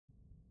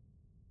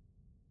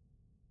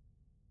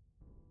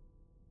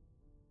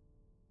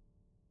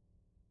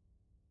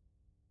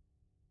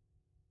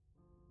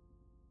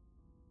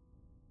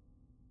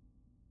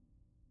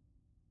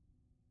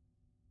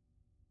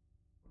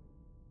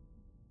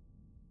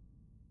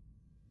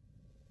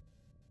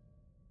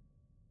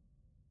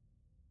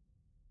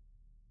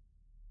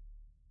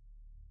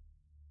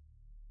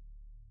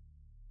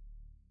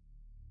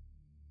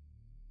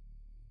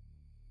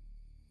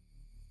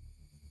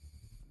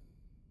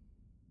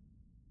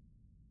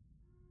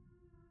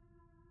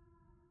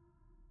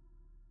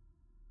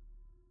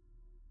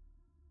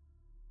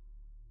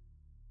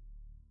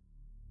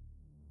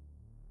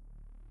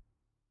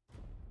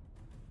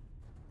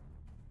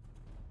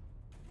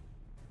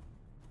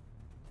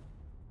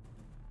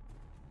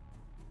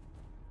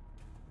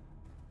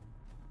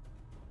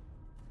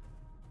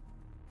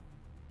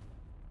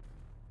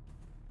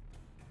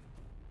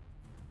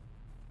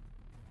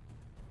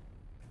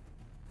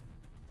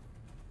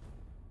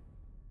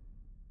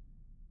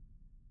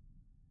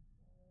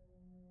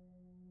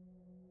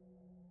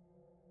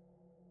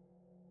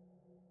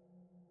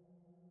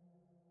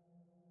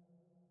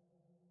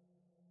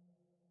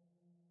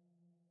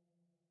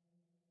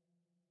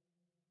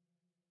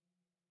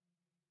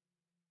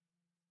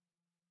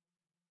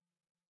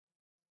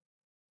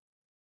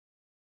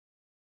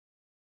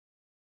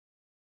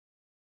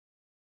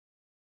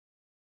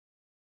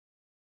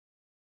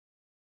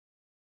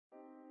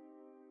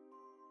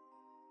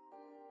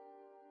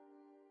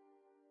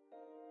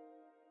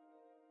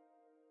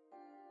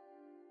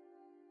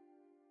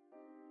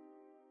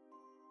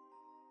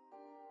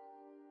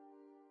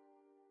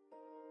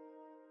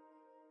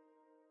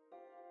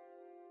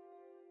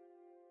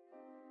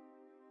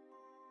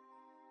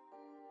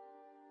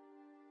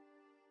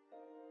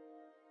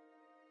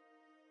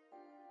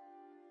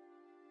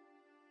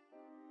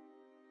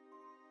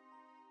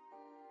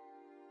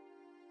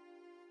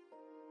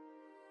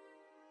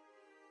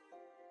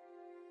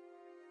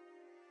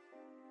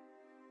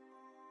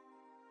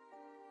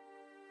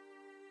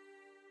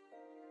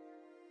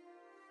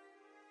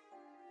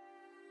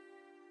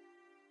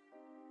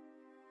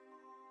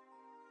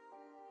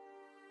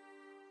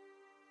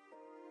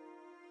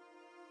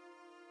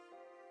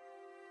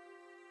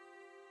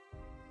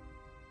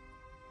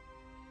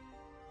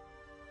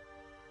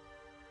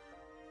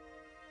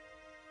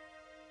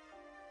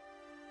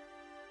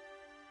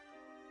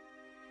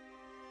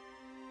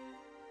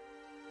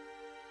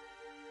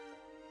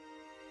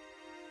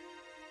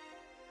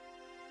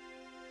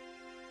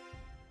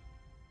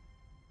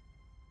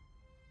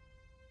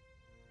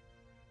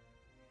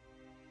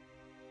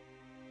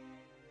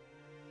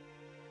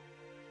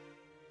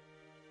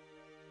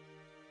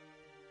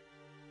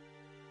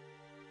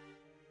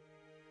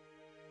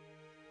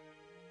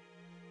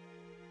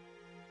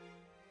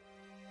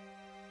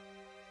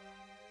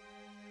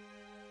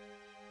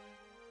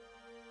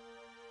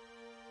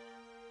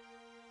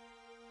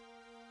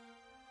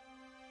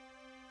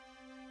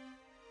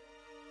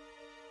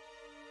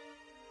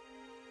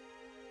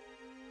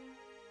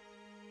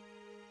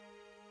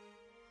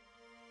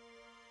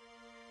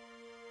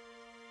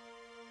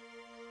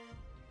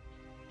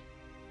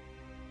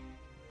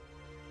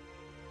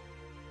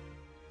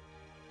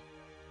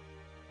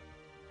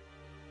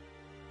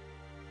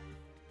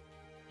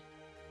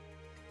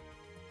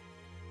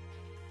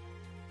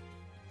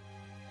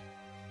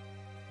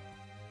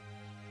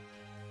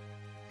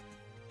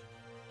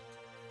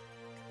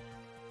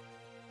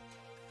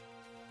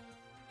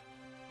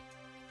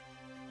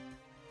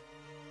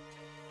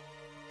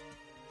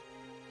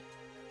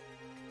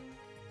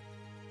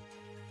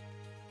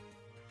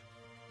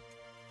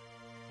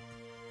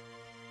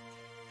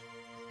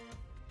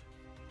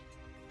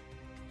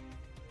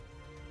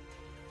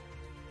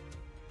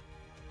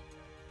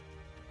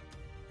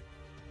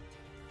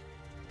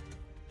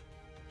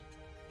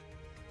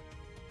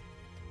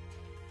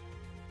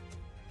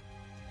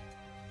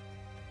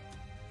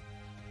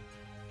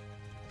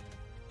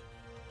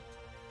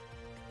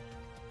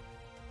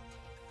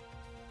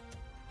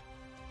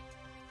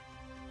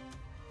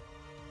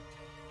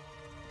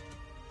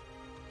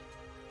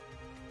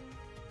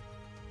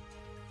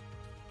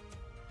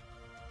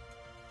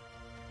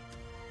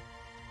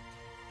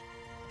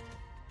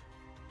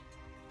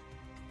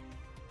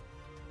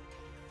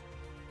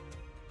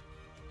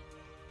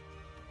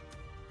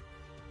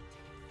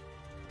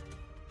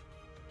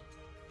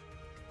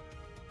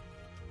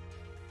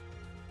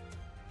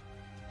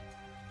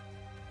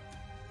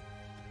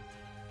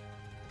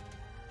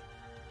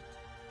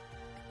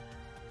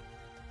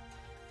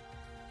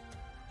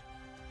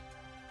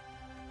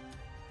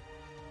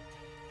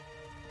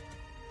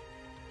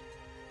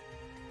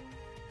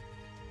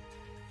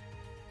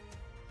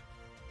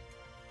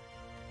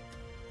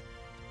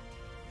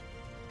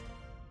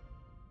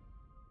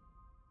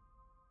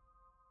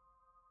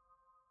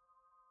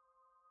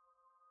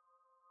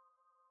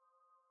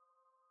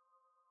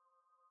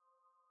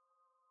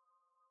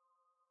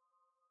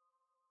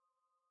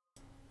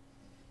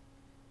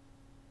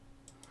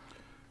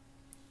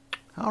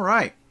All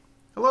right.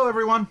 Hello,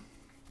 everyone.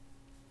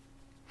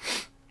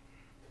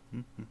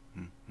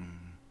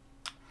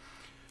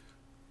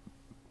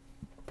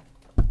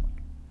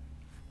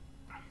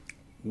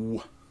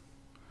 Ooh.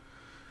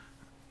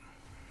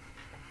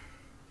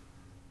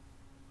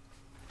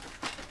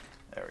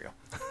 There we go.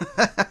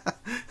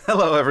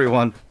 Hello,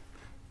 everyone.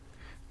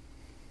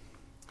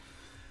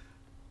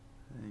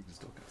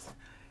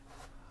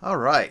 All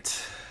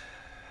right.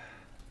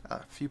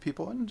 A few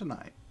people in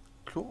tonight.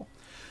 Cool.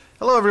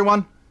 Hello,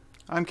 everyone.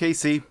 I'm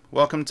Casey.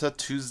 Welcome to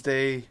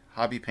Tuesday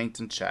Hobby Paint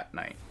and Chat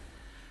night.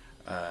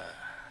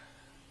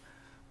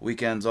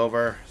 Weekend's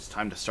over. It's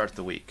time to start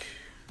the week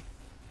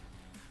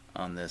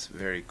on this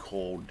very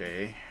cold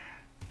day.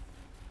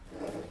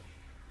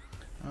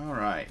 All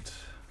right.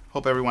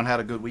 Hope everyone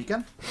had a good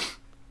weekend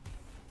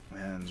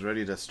and is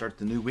ready to start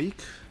the new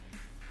week.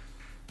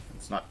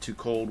 It's not too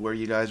cold where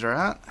you guys are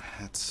at.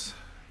 It's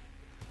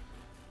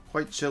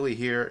quite chilly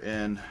here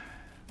in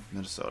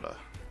Minnesota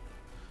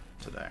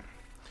today.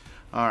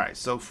 All right,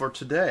 so for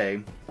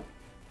today,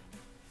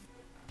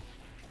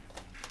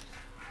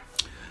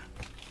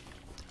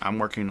 I'm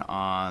working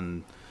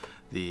on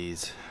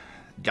these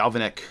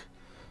galvanic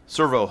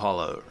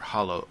Servohaulers.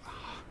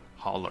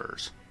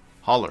 Servohaulers.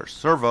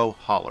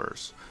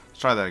 Let's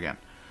try that again.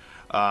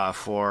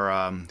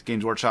 For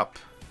Games Workshop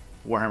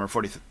Warhammer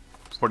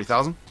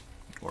 40,000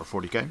 or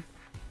 40K.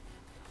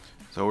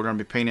 So we're going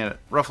to be painting it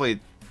roughly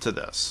to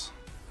this,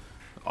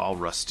 all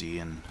rusty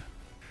and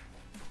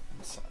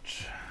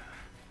such.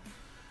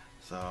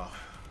 So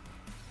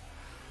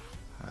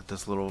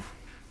this little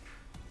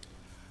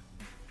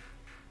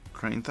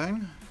crane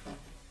thing,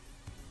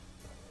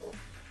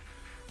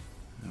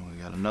 and we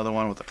got another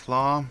one with a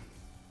claw,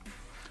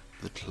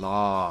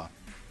 and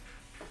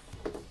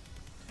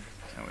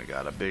we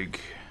got a big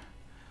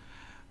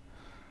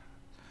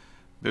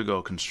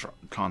old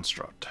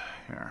construct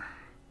here.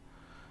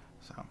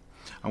 So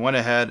I went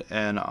ahead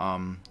and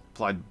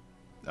applied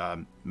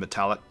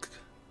metallic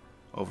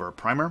over a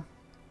primer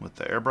with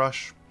the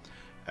airbrush,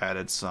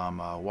 added some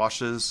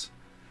washes,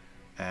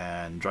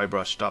 and dry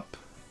brushed up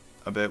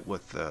a bit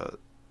with the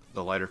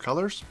lighter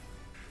colors.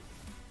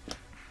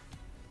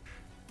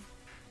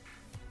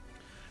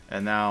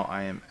 And now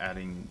I am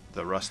adding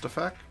the rust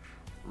effect.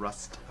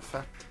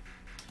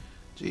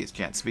 Geez,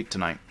 can't speak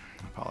tonight.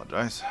 I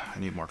apologize. I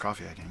need more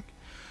coffee, I think.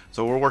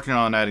 So we're working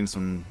on adding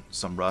some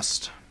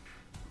rust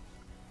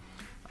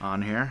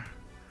on here.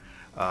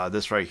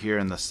 This right here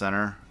in the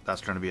center,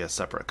 that's going to be a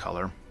separate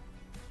color.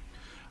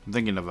 I'm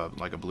thinking of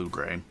like a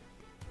blue-gray.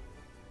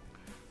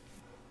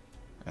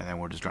 And then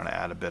we're just trying to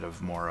add a bit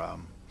of more,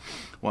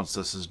 once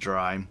this is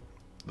dry,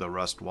 the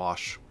rust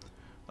wash,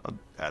 I'll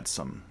add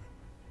some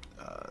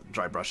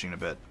dry brushing a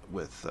bit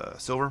with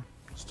silver,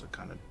 just to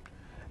kind of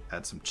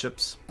add some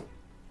chips.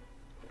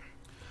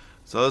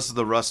 So this is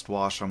the rust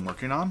wash I'm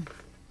working on.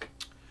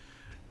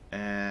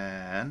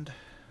 And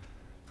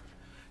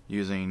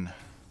using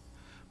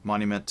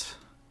Monument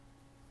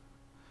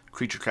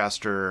Creature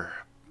Caster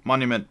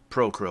Monument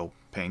Pro Acryl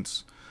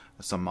paints,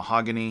 some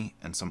mahogany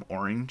and some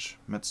orange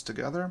mixed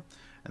together,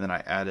 and then I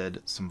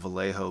added some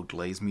Vallejo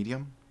glaze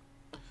medium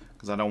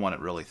because I don't want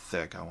it really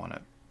thick. I want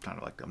it kind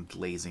of like I'm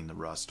glazing the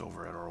rust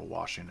over it or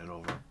washing it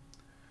over.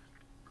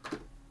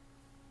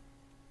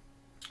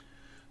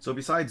 So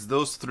besides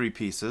those three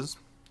pieces,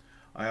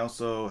 I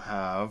also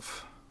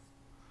have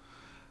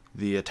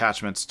the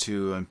attachments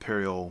to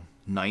Imperial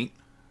Knight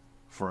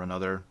for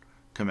another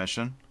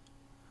commission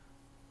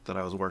that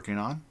I was working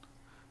on.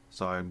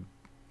 So I'm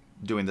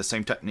doing the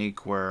same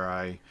technique where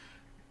I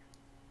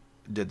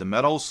did the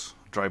metals,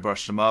 dry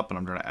brushed them up, and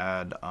I'm going to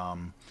add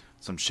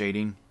some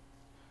shading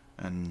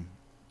and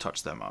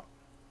touch them up.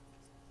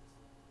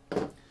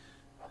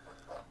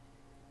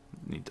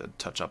 Need to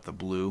touch up the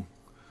blue,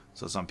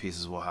 so some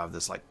pieces will have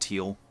this like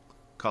teal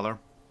color.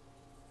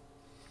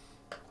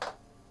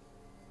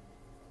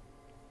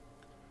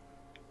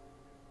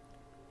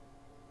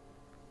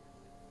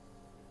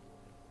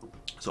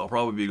 So I'll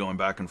probably be going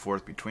back and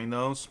forth between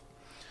those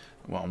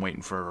while I'm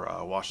waiting for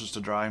washes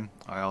to dry.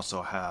 I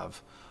also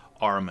have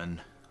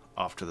Armin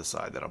off to the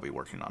side that I'll be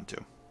working on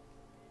too.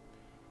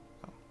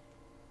 So,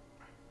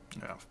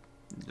 yeah,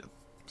 it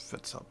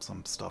fits up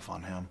some stuff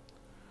on him.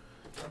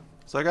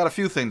 So I got a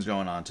few things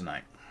going on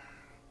tonight.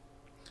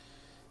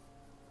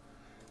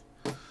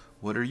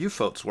 What are you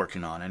folks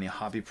working on? Any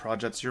hobby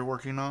projects you're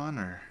working on,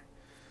 or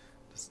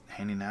just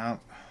hanging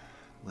out,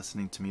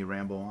 listening to me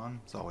ramble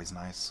on? It's always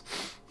nice.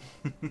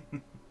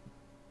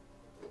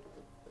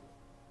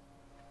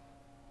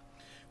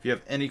 If you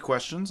have any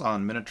questions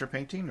on miniature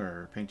painting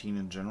or painting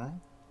in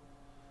general,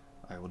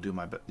 I will do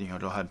my best.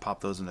 Go ahead and pop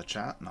those in the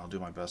chat, and I'll do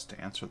my best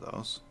to answer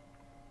those.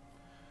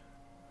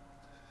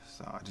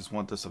 So I just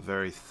want this a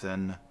very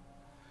thin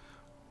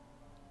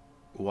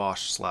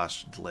wash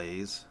 /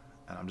 glaze,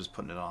 and I'm just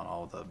putting it on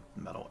all the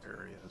metal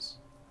areas.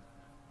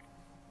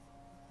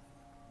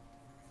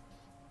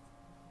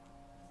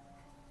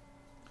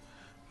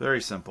 Very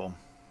simple.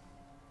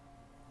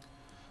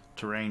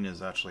 Terrain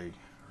is actually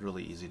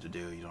really easy to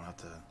do. You don't have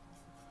to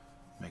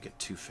make it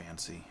too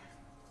fancy.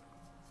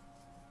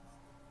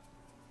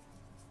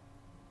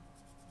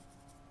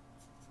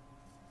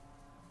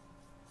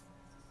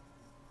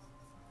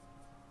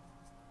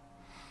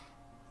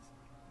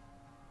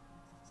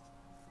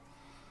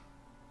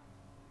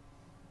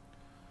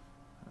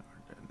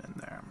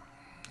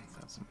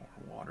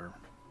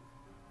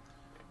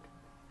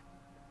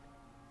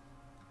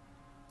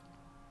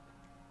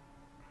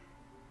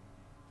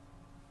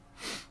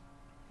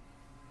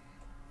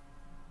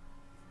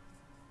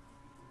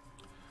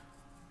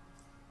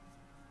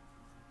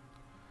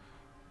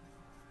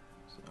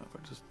 So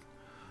we're just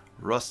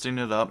rusting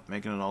it up,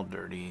 making it all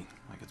dirty,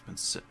 like it's been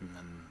sitting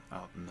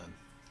out in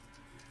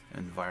the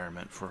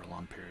environment for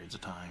long periods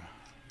of time.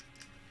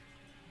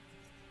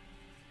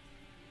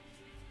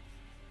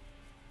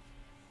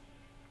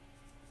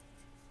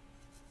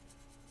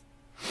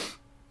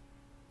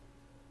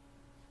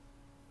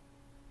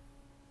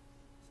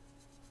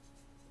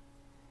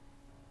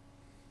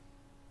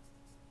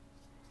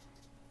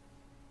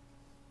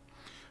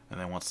 And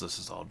then once this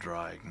is all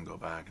dry, I can go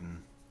back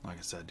and, like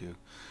I said,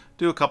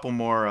 do a couple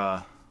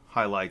more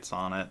highlights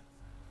on it,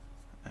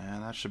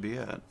 and that should be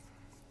it.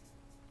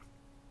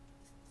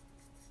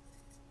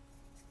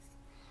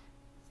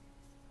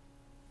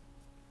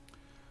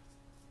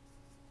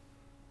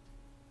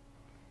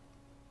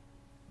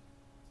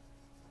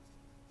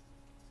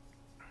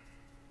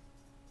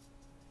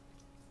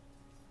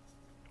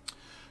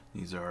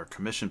 These are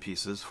commission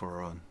pieces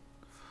for a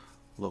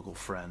local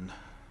friend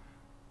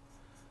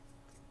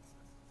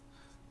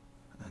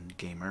and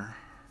gamer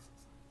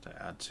to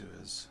add to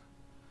his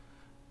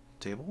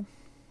table.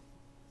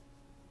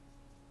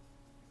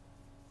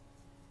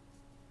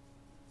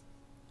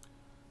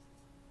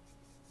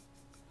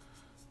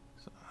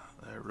 So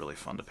they're really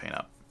fun to paint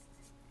up.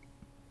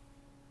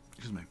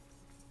 Excuse me.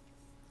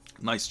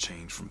 Nice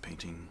change from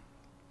painting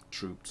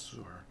troops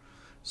or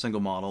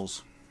single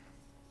models.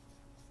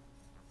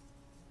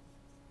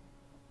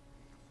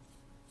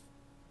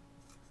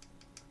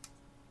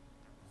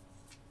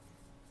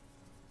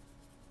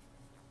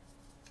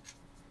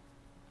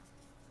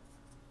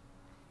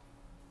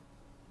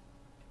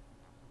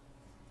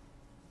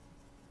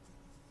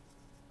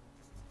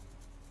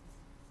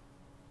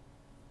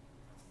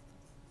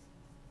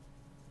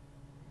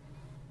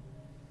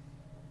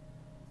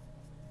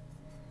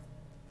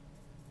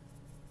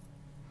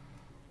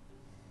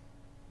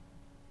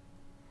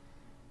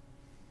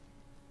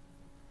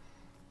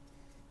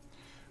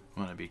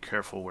 You want to be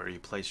careful where you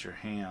place your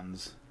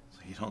hands so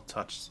you don't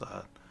touch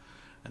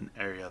an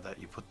area that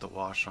you put the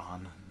wash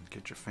on and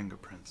get your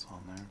fingerprints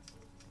on there.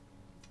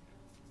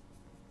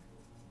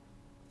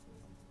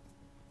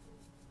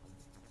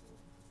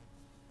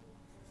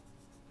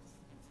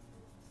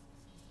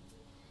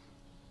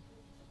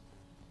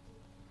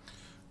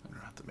 I'm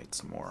gonna have to make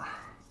some more.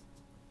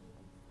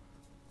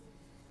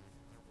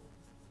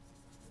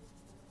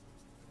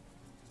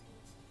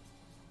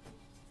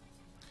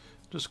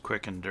 Just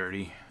quick and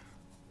dirty.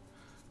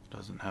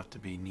 Doesn't have to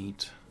be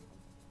neat.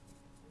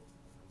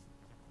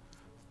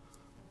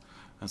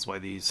 That's why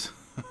these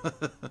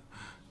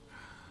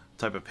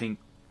type of paint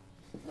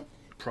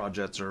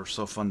projects are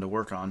so fun to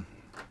work on.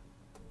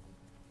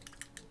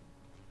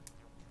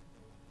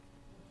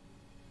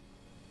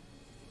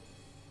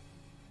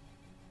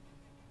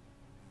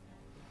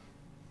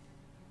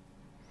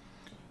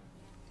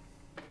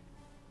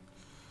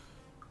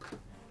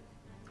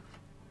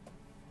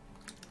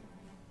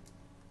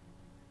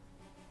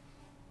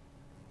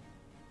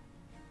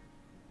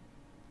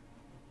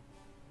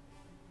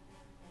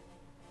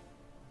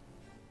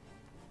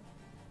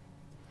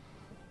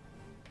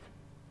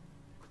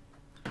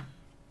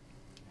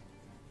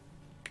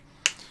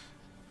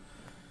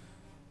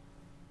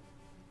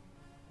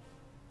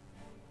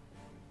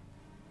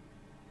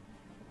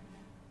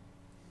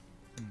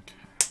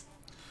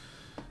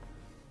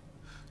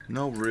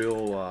 No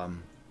real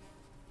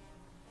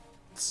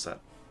set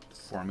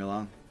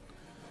formula.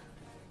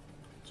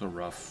 It's a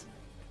rough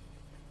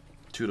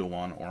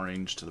 2-to-1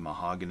 orange to the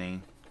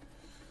mahogany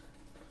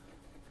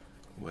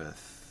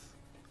with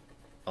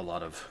a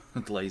lot of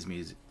glaze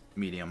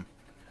medium.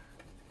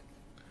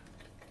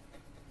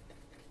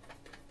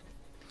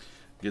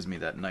 Gives me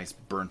that nice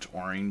burnt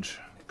orange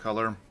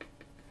color.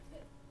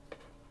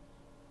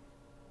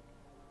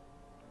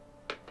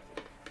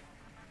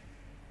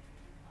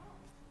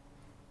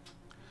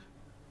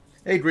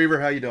 Hey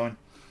Griever, how you doing?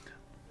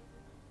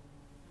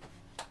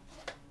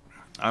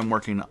 I'm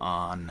working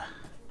on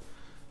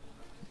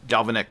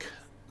galvanic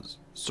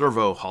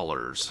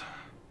servohaulers.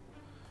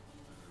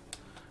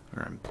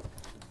 We're gonna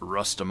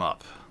rust them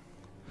up.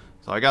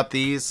 So I got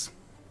these.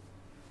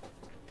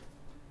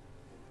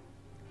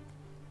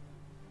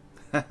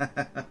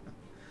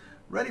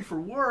 Ready for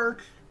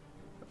work.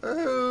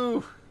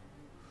 Oh.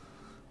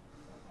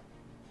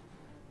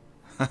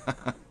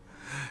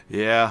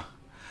 Yeah.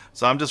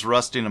 So I'm just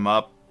rusting them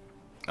up.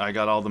 I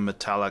got all the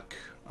metallic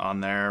on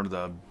there,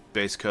 the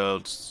base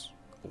coats,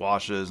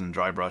 washes, and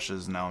dry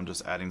brushes. Now I'm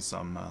just adding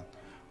some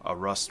a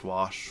rust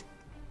wash.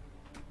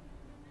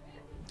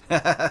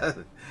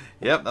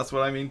 Yep, that's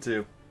what I mean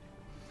too.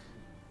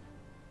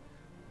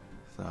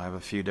 So I have a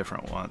few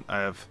different ones. I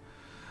have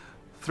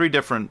 3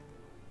 different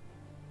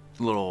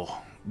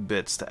little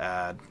bits to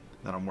add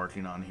that I'm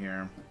working on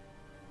here.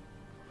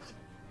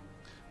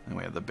 And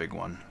we have the big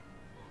one.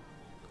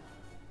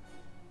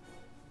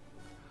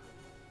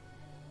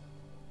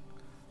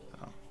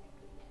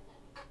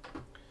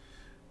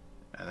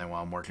 And then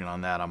while I'm working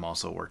on that, I'm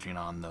also working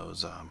on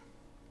those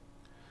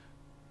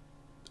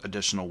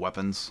additional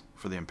weapons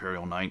for the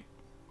Imperial Knight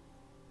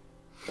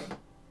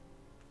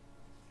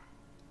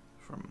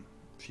from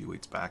a few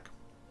weeks back.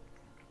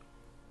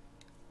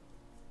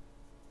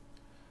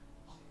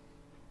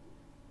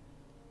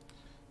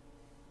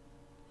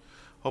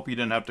 Hope you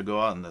didn't have to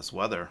go out in this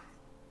weather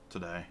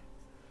today.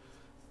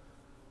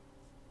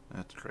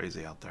 It's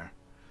crazy out there.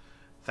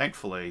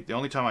 Thankfully, the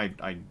only time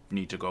I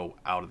need to go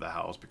out of the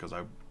house because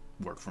I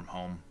work from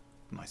home,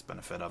 nice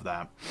benefit of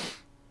that,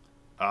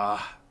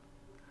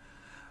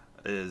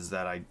 is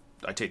that I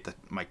take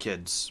my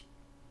kids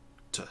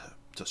to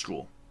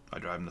school. I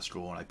drive them to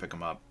school and I pick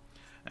them up.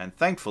 And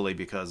thankfully,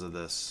 because of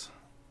this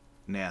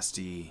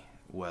nasty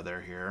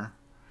weather here,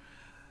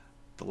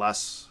 the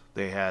less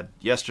they had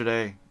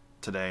yesterday,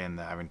 today, and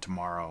they're having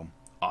tomorrow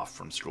off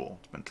from school.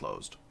 It's been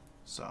closed,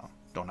 so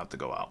don't have to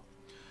go out.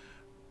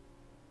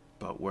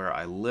 But where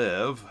I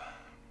live,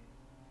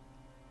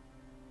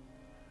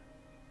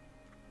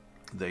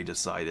 they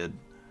decided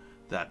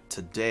that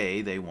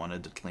today they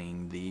wanted to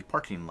clean the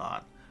parking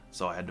lot,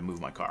 so I had to move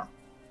my car.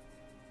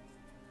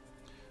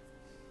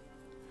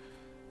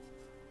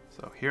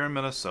 So here in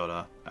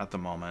Minnesota, at the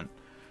moment,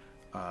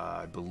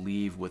 I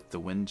believe with the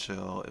wind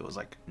chill, it was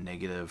like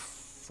negative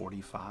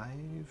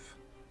 45?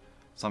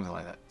 Something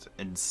like that. It's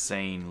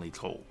insanely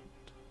cold.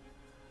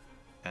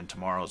 And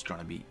tomorrow it's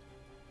going to be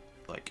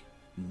like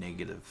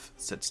negative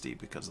 60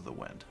 because of the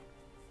wind.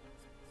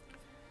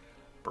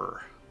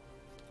 Brr.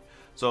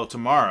 So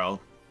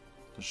tomorrow,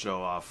 to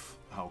show off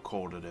how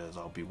cold it is,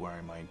 I'll be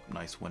wearing my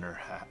nice winter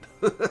hat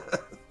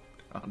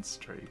on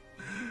stream.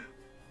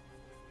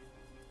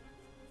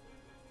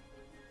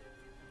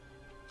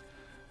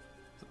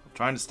 So,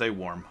 trying to stay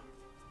warm.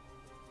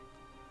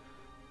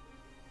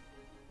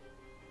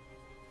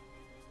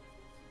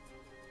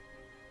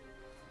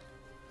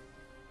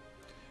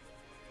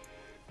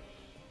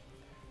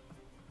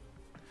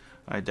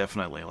 I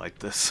definitely like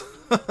this.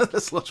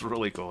 This looks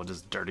really cool.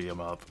 Just dirty them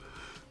up.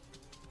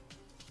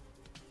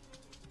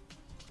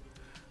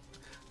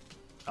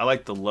 I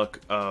like the look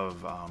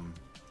of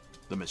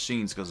the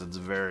machines because it's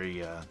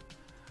very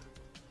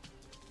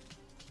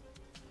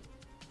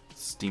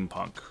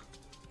steampunk.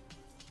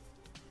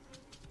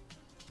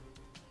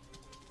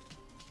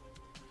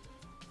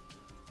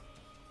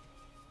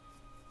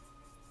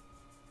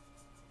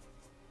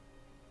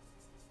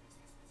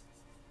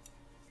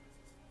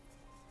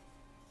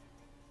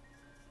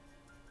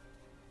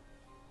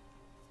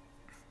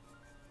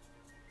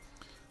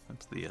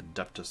 That's the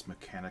Adeptus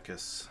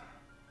Mechanicus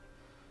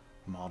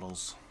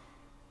models.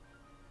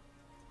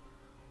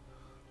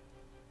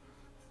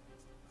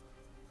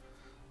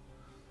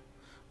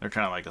 They're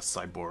kind of like a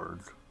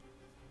cyborg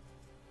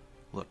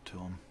look to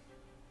them.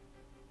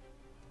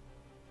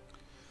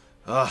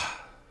 Ugh,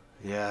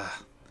 yeah.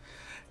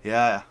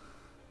 Yeah.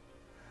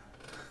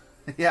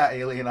 Yeah,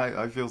 Alien,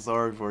 I feel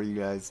sorry for you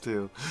guys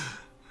too.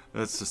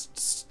 It's just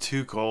it's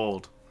too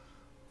cold.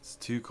 It's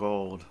too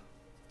cold.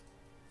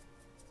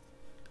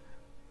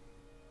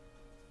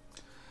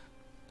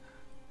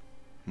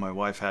 My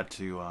wife had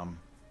to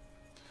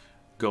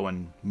go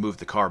and move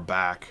the car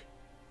back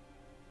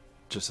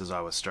just as I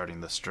was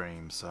starting the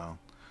stream, so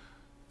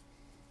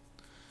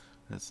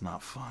it's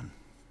not fun.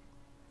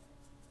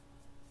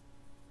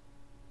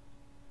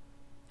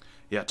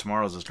 Yeah,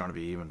 tomorrow's is going to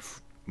be even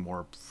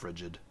more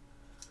frigid.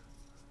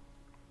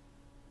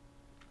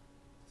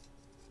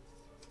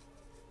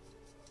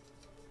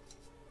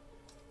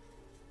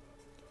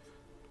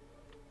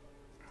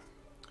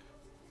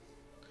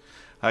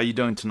 How you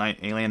doing tonight,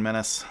 Alien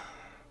Menace?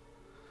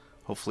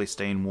 Hopefully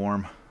staying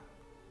warm.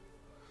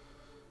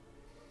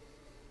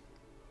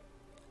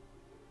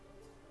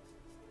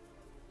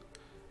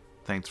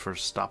 Thanks for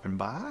stopping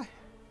by.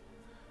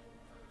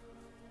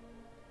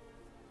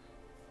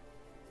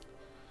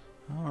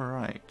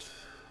 Alright.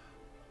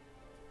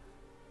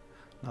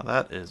 Now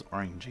that is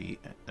orangey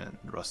and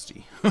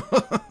rusty.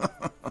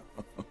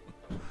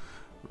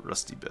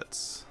 Rusty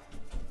bits.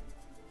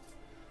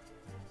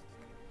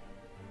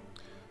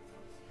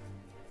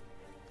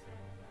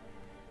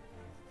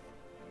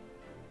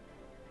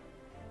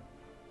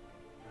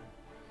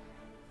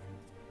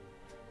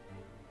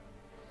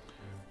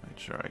 Make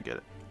sure I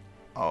get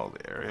all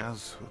the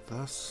areas with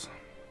this.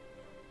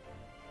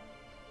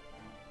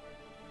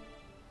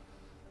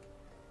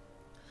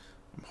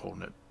 I'm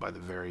holding it by the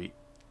very...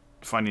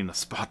 Finding a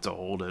spot to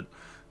hold it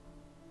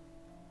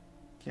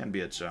can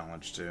be a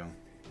challenge too.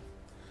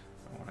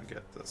 I want to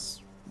get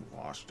this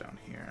washed down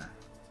here.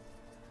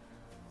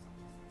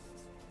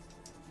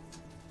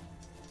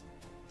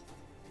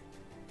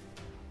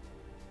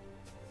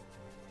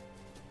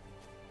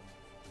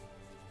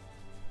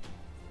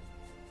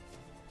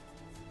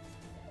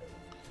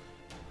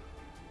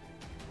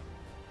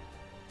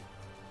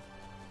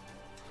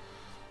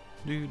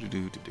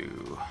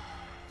 Do.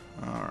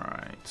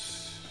 Alright.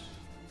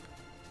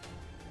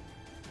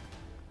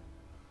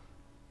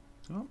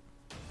 Oh.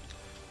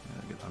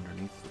 Gotta get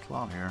underneath the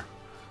claw here.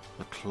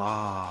 The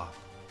claw.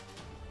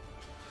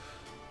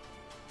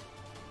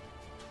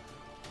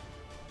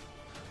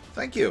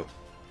 Thank you.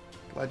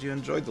 Glad you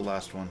enjoyed the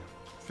last one.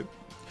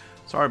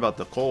 Sorry about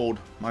the cold.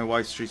 My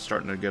wife, she's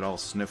starting to get all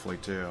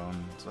sniffly too.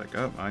 And it's like,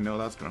 oh, I know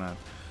that's gonna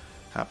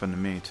happen to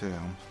me too.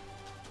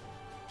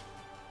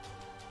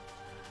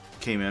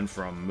 Came in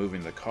from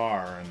moving the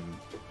car and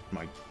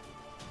my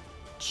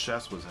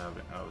chest I was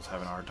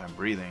having a hard time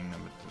breathing, and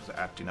it was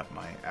acting up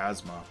my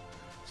asthma.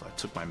 So I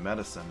took my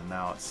medicine, and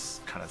now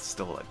it's kind of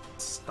still like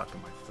stuck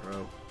in my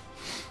throat.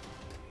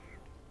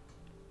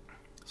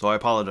 So I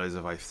apologize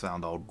if I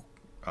sound all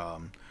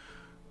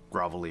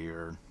grovelly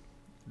or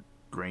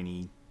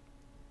grainy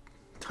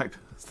type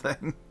of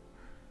thing.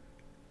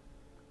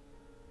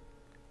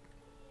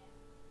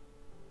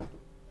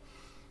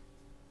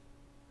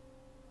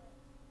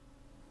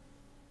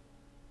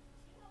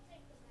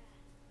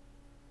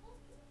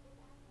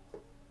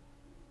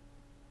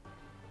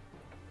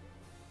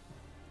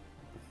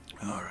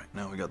 Alright,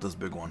 now we got this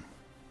big one.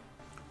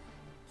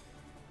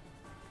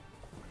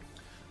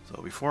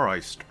 So before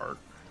I start,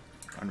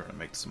 I'm going to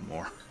make some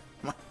more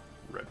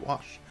red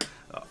wash,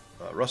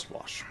 rust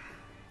wash.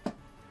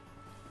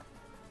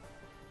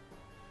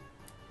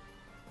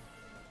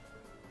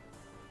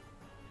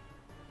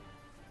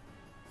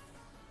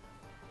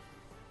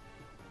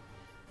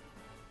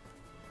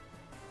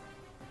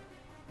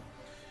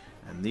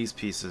 And these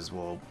pieces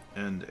will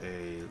end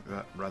a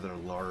rather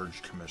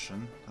large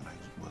commission that I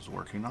was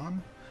working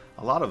on.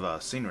 A lot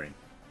of scenery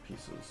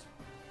pieces.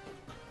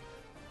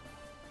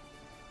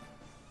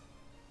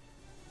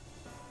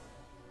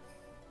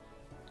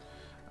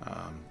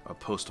 A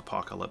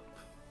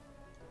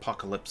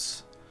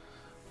post-apocalypse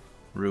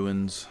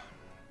ruins.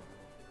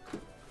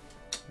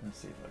 Let's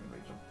see if I can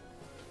reach them.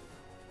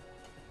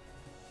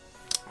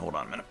 Hold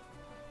on a minute.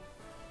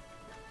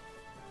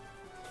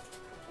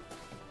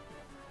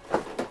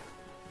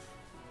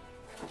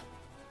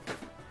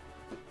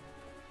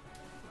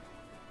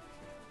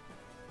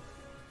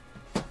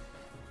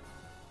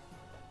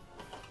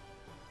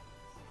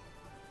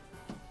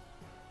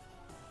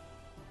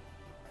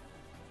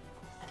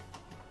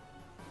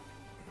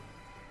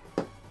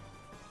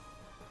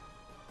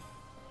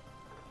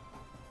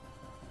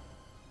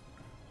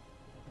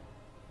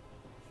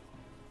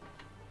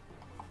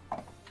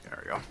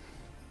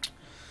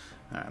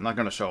 I'm not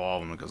going to show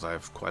all of them because I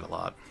have quite a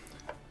lot.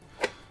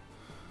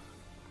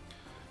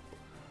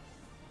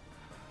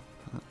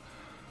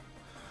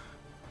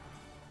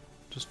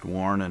 Just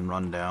worn and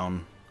run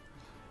down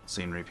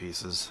scenery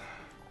pieces.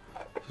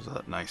 Is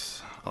that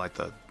nice? I like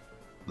the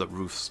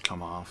roofs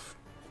come off.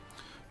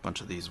 A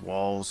bunch of these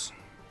walls.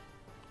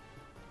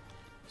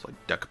 It's like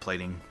deck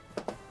plating.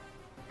 A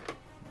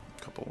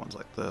couple ones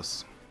like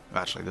this.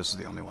 Actually, this is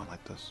the only one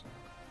like this.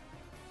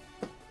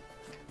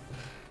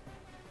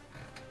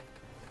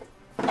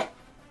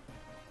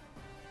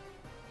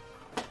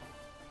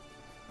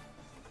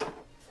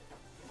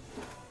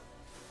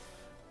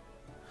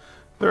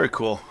 Very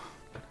cool.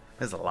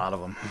 There's a lot of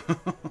them.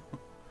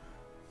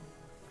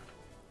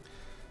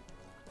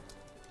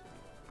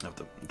 I'm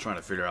trying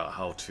to figure out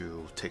how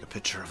to take a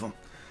picture of them.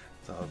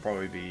 So there'll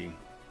probably be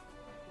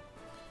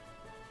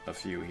a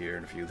few here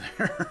and a few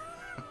there.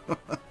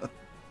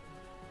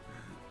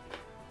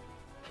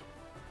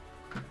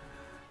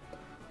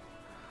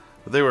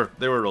 But they were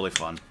really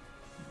fun.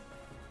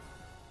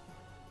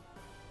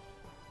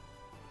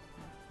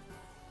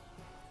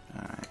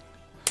 All right.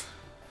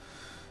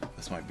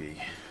 This might be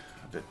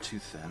a bit too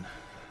thin.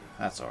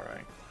 That's all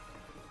right.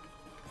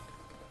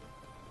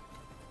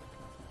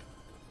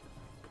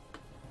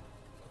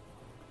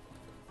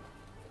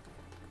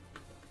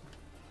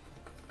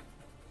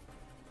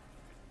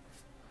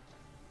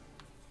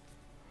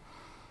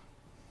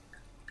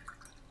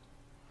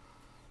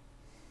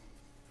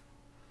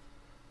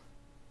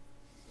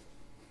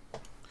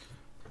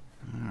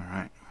 All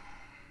right.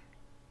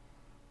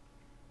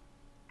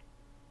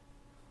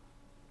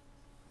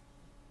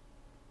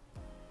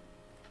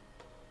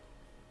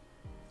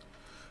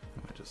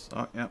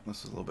 Oh, yeah,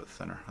 this is a little bit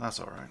thinner. That's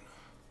all right.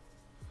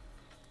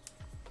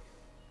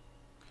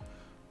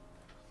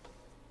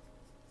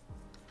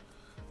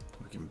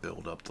 We can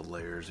build up the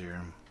layers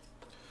here.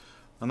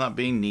 I'm not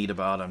being neat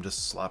about it. I'm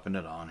just slapping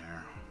it on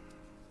here.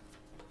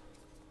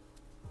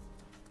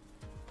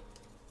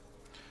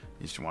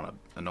 You just want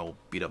an old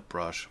beat up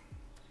brush.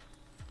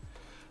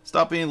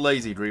 Stop being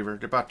lazy, Dreaver.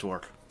 Get back to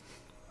work.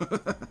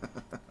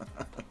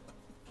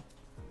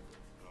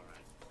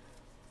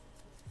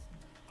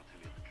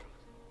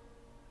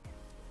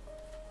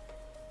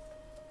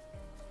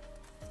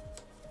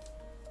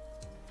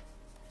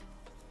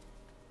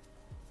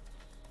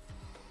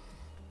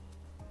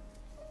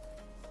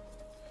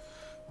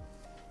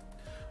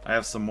 I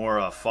have some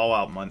more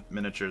Fallout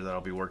miniatures that I'll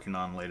be working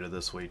on later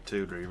this week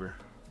too, Dreaver.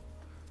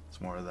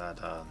 It's more of that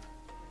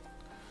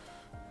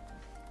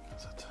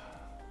is it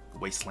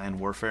Wasteland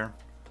Warfare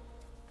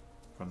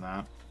from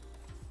that.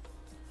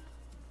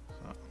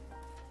 So,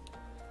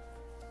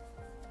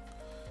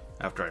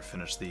 after I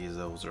finish these,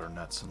 those are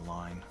next in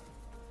line.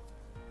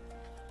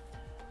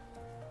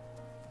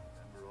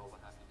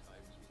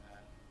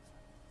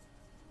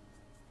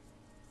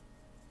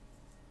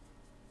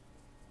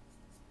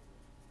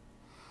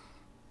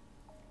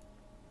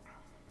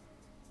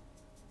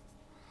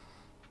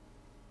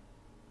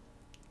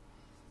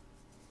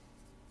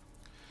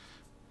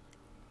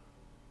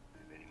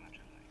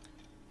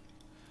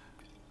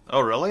 Oh,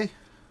 really?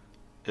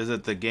 Is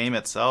it the game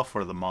itself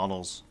or the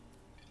models?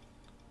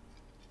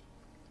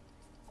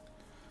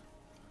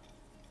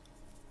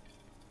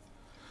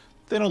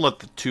 They don't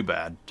look too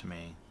bad to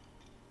me.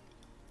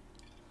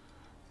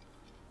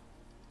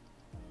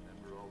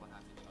 Remember all the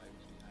happy times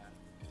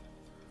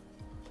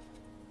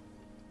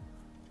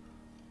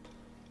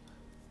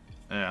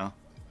we had? Yeah.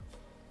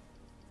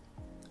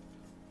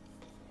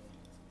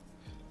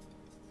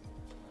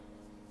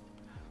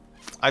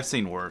 I've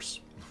seen worse,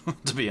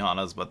 to be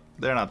honest, but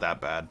they're not that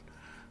bad.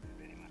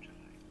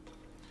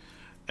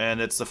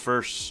 And it's the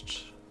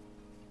first...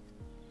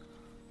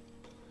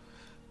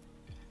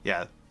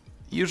 Yeah,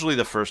 usually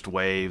the first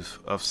wave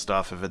of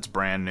stuff, if it's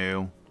brand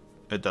new,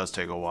 it does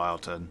take a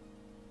while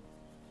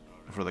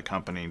for the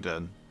company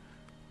to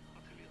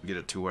get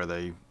it to where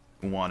they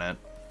want it.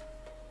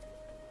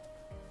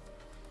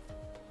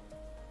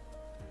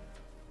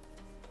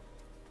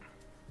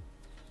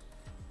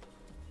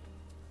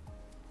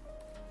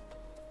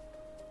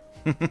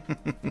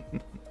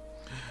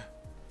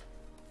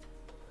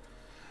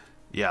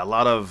 Yeah, a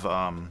lot of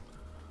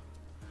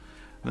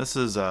this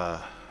is the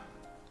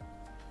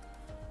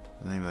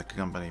name of the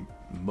company,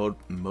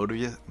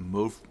 Mofius.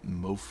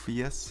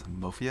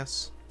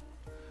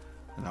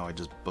 I know I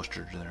just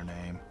butchered their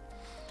name.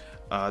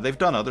 They've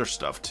done other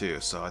stuff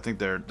too, so I think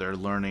they're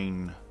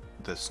learning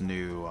this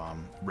new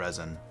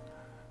resin,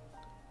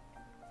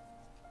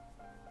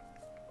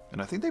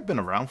 and I think they've been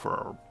around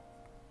for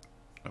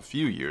a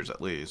few years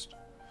at least.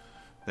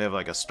 They have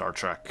like a Star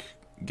Trek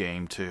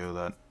game too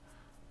that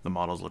the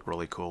models look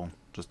really cool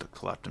just to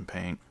collect and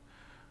paint.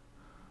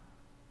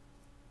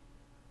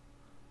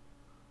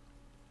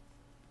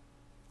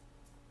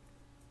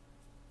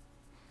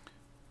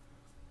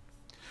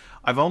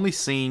 I've only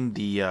seen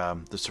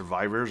the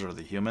survivors or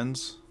the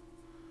humans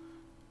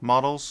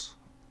models,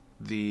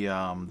 the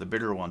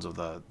bigger ones of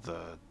the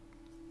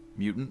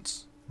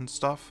mutants and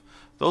stuff.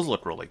 Those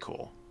look really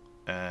cool,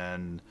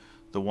 and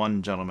the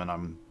one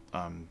gentleman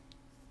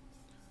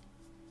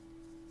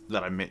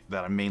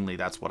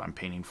that's what I'm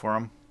painting for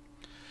him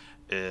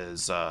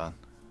is that'll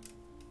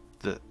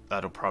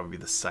probably be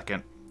the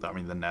second. I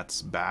mean, the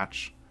next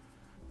batch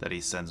that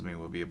he sends me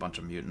will be a bunch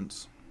of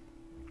mutants.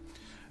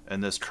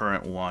 And this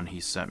current one,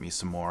 he sent me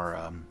some more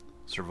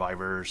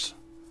survivors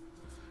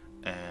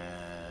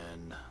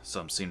and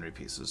some scenery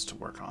pieces to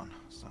work on.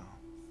 So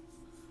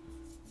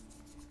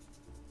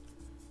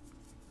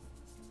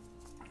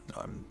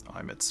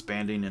I'm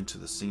expanding into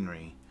the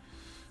scenery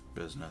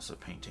business of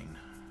painting,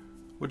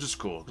 which is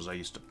cool because I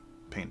used to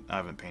paint. I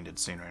haven't painted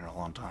scenery in a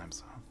long time,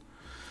 so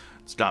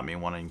it's got me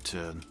wanting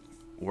to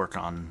work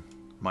on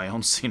my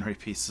own scenery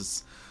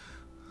pieces.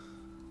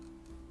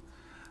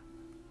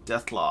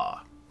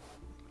 Deathlaw.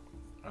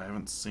 I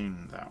haven't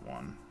seen that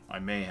one. I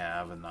may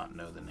have and not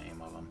know the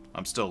name of them.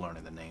 I'm still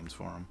learning the names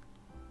for them.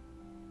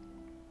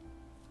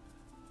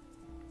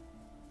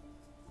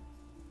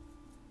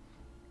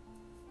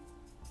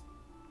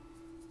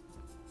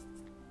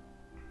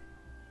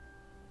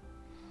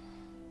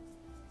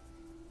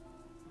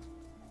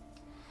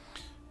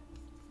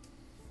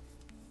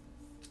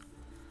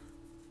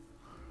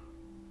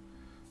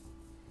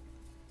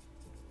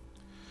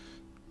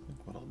 I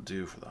think what I'll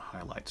do for the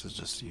highlights is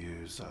just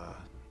use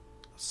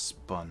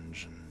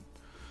sponge and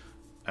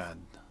add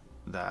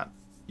that.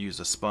 Use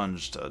a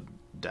sponge to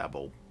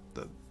dabble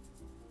the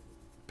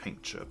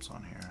paint chips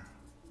on here.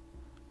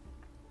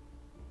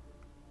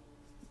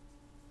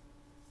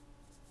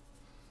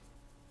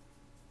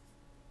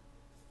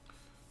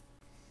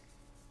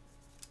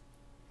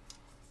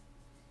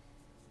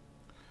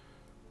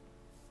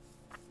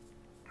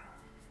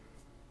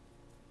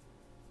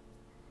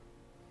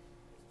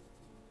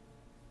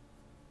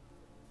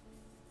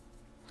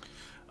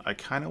 I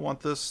kind of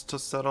want this to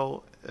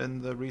settle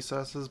in the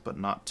recesses, but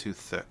not too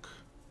thick.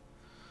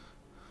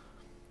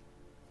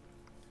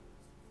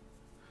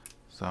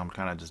 So I'm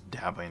kind of just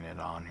dabbing it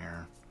on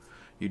here.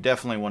 You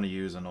definitely want to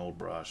use an old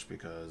brush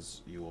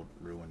because you will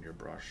ruin your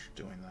brush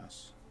doing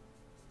this.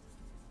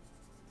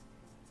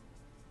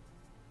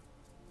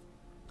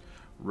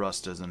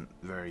 Rust isn't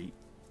very...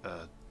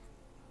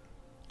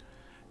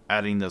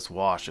 adding this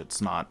wash,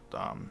 it's not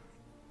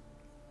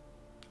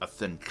a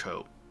thin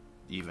coat,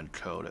 even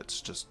coat.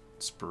 It's just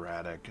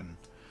sporadic and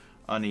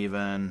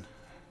uneven.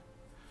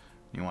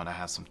 You want to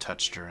have some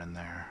texture in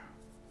there.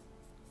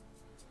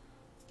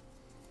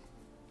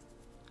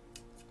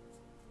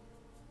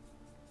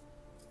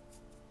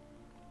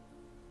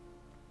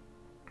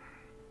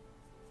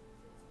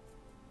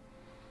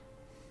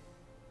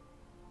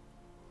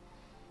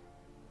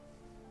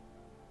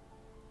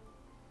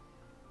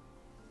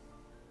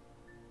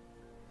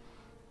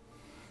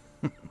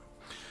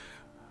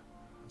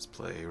 Let's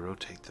play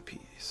rotate the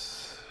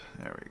piece.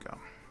 There we go.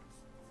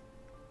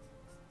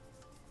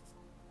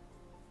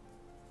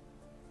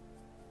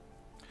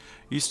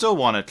 You still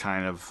want it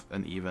kind of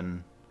an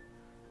even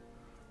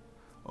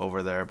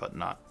over there, but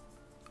not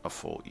a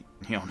full,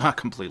 not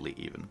completely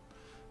even.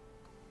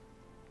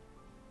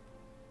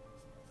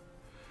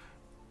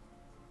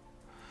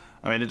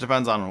 I mean, it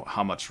depends on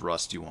how much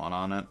rust you want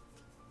on it.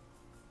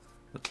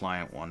 The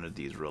client wanted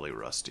these really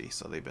rusty,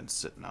 so they've been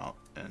sitting out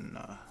in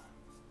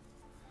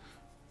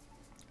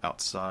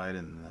outside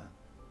in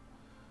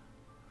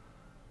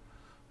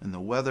And the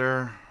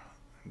weather,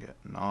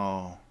 getting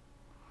all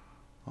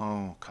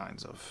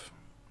kinds of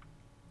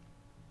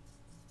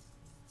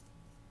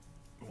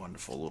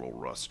wonderful little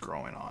rust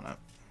growing on it.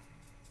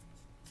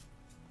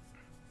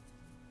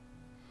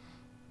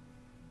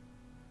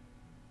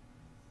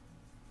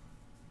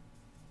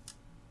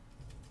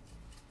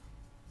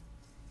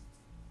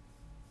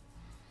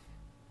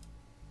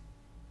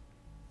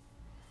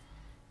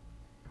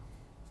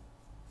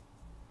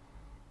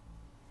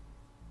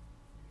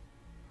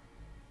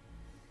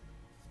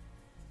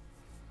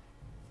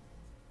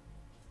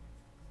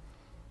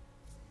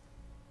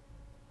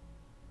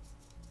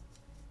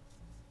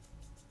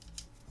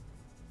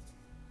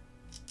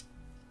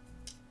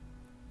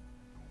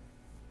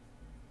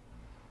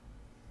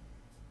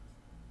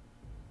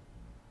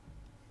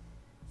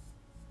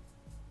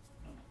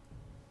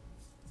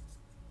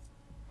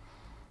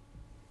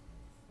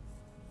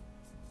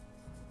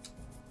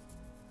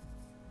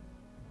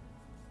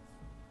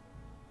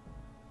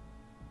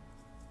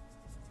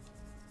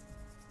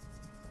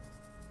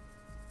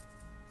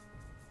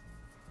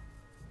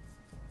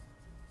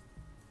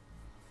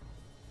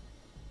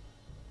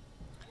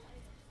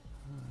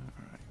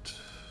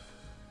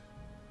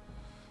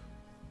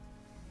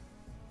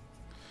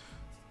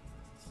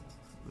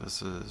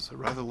 This is a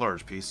rather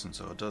large piece, and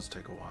so it does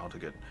take a while to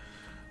get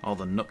all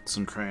the nooks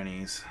and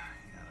crannies.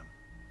 You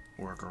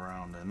gotta work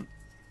around in.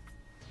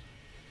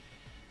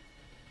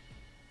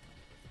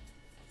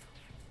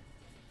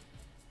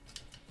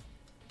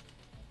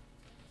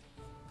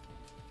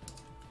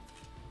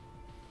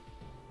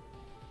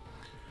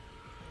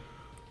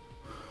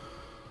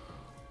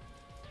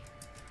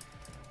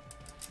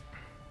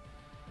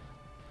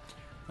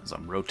 As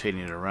I'm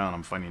rotating it around,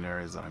 I'm finding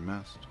areas that I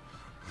missed.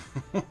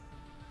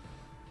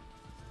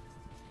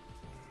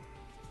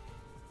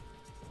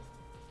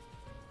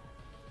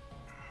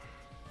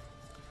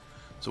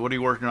 So what are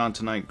you working on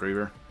tonight,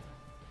 Griever?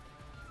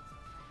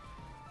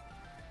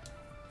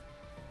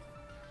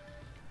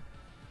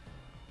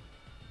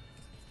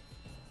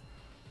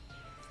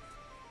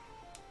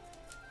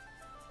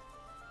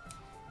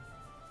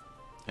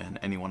 And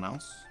anyone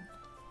else?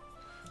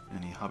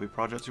 Any hobby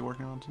projects you're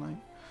working on tonight?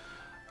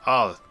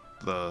 Oh,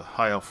 the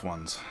high elf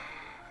ones.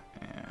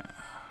 Yeah.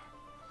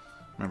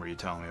 Remember you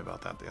telling me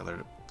about that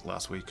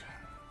last week.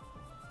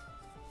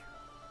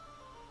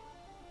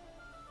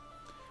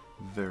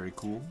 Very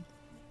cool.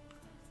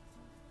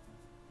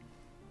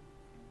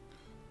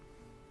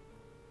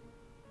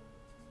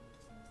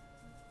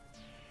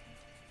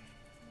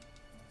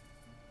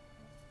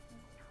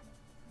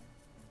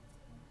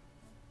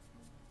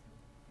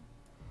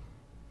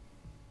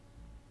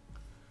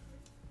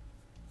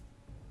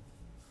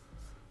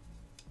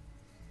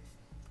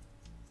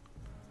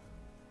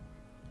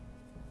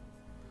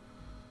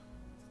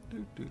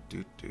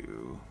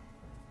 Do.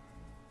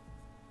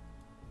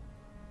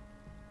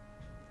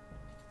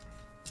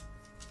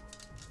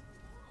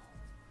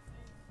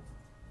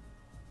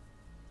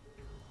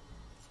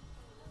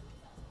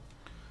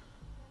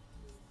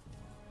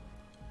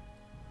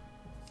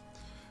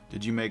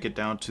 Did you make it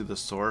down to the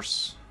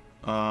source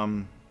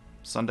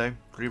Sunday,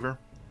 Griever?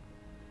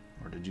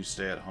 Or did you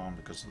stay at home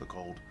because of the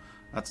cold?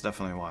 That's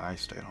definitely why I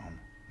stayed home.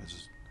 I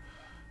just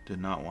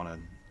did not want to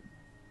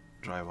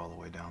drive all the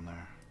way down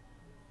there.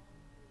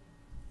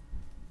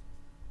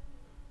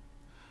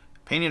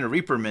 Painting a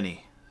Reaper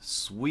Mini.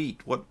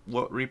 Sweet. What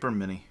Reaper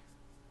Mini?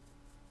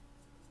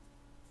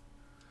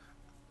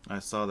 I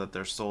saw that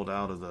they're sold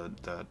out of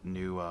that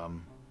new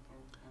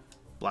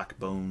Black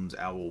Bones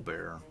Owl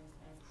Bear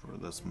for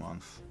this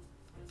month.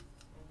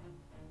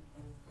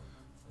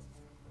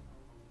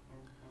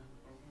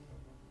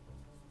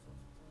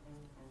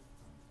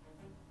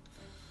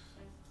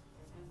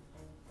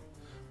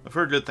 I've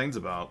heard good things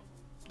about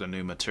the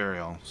new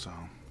material, so...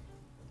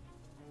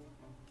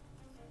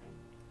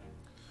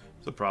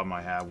 The problem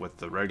I have with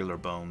the regular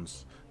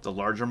bones. The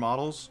larger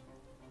models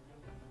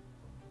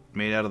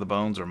made out of the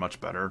bones are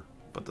much better,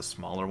 but the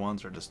smaller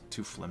ones are just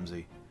too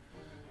flimsy.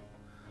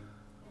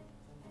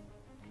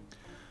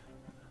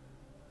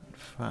 In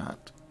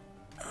fact,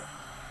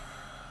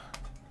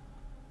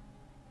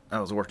 I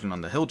was working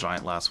on the Hill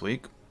Giant last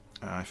week.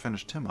 I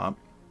finished him up.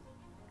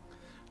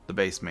 The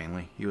base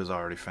mainly. He was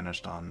already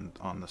finished on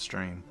the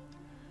stream.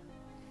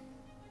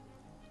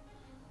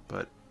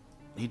 But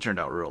he turned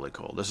out really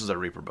cool. This is a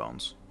Reaper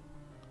Bones.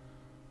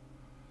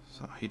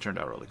 So he turned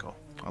out really cool.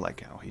 I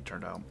like how he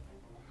turned out.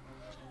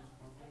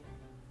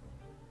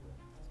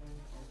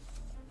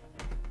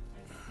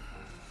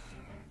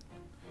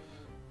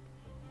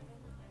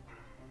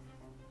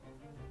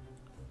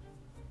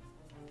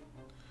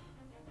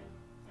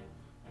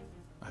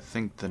 I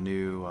think the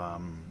new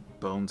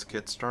Bones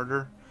kit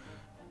starter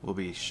will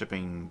be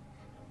shipping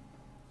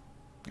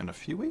in a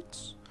few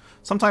weeks.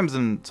 Sometime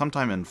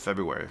in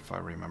February, if I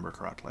remember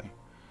correctly.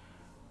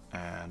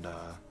 And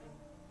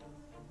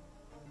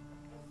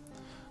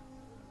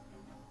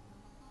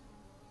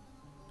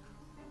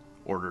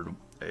ordered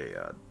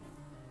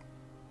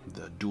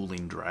the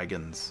Dueling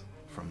Dragons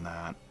from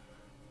that.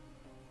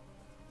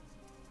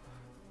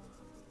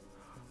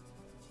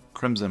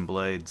 Crimson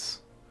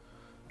Blades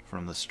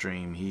from the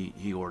stream.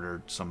 He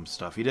ordered some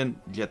stuff. He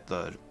didn't get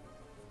the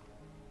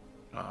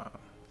a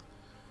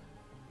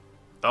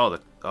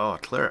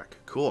cleric.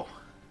 Cool.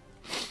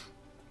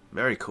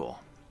 Very cool.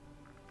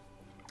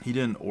 He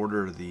didn't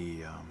order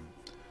the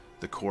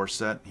core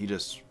set. He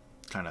just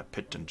kind of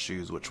picked and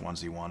choose which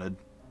ones he wanted.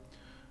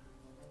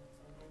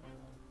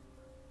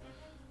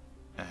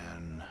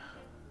 And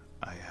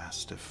I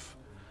asked if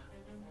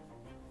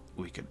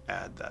we could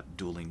add that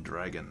Dueling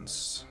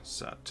Dragons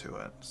set to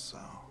it, so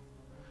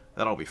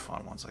that'll be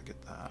fun once I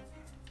get that.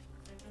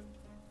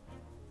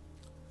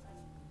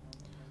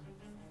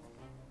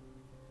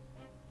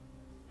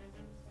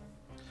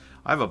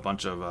 I have a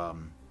bunch of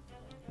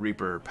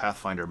Reaper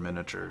Pathfinder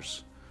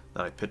miniatures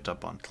that I picked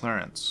up on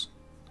clearance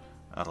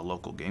at a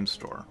local game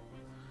store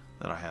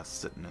that I have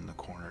sitting in the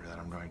corner that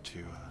I'm going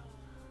to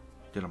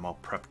get them all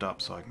prepped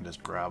up so I can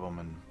just grab them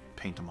and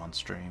paint them on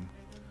stream.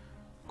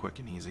 Quick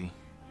and easy.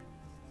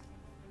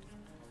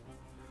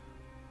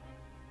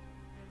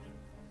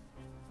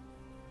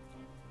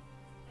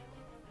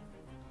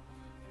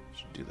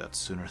 Should do that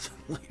sooner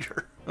than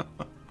later.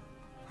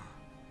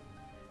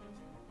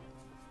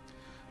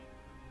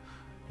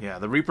 Yeah,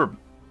 the Reaper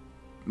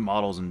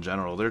models in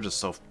general, they're just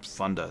so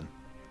fun to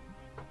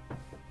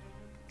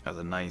have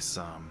a nice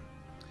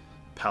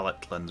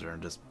palette cleanser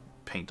and just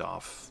paint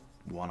off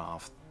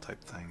one-off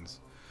type things.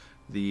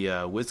 The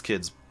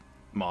WizKids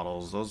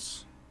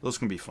models, those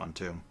can be fun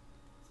too.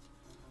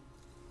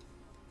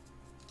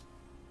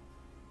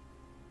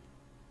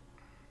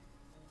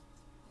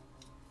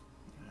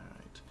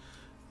 Alright,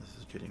 this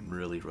is getting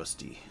really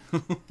rusty.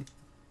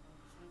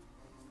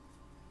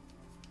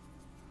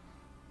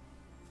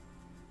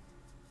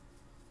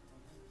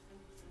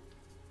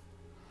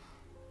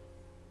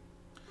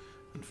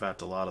 In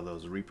fact, a lot of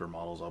those Reaper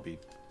models I'll be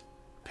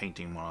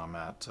painting when I'm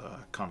at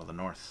Con of the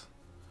North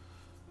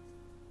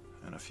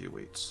in a few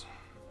weeks.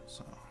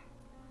 So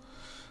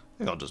I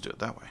think I'll just do it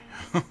that way.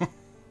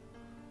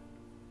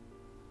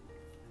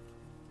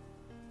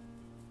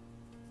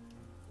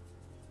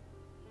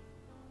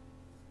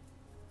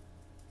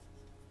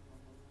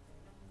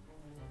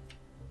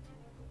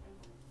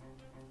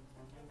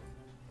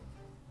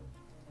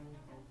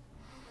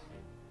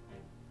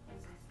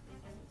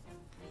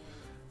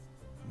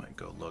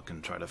 Go look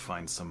and try to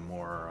find some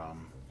more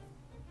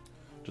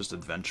just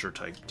adventure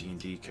type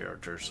D&D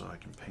characters so I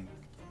can paint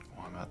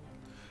while I'm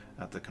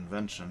at the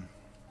convention.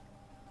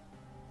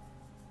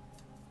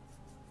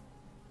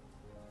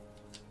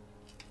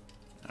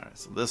 Alright,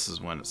 so this is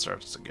when it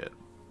starts to get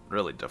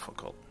really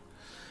difficult.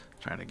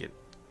 Trying to get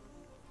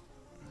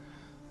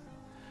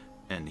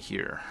in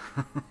here.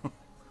 So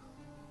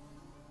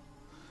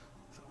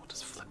we'll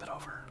just flip it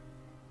over.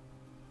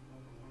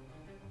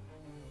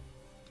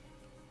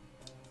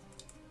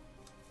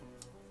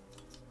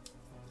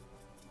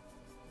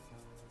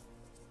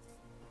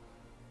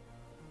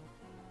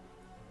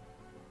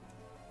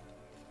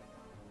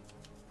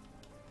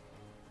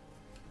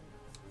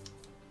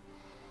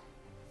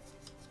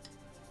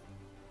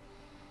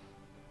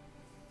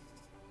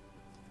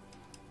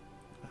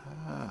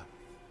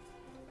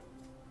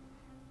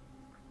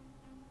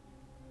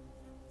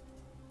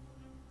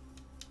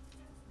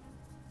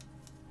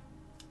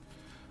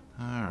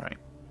 Alright.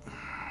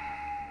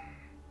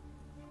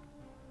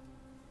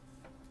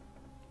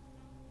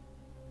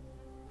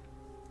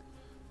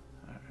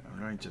 I'm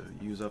going to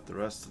use up the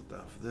rest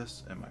of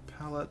this in my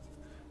palette,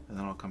 and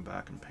then I'll come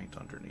back and paint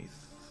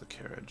underneath the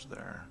carriage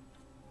there.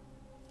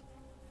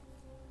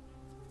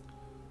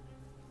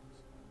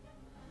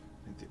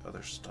 I think the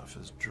other stuff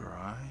is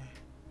dry.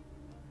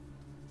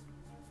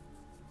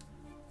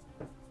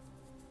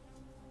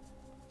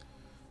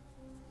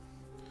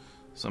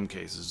 Some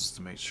cases, just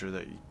to make sure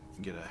that you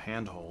get a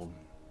handhold,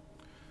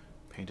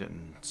 paint it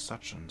in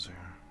sections here.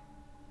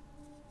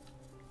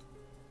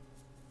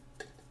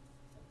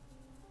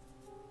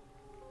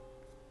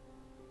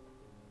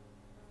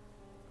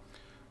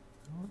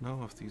 I don't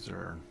know if these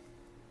are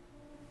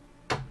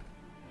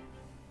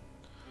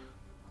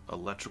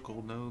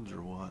electrical nodes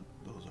or what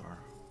those are.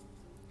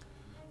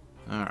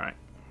 All right.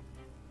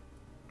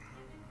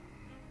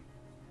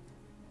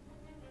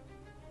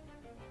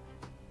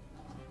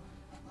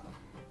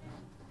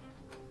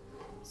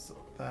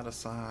 That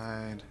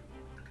aside.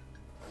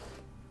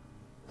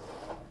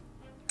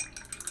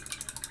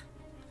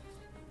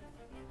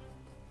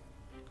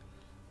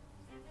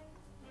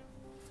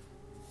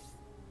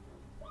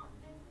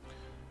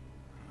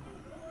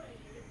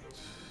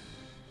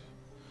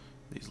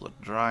 These look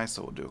dry,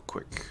 so we'll do a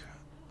quick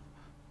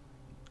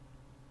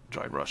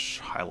dry brush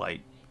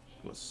highlight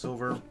with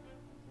silver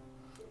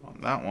on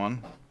that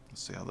one.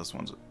 Let's see how this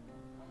one's.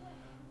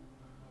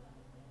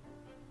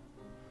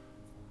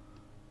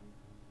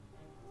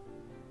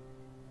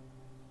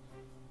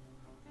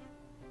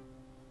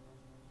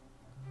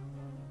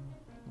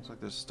 Looks like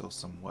there's still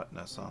some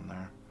wetness on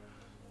there.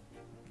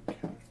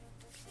 Okay.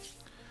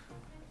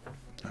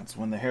 That's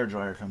when the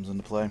hairdryer comes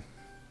into play.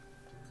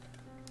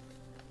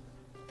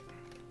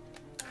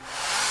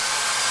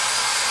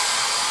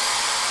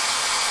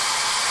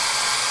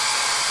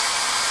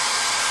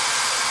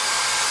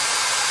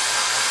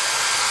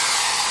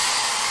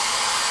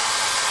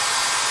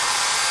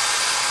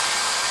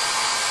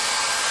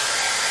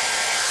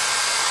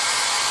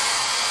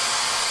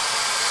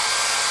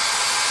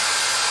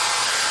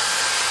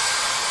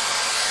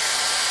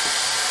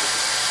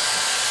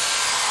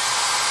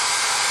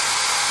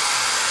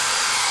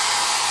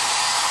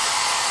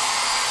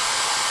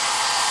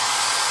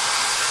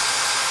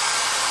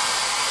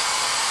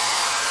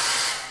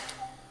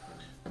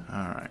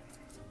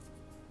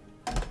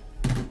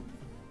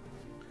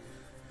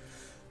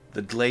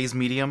 The glaze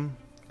medium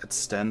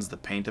extends the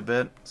paint a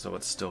bit, so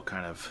it's still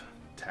kind of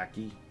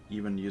tacky.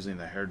 Even using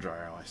the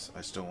hairdryer,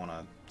 I still want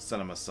to set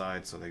them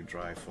aside so they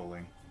dry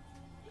fully.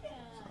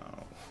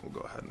 So we'll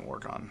go ahead and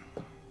work on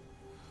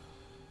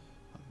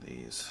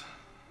these.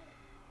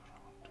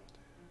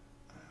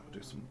 We'll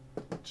do some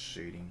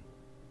shading.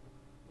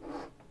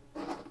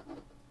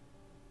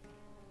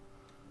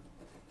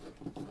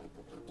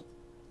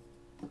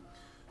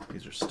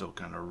 These are still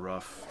kind of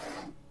rough.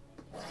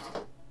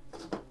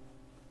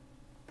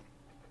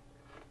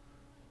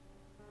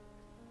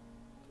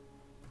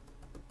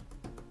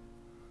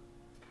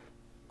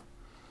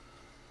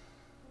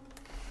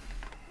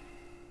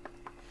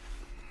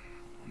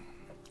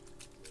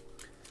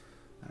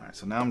 Alright,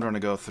 so now I'm going to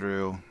go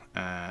through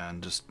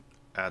and just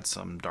add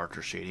some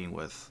darker shading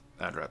with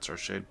Adrat's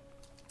Earthshade.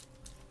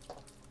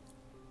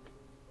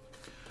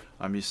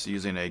 I'm just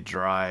using a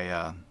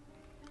dry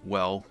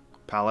well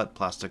palette,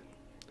 plastic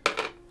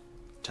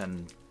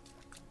 10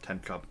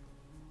 cup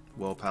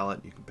well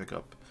palette you can pick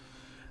up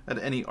at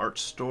any art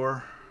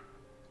store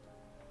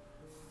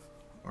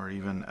or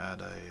even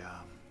at a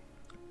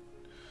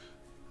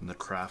in the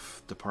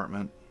craft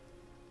department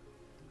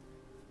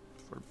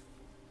for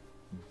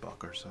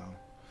 $1 or so.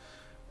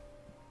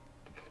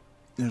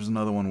 There's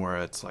another one where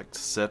it's like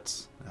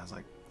sits. It has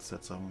like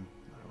sits of them.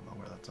 I don't know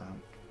where that's at.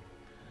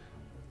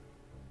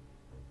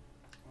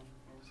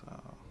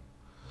 So,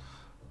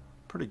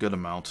 pretty good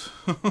amount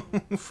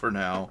for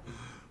now.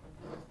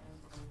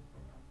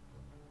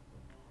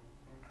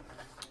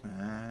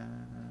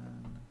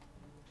 And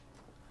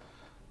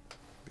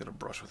get a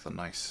brush with a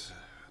nice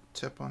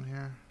tip on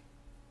here.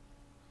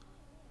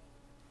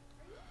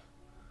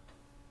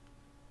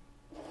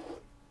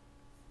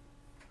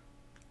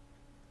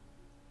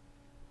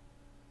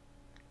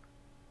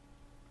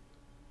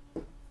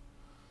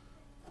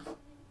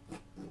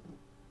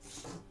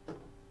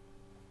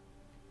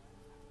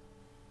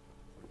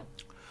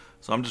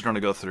 So I'm just going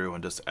to go through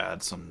and just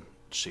add some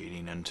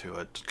shading into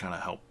it to kind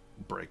of help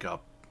break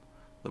up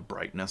the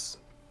brightness.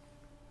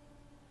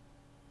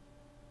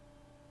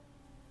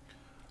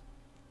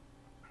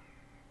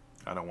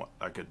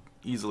 I could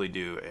easily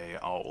do a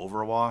all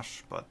over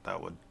wash, but that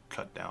would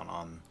cut down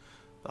on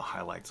the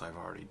highlights I've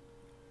already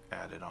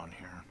added on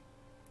here.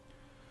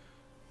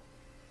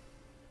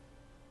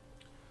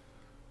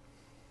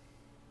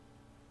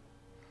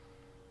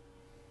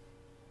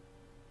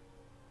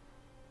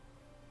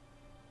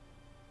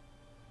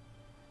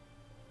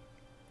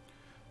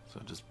 So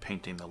just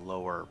painting the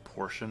lower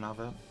portion of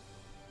it,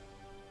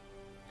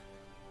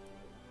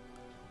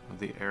 of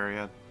the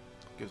area,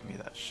 gives me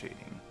that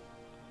shading.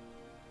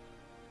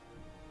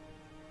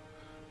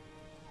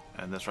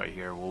 And this right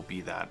here will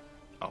be that,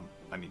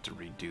 I need to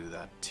redo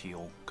that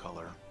teal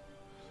color.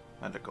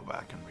 I had to go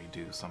back and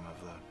redo some of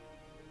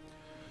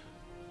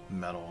the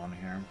metal on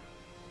here.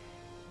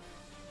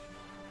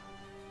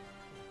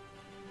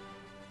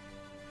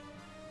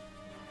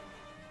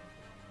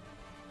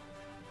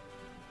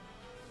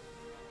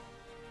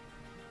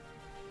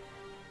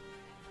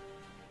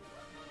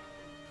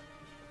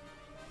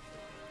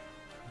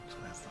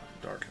 That's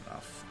not dark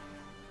enough.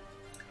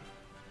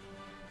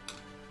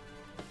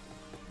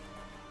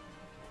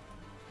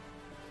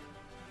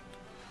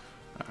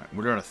 Alright,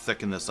 we're going to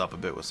thicken this up a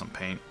bit with some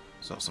paint.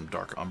 So some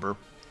dark umber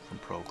from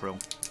Pro Acryl.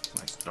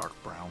 Nice dark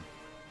brown.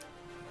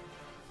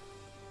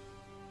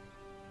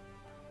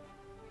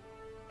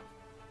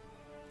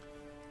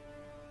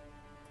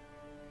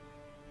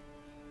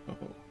 Oh,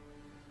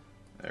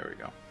 there we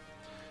go.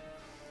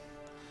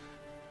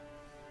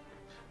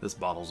 This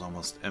bottle's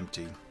almost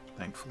empty.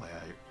 Thankfully,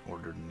 I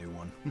ordered a new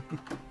one.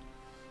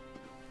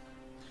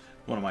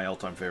 One of my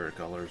all-time favorite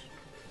colors.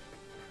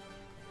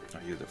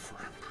 I use it for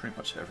pretty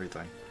much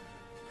everything.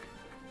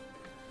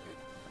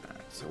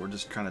 Alright, so we're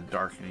just kind of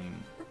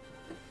darkening,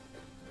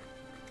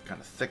 kind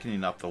of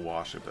thickening up the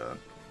wash a bit.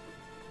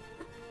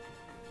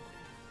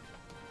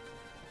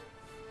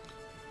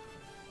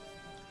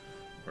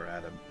 We're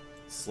at a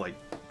slight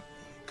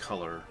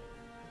color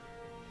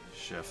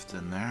shift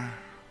in there.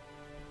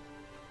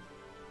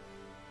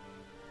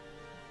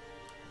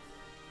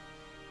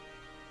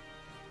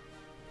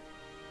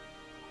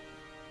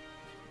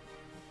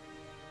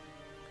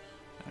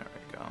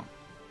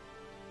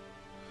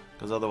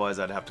 Because otherwise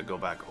I'd have to go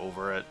back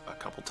over it a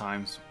couple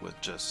times with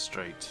just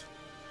straight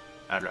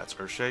Adrat's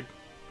Earthshade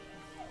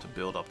to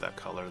build up that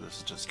color. This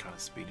is just kind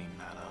of speeding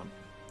that up.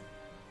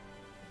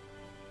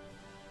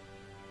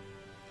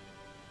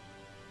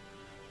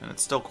 And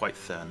it's still quite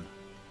thin.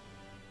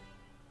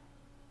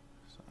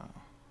 So.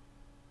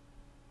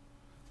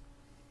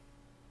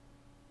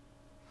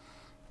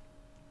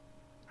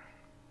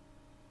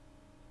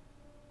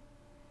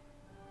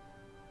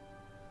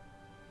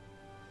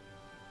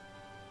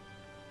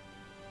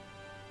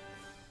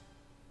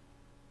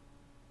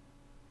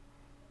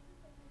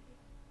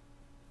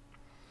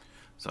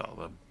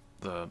 So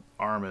the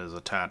arm is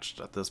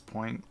attached at this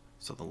point,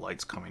 so the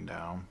light's coming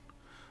down.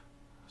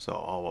 So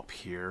all up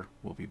here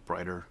will be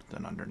brighter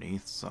than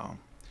underneath. So,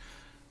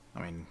 I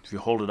mean, if you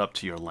hold it up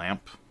to your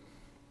lamp,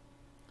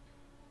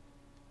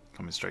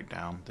 coming straight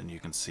down, then you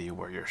can see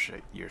where your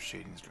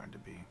shading is going to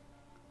be.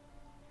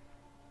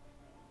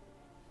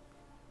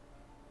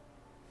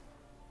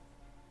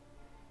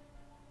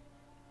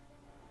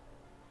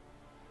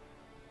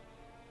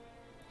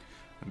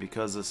 And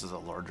because this is a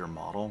larger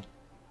model,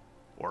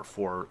 or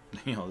for,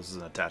 this is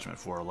an attachment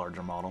for a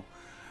larger model,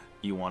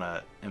 you want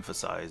to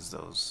emphasize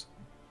those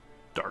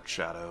dark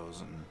shadows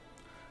and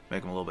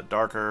make them a little bit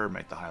darker,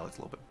 make the highlights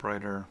a little bit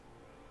brighter.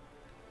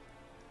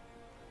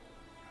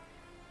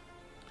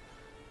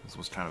 This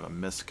was kind of a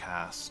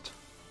miscast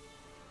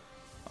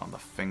on the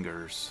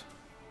fingers.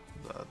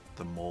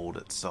 The mold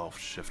itself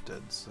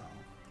shifted, so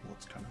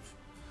let's kind of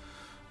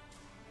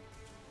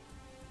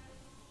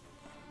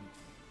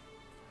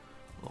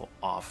a little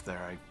off there.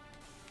 I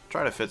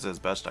try to fit it as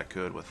best I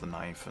could with the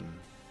knife and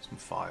some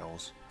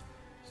files.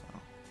 So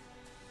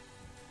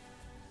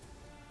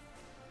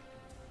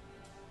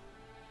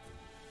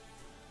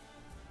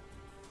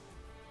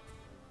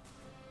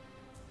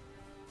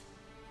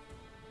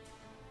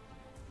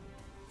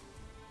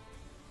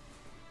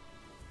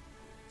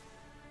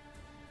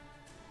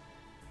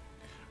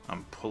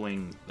I'm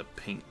pulling the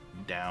paint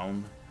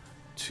down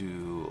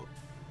to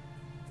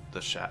the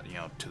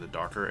to the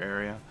darker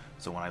area.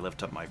 So when I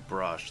lift up my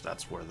brush,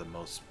 that's where the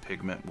most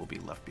pigment will be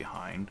left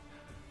behind.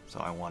 So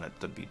I want it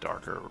to be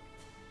darker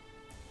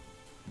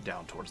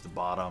down towards the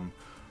bottom,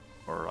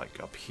 or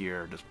like up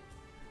here, just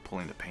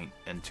pulling the paint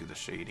into the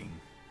shading,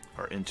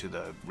 or into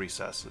the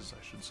recesses,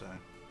 I should say.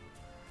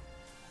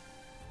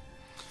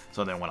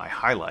 So then when I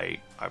highlight,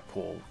 I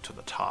pull to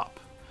the top,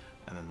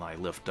 and then I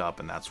lift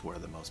up, and that's where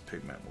the most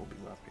pigment will be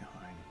left behind.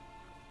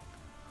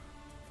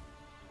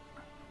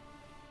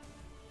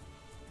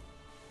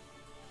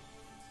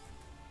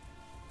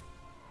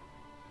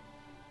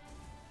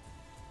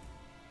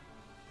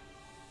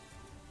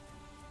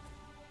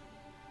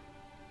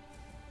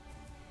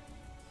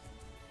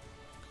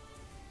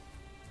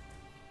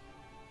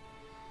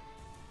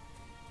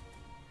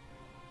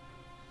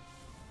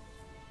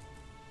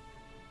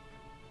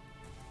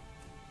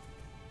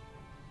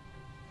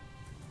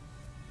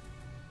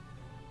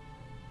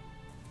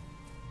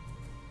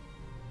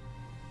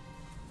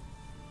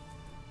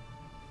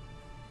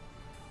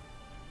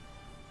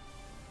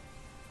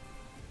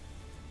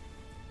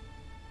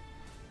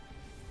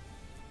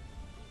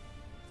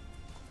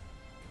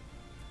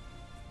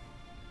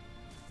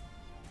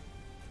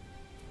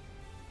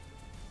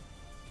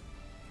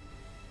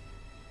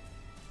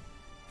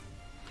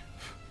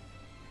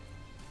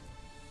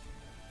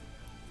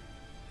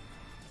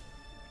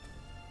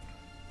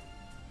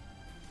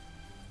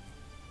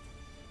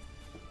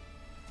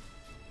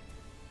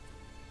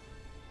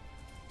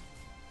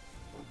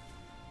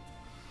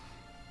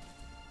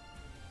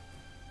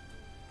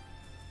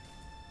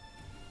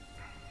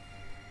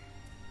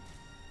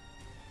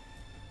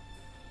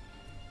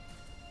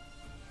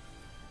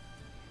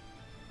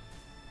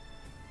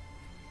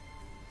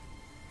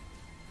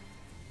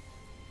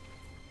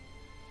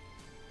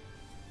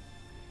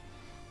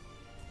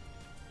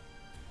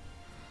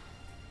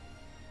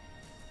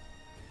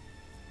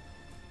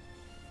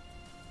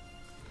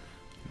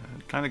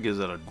 Kind of gives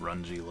it a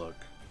grungy look,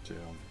 too.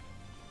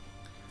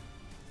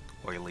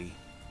 Oily.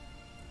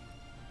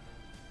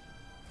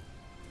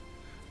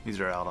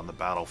 These are out on the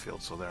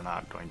battlefield, so they're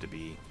not going to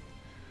be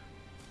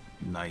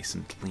nice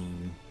and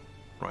clean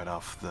right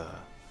off the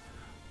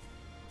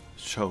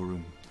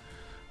showroom.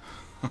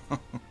 They're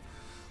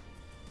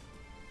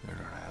going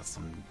to have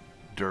some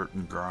dirt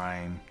and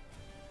grime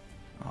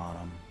on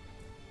them,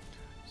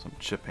 some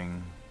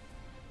chipping.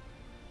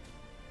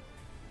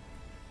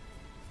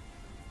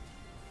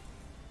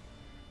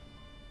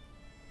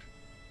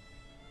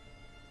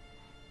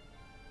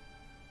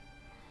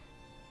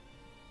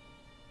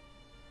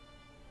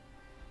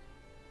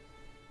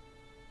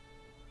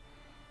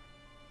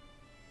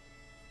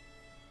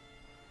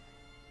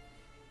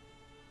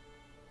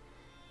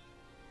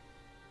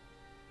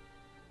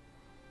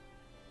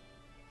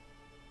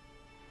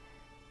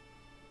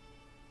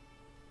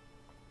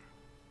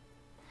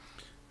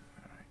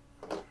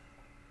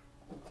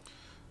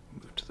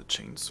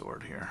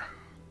 Chainsword here.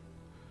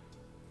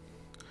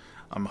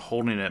 I'm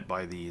holding it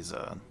by these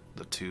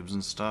the tubes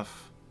and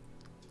stuff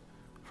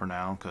for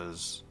now,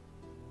 because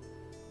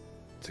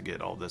to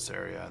get all this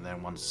area, and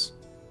then once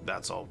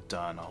that's all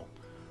done, I'll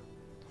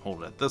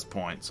hold it at this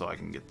point so I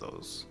can get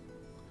those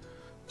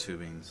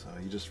tubing. So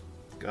you just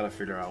gotta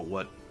figure out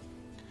what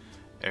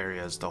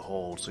areas to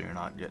hold so you're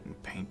not getting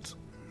paint,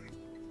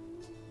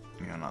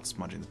 not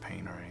smudging the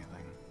paint or anything.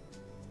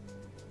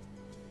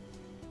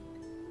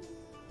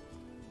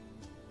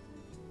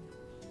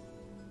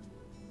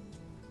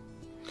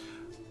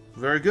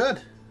 Very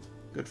good.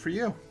 Good for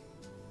you.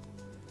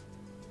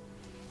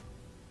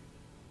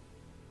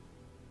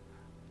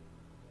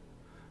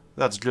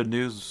 That's good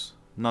news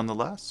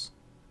nonetheless.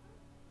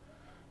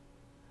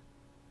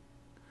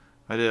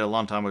 I did it a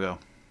long time ago.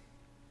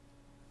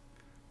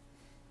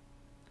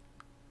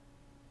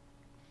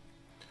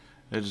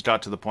 It just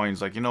got to the point,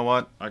 it's like, you know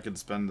what? I could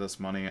spend this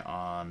money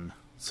on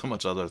so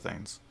much other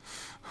things.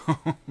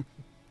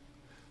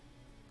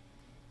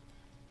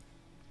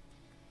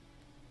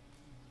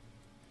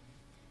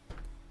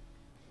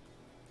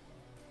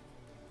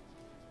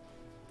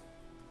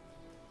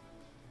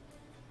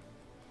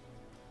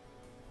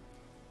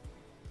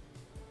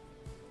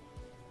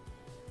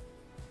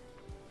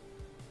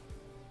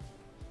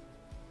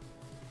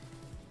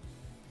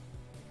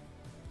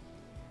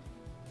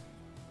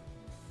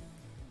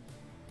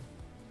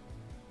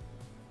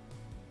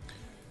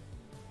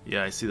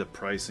 Yeah, I see the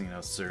pricing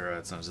of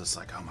cigarettes and I was just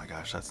like, oh my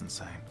gosh, that's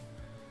insane.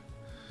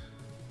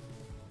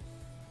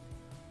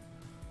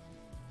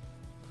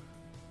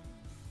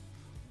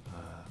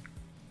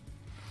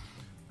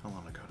 How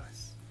long ago did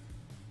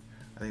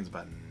I think it's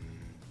about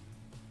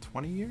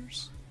 20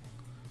 years?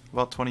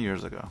 About 20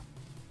 years ago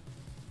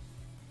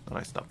that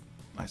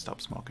I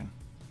stopped smoking.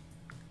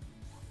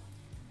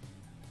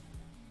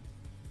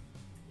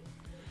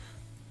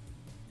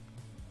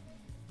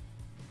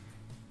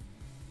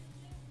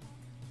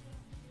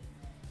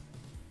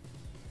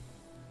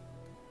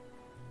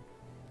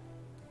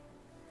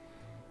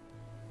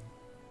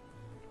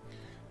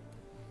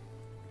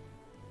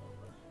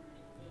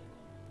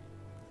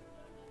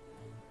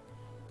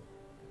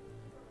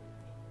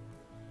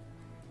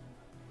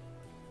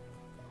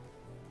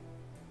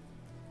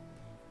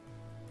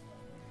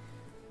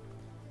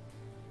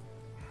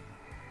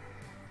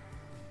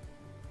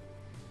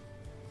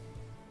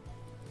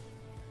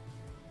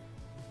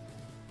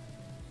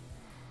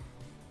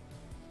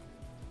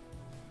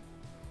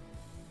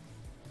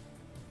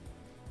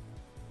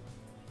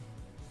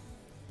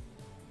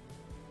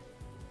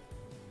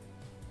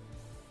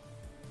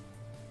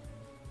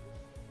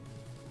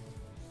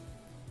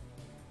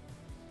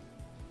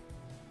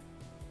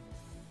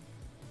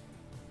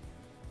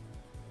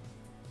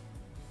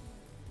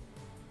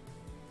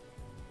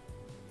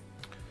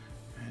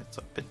 It's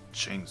a bit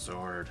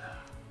chainsword.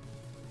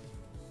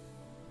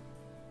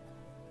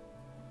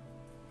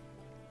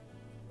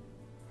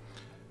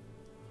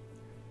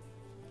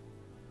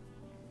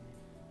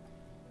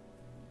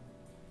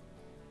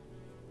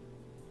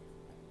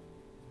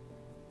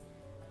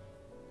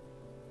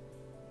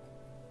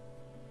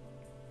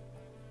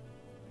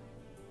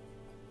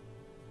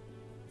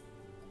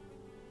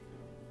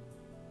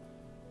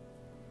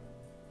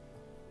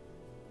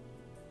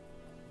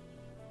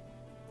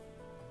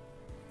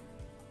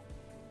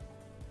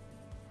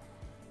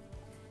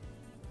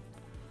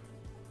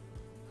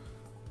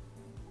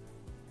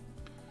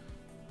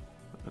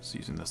 Just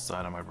using the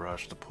side of my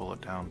brush to pull it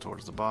down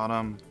towards the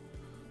bottom.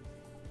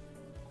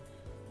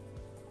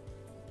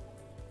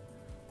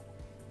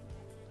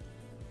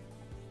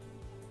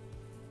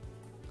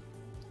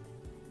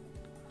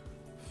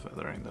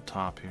 Feathering the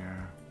top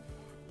here.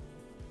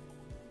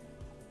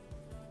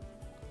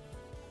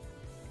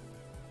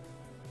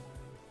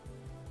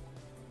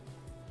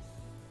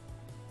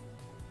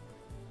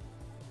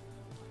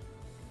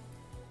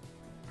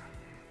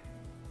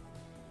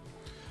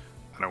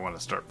 I don't want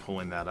to start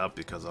pulling that up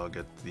because I'll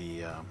get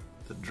the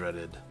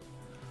dreaded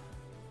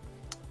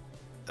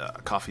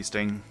coffee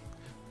stain,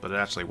 but it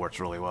actually works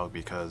really well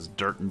because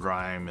dirt and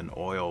grime and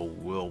oil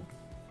will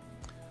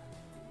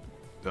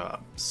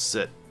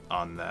sit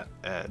on that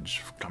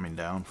edge coming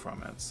down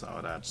from it, so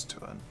it adds to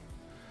it.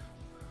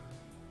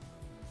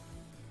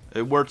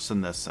 It works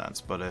in this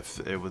sense, but if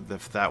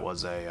that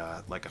was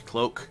a like a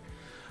cloak,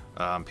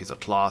 piece of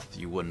cloth,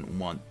 you wouldn't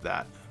want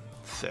that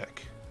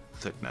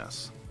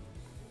thickness.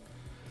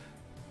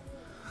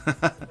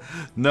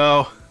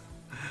 No.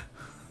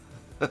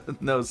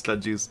 No, stud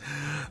juice.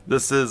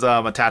 This is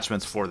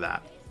attachments for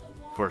that.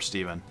 For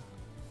Steven.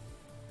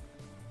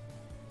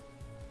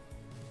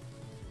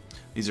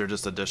 These are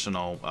just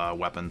additional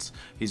weapons.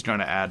 He's going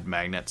to add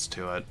magnets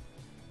to it.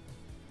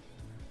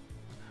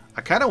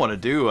 I kind of want to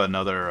do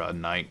another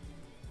knight.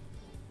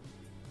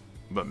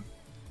 But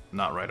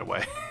not right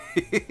away.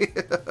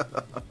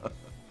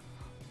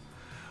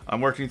 I'm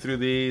working through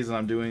these and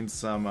I'm doing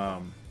some...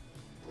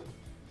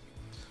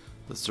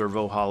 the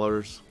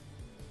Servohaulers.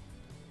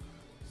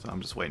 So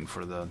I'm just waiting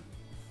for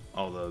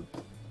all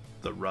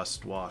the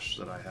rust wash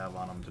that I have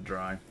on them to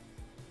dry.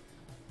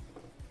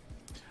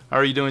 How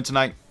are you doing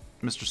tonight,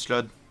 Mr.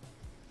 Scud?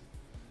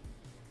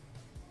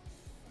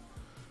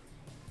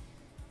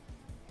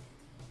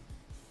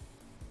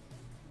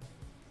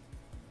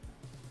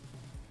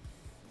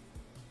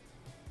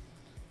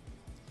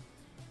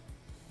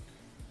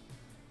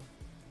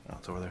 Oh,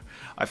 it's over there.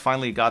 I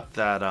finally got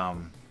that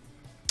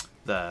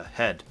the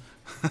head.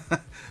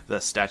 The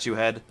statue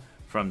head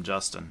from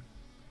Justin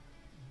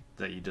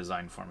that you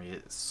designed for me.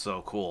 It's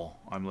so cool.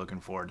 I'm looking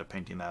forward to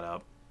painting that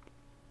up.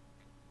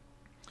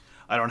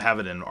 I don't have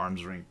it in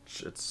arm's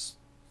reach. It's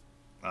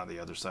on the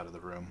other side of the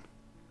room.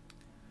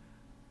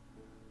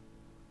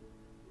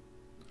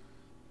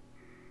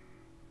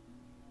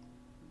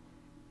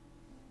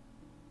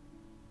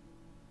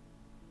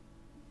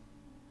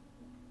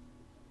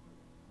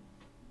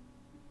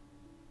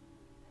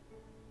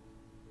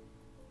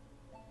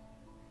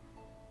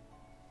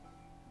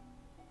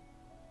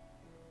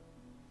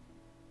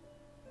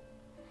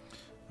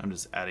 I'm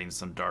just adding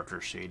some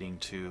darker shading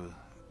to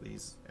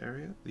these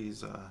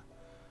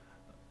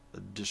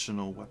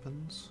additional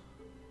weapons.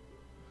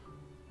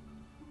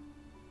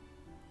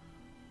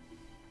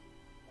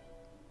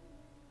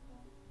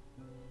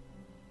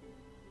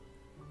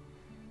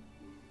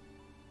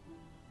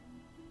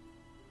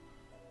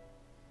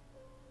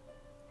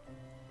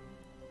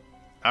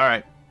 All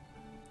right.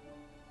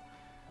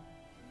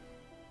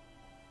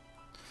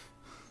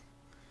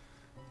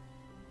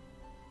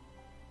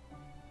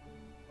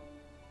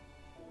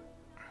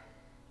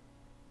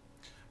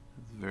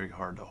 very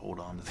hard to hold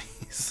on to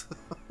these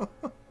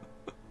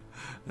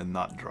and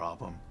not drop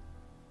them.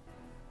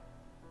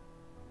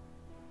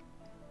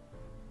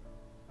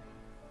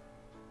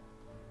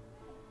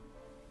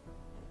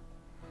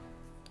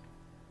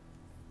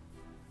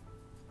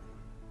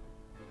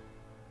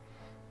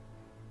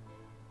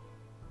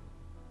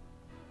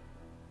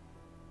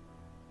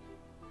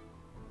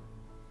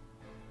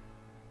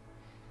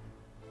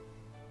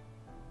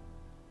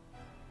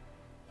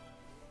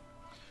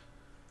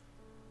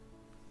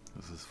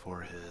 This is for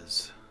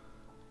his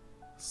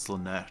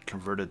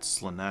converted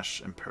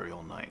Slaanesh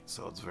Imperial Knight,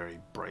 so it's very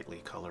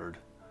brightly colored.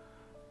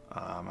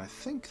 I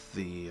think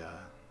the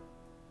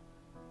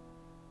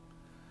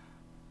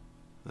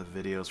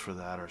videos for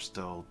that are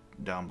still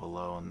down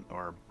below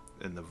or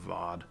in the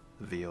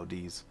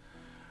VODs.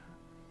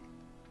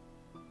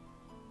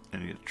 I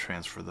need to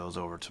transfer those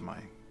over to my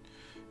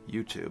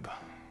YouTube.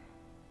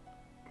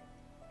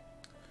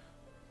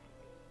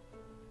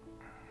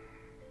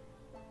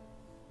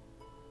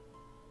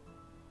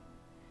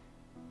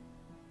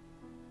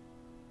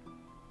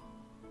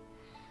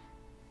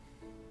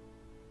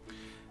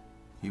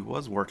 He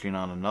was working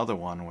on another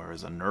one where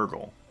it's a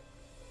Nurgle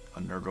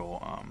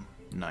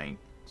knight,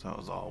 so it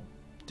was all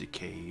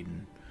decayed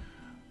and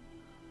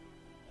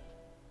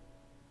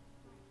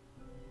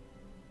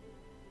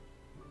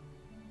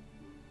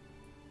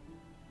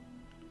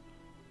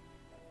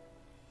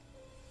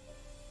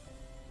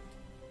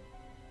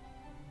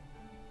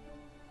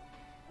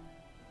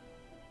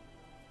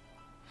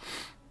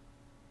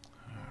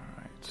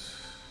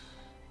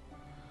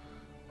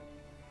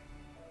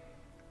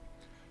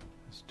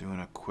doing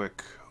a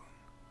quick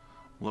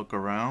look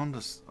around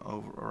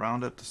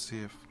it to see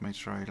if make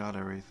sure I got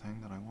everything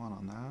that I want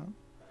on that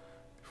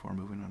before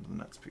moving on to the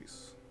next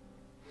piece.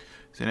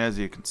 So as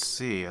you can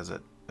see, as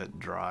it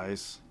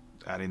dries,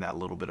 adding that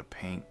little bit of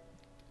paint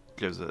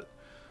gives it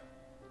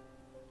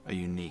a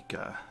unique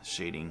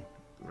shading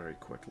very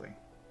quickly.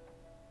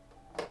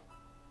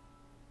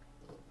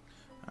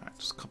 Alright,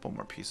 just a couple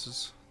more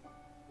pieces.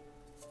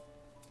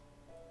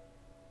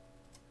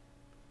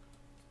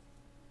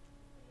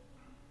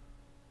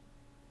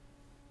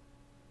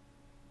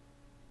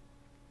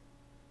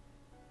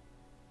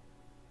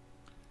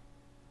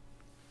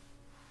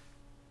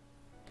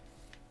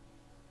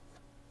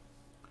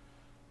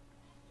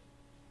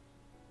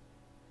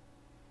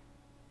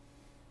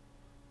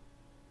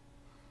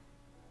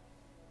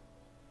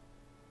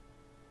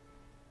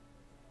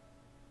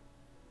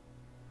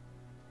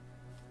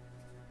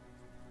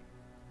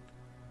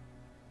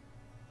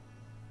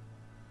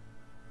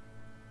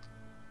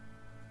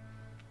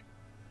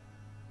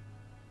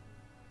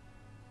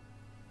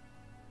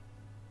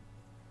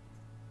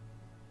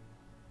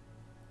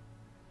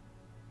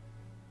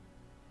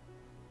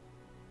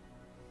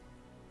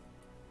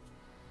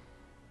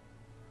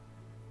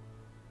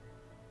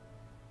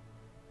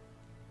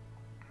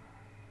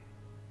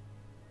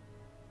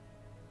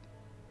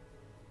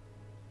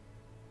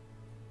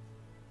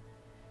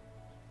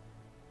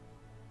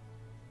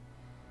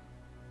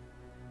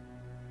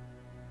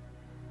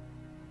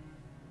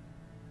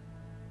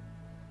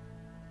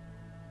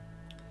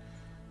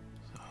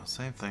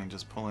 Same thing,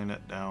 just pulling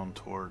it down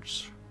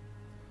towards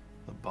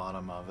the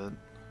bottom of it,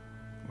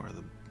 where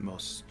the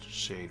most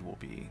shade will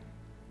be.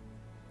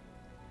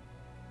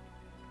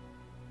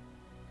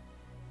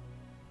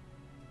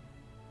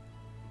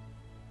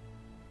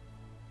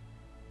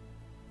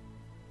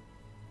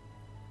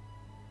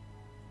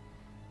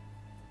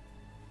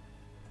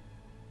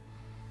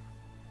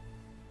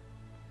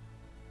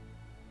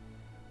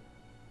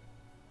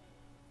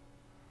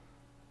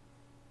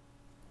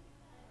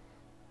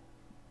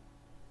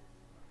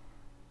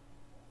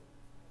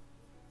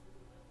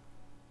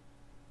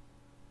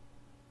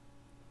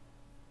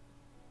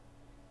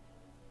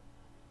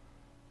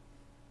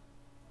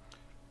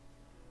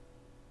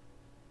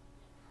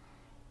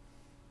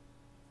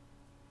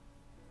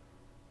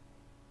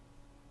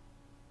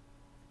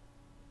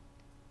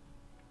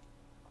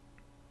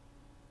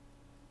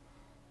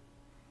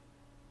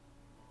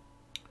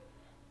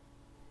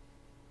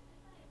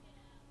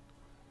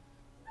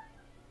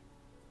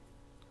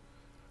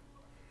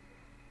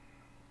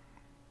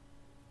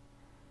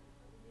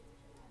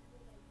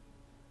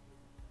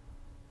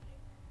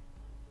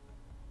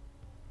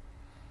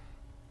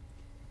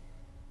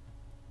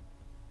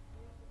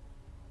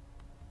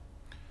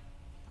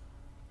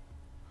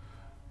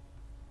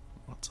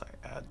 Once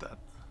I add that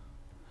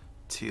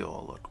teal,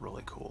 it'll look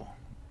really cool.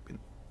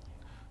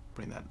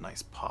 Bring that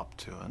nice pop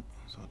to it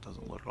so it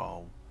doesn't look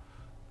all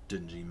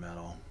dingy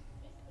metal.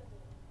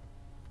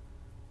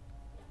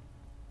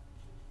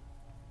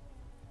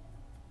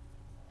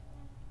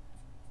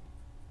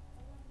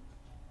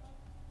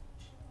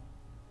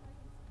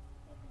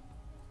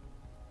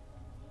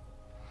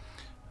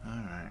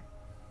 Alright.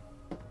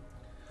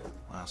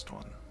 Last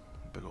one.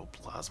 Big old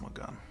plasma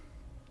gun.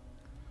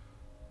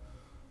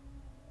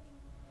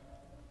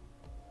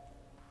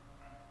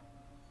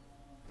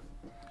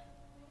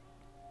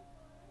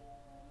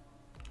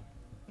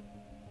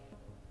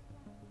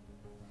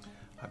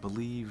 I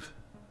believe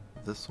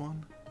this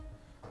one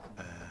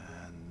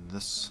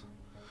this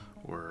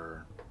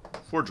were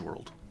Forge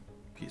World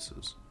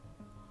pieces,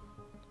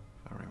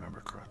 if I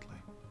remember correctly.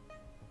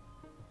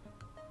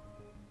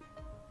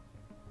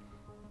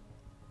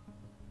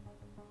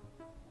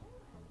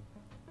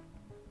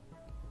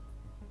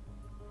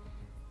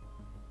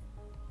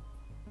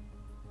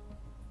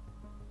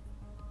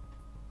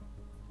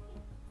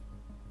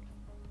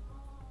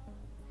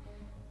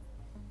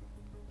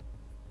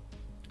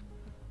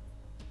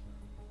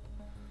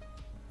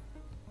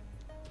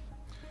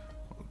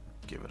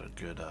 Give it a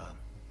good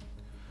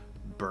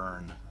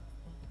burn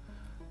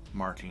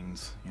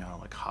markings, you know,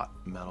 like hot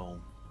metal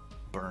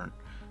burnt,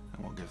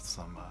 and we'll give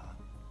some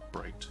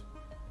bright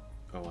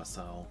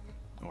OSL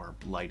or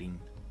lighting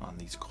on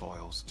these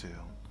coils too.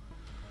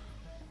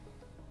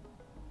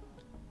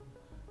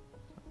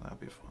 That'd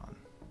be fun.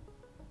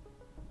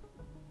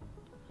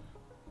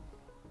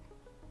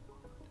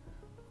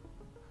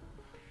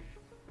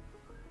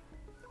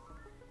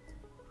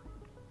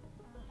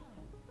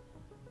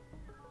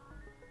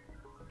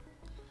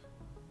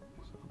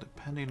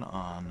 Depending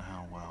on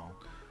how well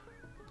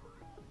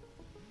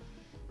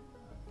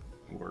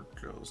work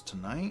goes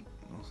tonight,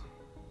 it'll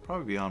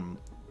probably be on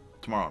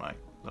tomorrow night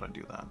that I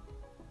do that.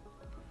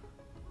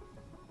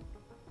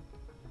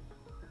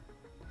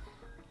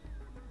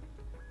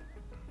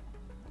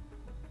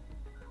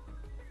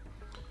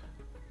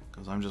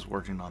 Because I'm just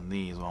working on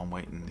these while I'm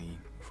waiting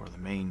for the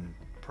main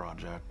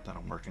project that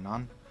I'm working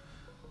on.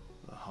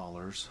 The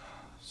haulers,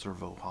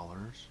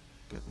 Servohaulers,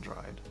 getting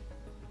dried.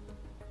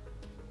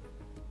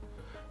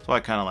 So I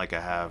kind of like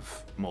to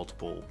have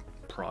multiple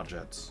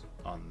projects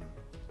on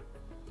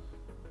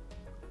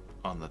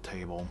the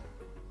table,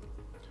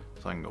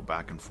 so I can go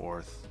back and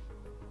forth.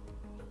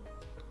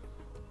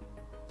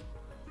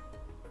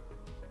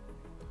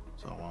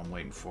 So while I'm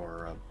waiting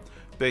for a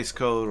base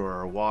coat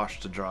or a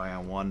wash to dry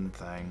on one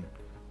thing,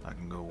 I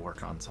can go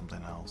work on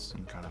something else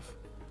and kind of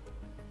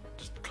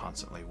just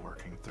constantly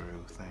working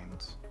through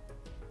things.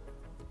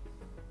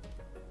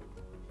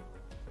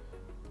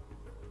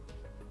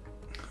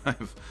 I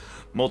have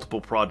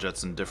multiple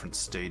projects in different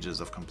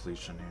stages of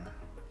completion here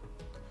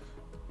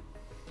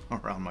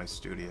around my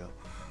studio.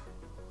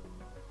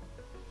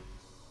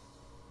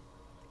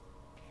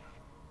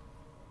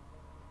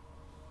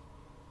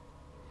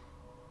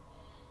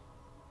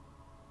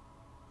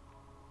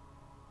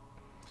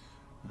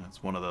 And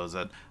it's one of those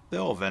that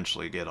they'll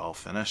eventually get all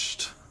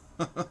finished.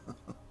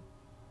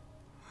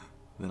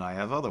 Then I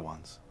have other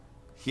ones.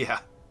 Yeah.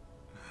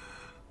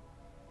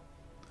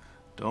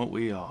 Don't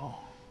we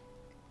all?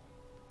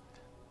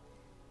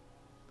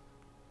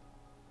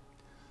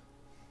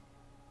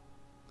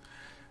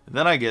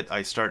 Then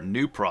I start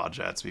new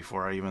projects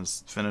before I even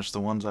finish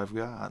the ones I've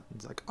got.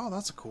 It's like, oh,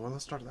 that's cool.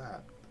 Let's start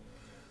that.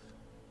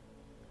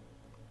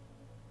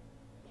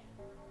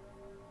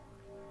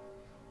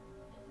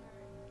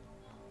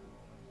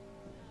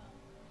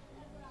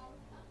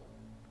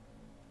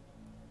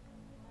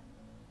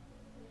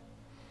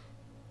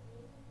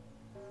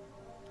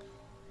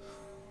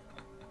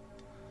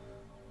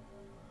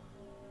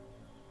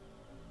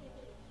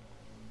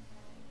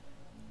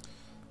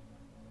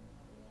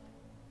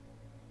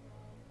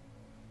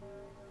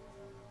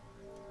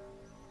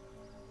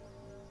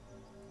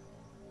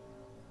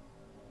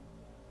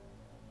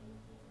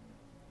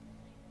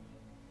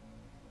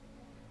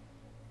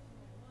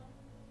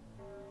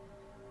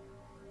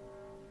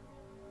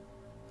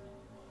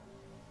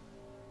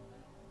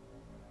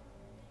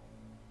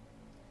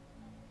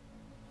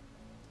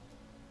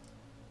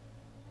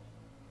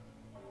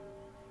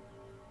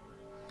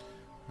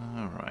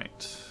 All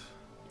right.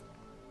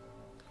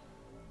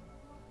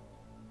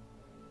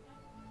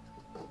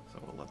 So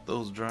we'll let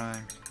those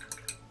dry.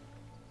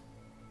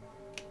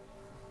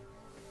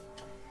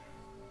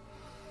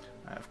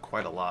 I have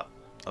quite a lot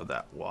of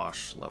that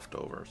wash left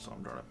over, so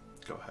I'm going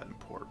to go ahead and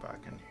pour it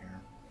back in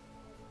here.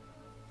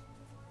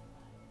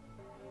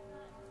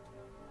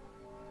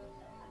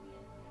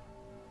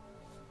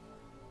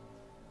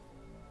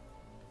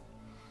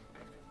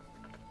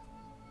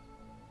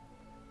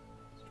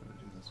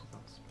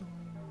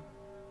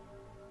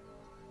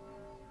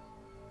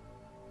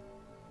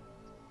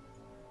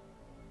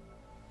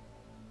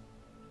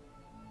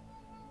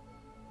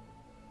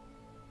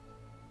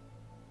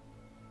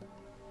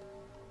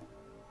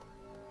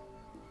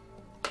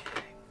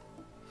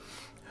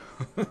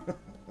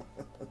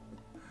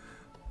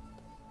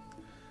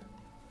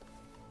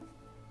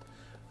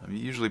 I'm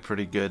usually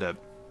pretty good at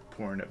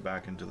pouring it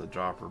back into the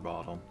dropper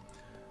bottle.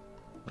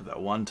 But that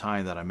one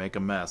time that I make a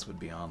mess would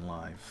be on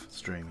live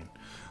streaming.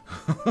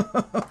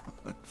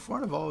 In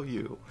front of all of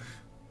you.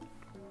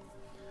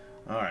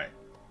 Alright.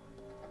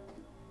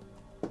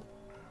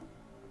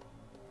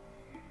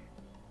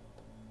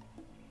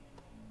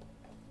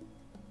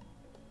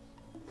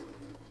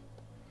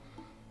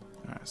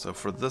 Alright, so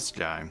for this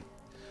guy,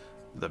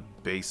 the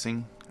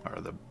basing,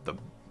 or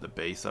the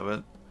base of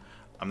it,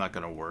 I'm not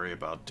going to worry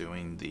about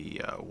doing the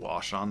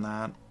wash on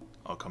that.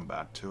 I'll come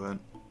back to it.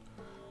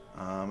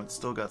 It's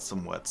still got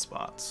some wet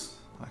spots.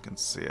 I can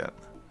see it.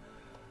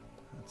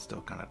 It's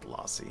still kind of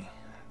glossy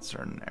in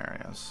certain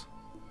areas.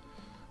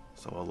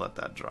 So I'll let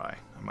that dry.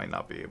 I might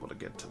not be able to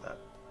get to that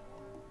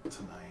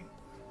tonight.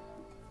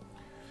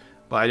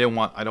 But I don't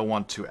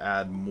want to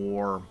add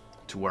more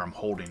to where I'm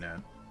holding it,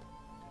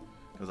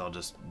 because I'll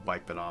just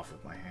wipe it off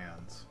with my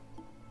hands.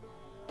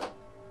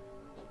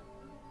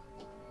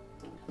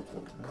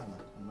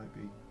 I might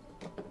be.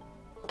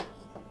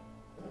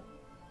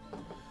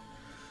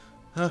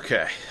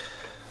 Okay.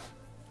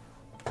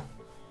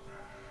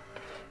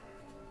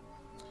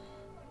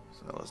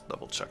 So let's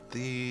double check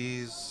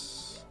these.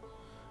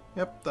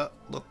 Yep, that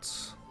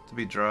looks to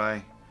be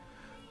dry.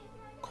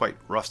 Quite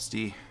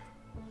rusty.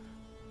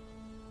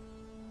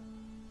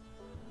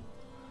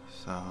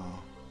 So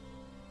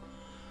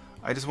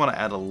I just want to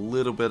add a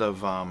little bit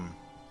of a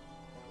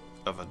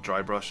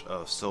dry brush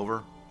of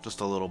silver,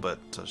 just a little bit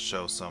to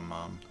show some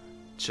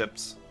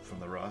chips from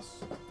the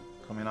rust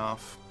coming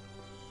off.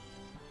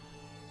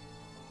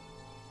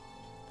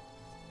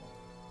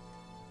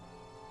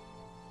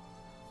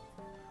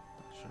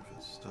 Not sure if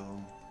it's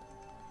still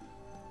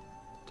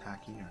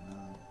tacky or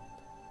not.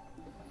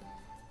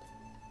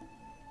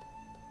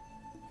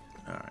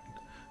 Alright,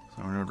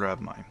 so I'm going to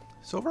grab my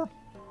silver.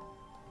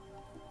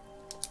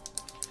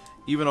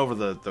 Even over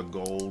the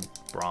gold,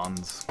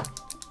 bronze,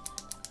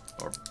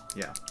 or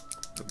yeah,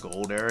 the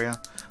gold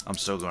area, I'm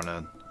still going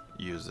to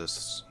use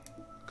this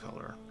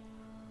color.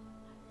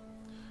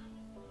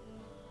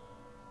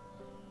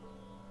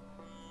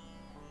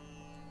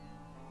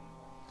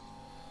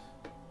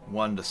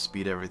 One, to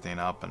speed everything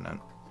up, and then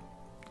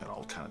it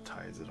all kind of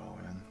ties it all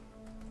in.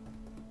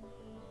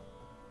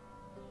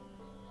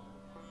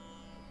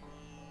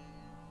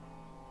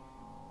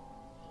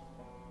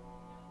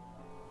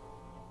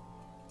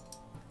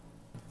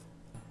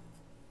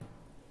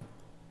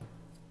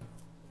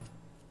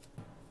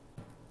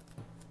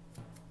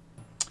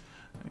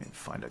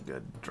 Find a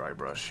good dry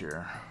brush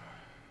here.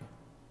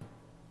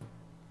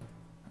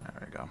 There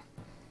we go.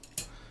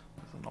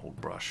 There's an old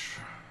brush.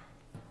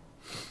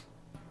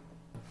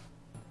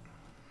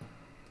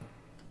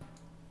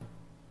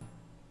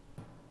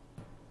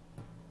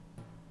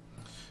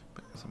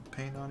 Put some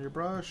paint on your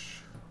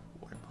brush.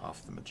 Wipe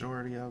off the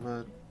majority of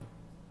it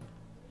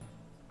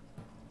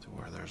to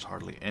where there's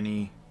hardly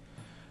any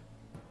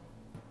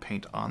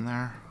paint on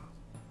there.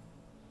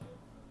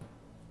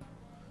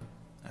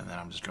 And then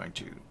I'm just going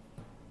to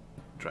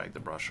drag the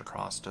brush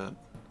across it.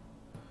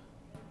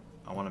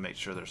 I want to make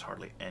sure there's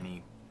hardly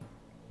any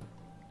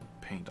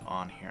paint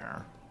on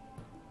here.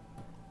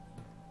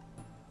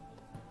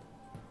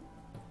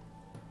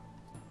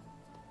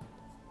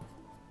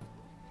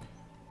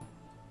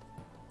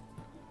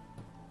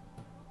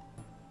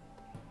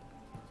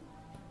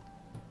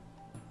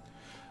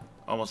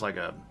 Almost like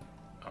I'm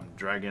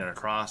dragging it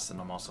across,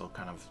 and I'm also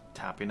kind of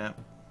tapping it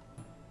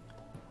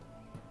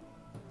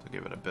to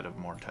give it a bit of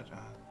more touch.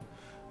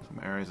 Some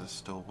areas are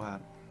still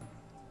wet.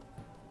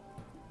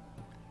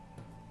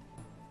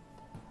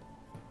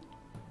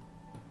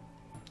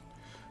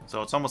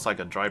 So it's almost like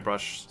a dry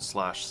brush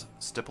slash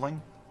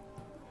stippling.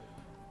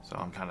 So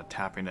I'm kind of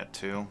tapping it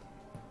too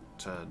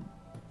to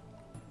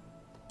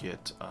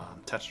get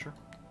texture.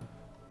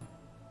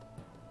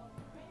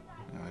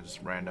 You know,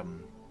 just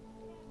random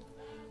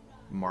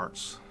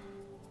marks.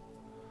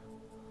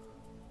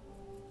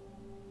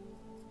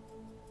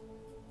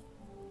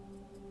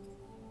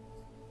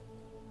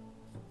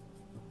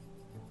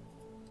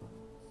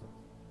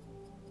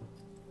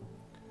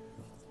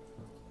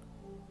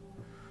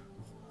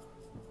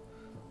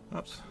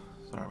 Oops,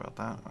 sorry about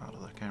that. Out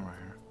of the camera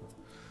here.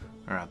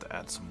 I'm gonna have to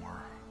add some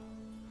more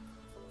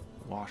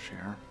wash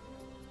here.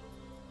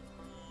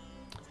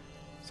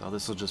 So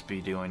this will just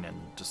be doing in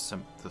just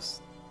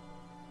this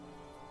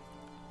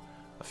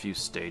a few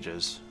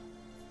stages.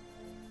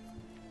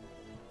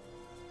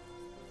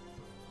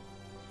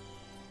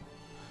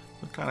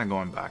 We're kind of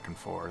going back and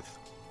forth.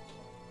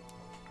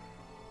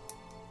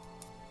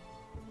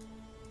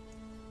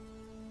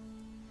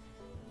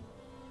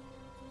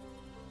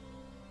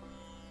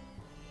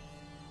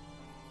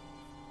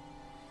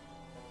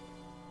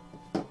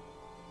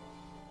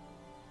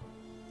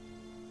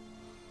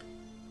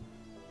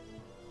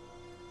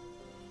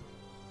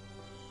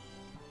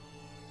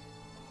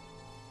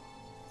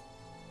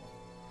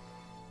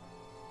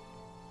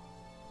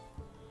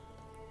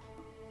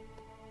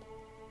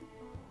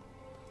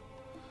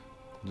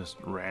 Just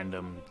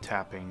random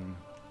tapping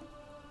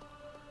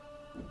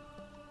to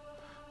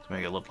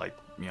make it look like,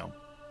 you know,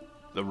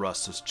 the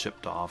rust is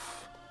chipped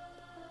off.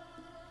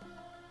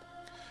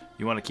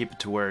 You want to keep it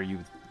to where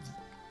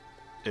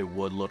it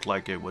would look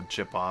like it would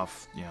chip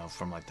off, you know,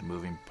 from like the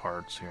moving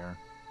parts here.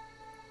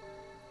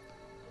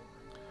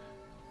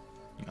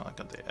 You know, like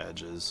at the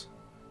edges.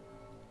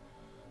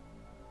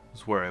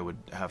 It's where it would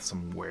have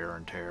some wear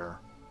and tear.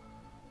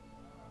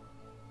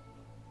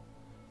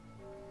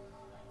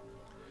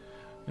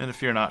 And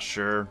if you're not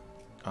sure,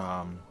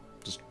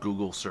 just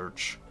Google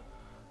search,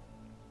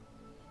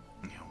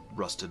 you know,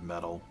 rusted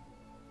metal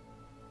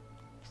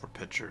for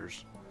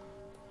pictures.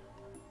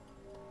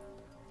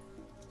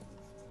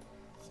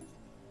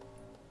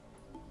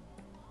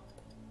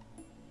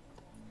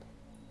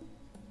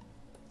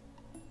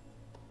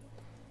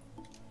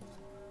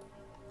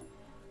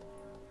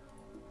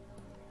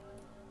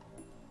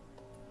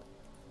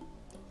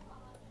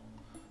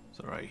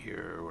 So right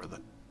here where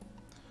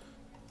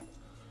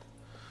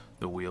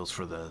the wheels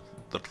for the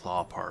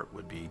claw part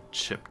would be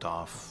chipped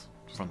off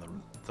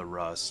from the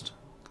rust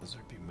because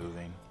they'd be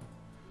moving.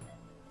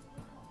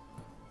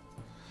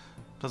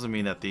 Doesn't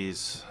mean that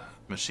these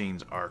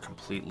machines are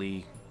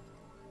completely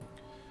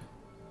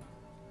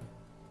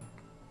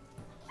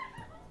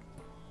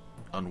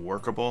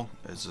unworkable.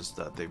 It's just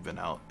that they've been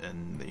out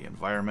in the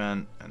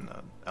environment and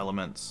the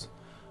elements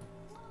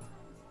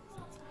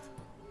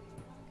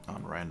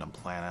on random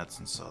planets,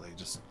 and so they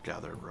just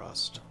gathered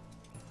rust.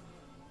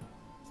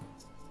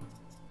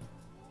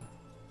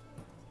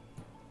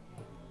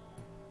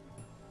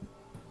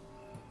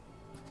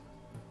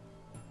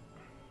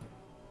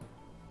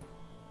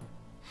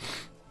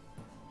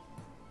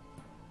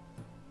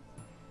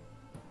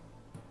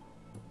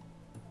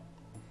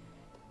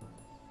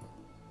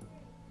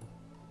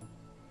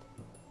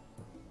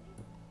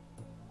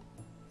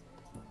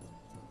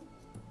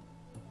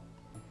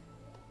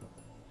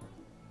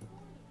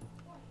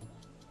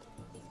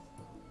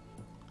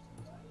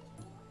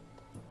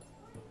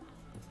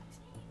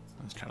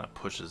 This kind of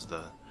pushes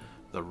the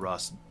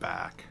rust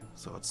back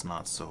so it's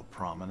not so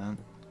prominent.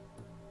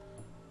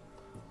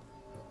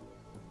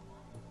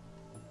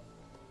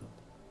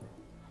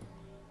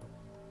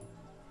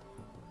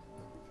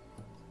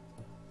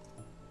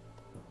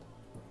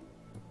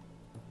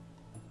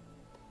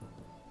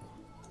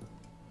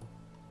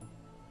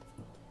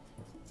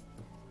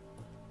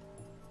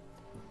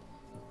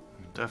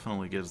 It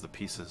definitely gives the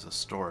pieces a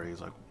story,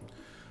 like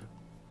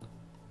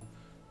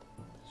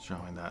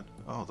showing that,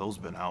 oh, those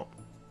been outside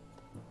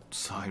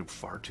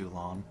far too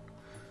long,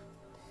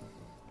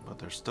 but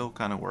they're still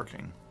kind of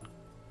working.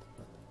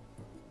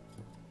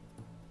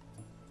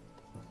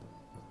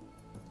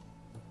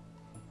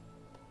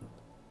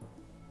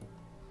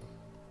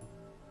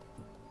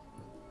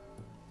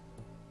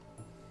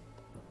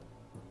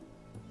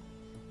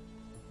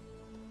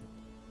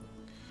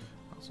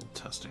 Also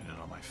testing it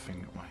on my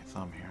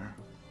thumb here.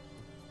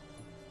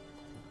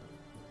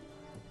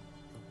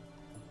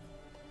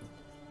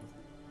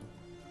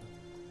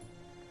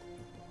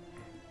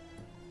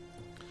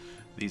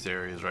 These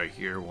areas right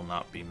here will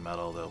not be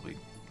metal. They'll be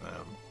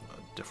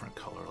a different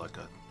color, like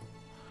a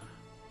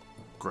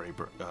gray,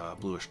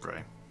 bluish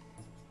gray.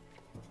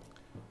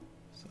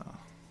 So.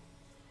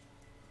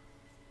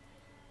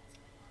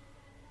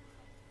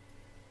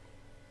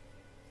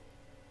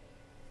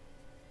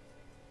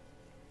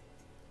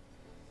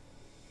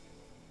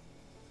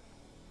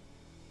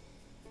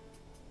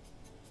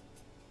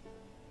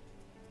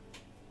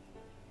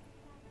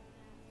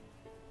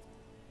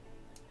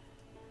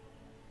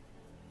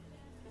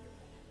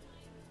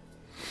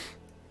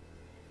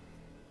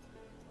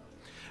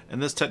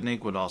 And this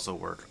technique would also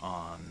work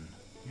on,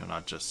 you know,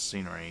 not just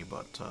scenery,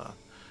 but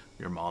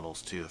your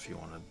models too, if you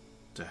wanted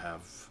to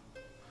have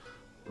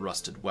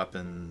rusted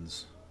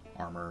weapons,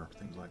 armor,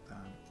 things like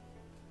that.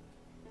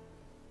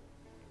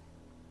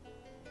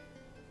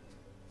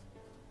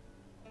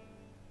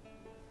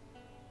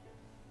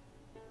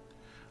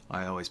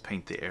 I always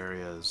paint the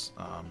areas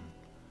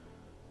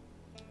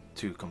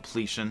to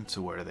completion,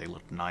 to where they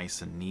look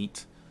nice and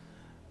neat,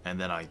 and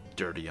then I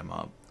dirty them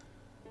up.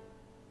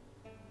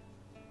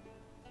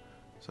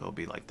 So it'll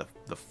be like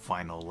the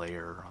final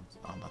layer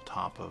on the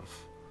top of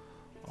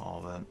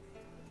all of it.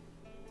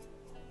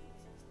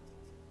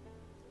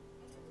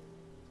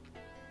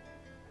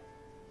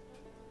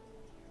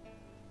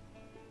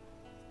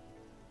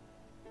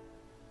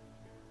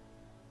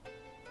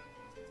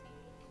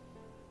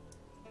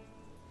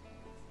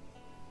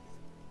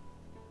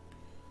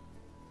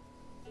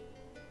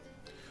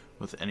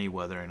 With any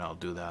weathering, I'll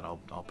do that.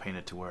 I'll paint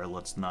it to where it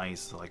looks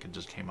nice, like it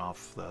just came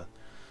off the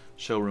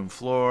showroom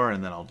floor,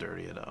 and then I'll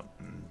dirty it up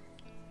and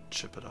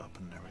chip it up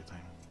and everything.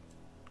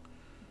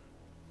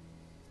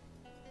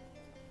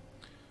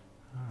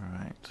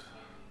 Alright.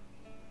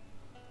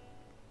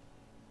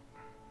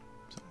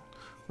 So,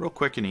 real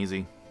quick and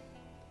easy.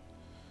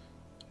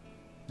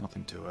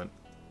 Nothing to it.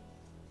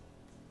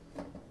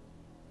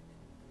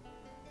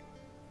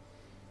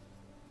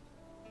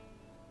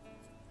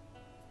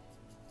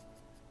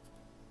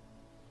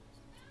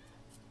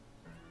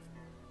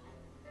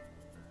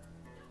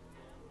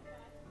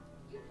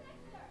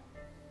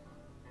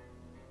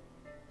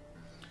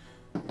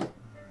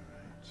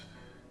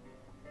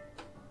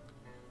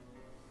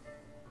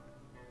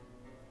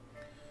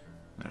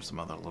 There's some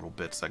other little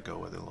bits that go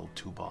with it, little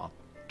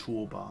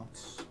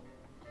toolbox,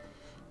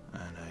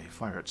 and a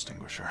fire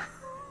extinguisher.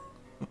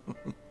 Alright,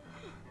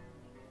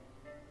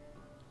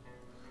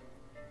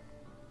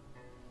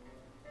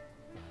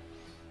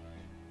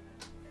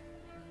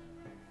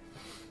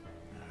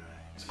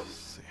 let's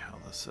see how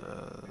this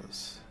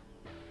is.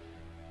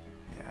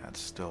 Yeah,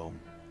 it's still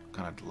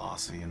kind of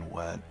glossy and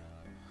wet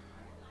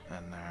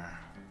in there.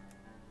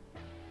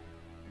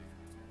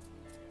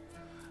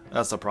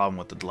 That's the problem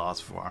with the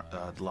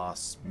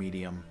gloss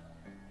medium.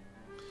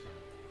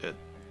 It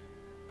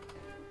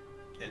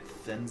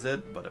thins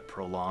it, but it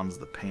prolongs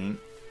the paint,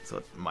 so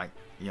it might,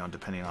 you know,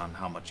 depending on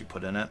how much you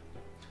put in it,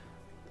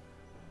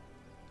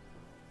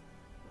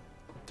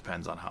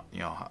 depends on how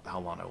how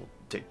long it will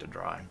take to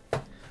dry.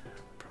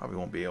 Probably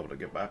won't be able to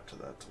get back to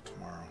that till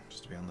tomorrow,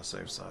 just to be on the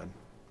safe side.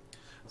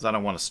 Because I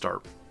don't want to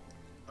start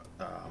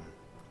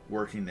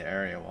working the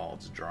area while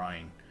it's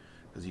drying,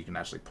 because you can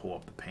actually pull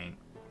up the paint,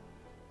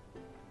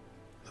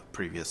 the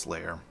previous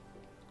layer.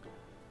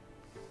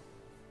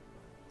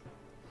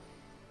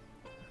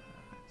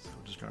 So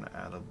I'm just going to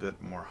add a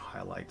bit more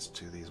highlights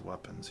to these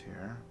weapons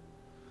here.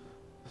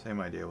 Same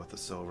idea with the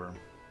silver.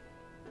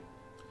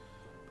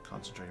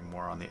 Concentrating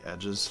more on the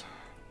edges.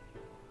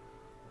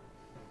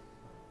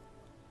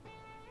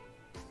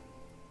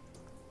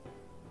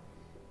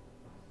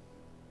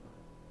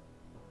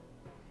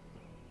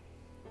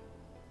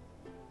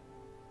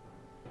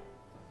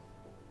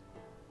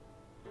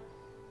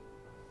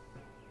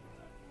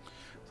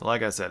 So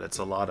like I said, it's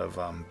a lot of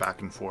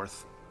back and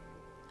forth.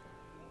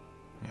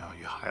 You know,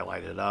 you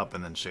highlight it up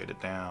and then shade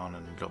it down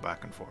and go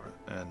back and forth,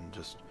 and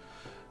just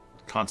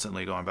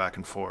constantly going back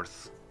and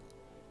forth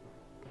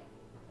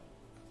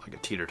like a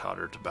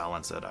teeter-totter to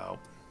balance it out.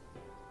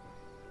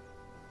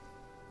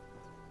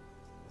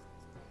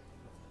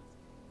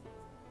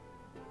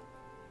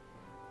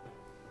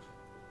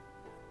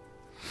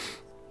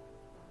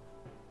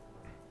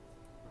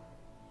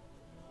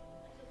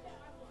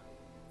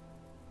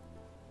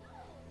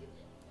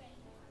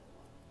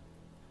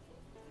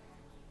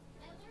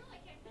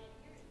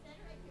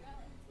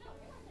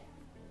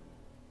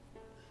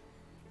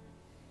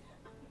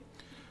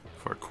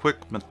 For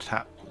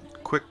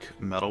quick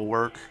metal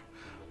work,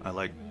 I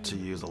like to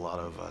use a lot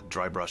of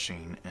dry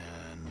brushing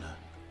and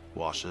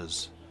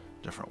washes,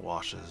 different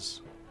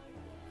washes.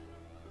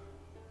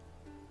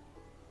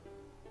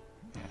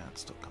 Yeah,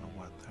 it's still kind of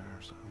wet there,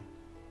 so.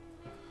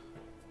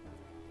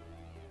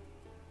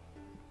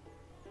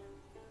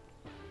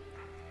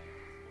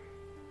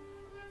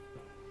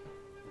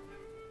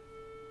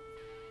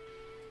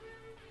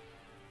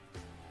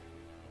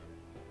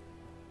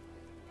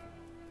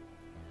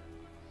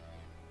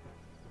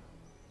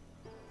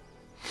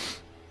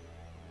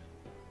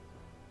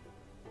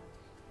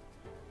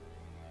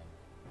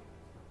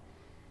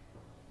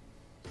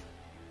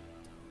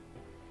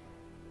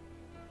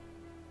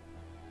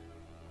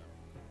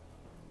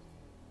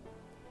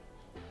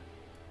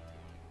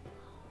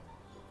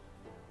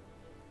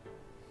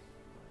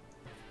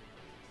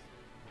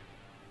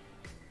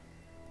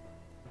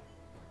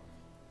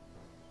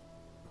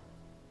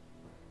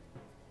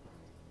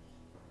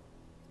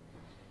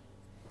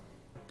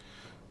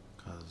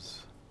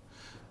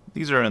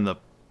 These are in the,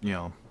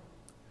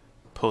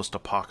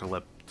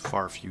 post-apocalyptic,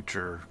 far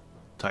future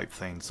type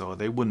thing, so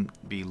they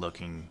wouldn't be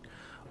looking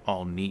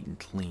all neat and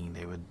clean.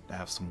 They would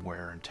have some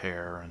wear and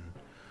tear and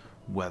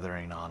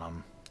weathering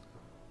on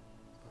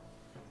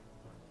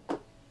them.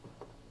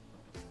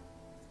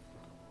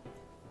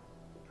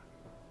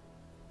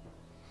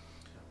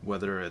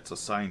 Whether it's a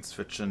science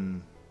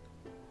fiction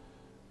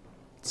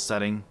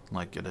setting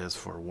like it is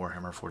for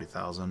Warhammer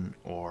 40,000,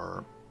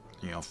 or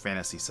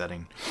fantasy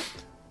setting,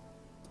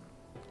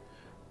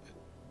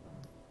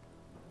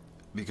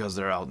 because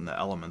they're out in the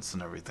elements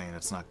and everything,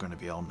 it's not going to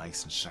be all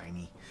nice and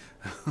shiny.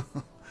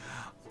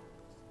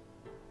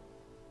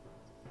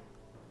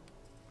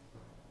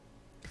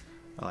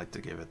 I like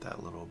to give it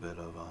that little bit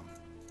of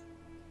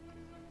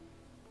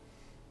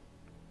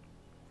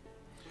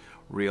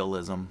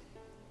realism.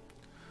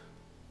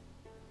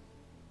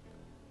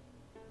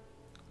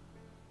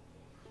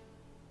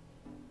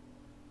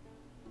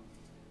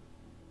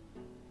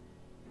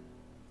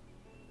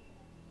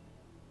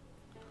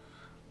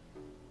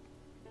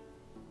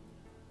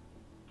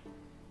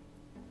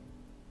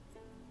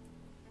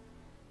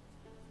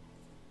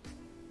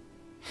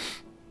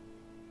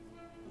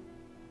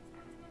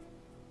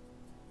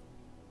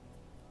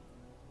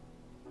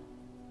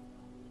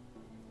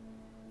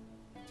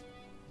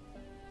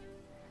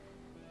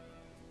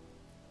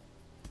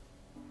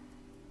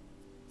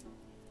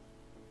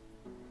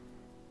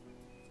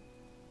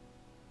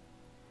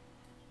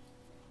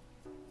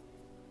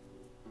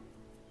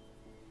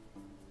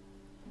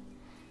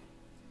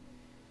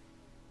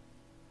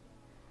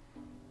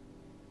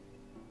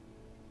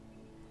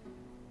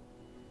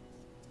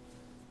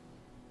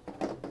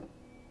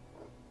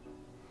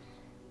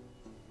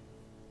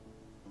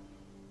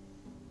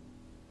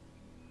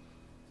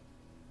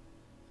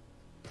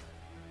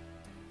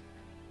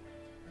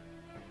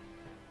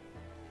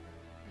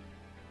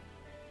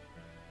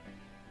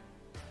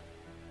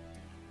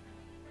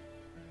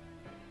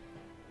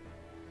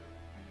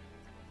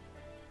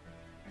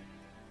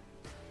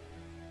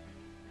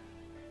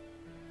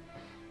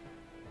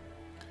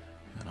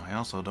 I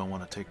also don't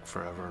want to take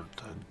forever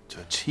to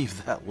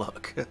achieve that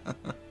look.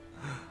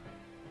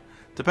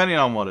 Depending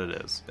on what it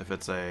is. If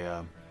it's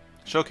a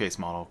showcase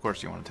model, of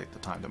course you want to take the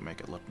time to make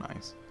it look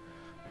nice.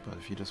 But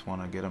if you just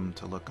want to get them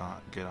to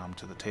get them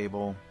to the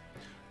table,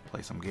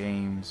 play some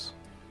games,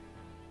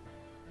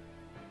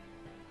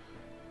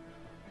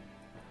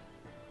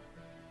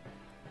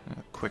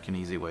 quick and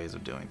easy ways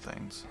of doing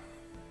things.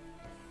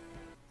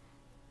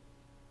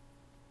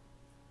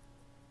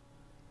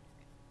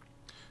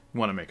 You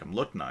want to make them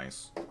look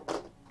nice,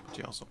 but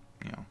you also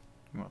you know,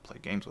 you want to play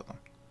games with them.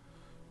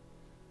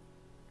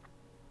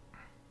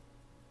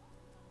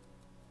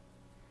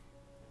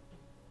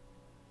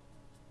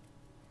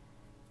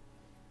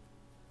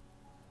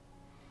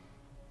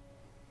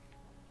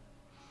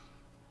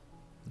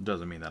 It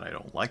doesn't mean that I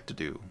don't like to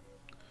do,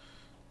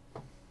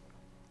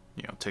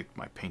 you know, take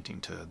my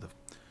painting to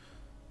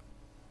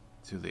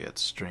the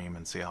extreme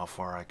and see how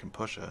far I can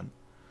push it.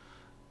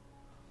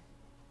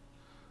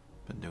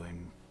 Been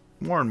doing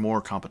more and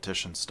more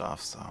competition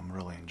stuff, so I'm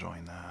really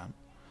enjoying that.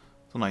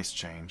 It's a nice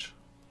change.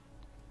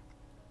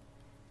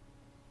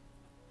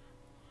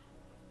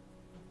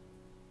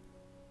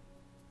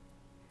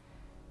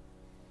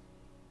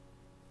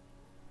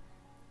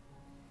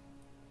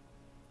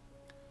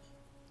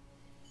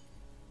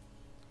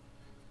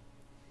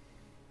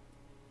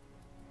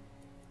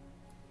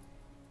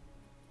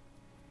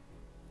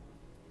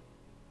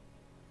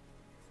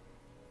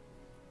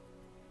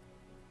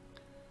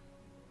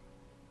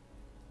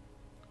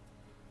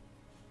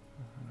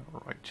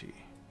 Righty.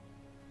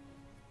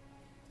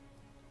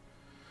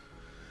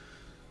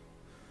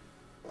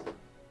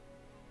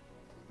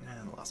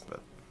 And the last bit.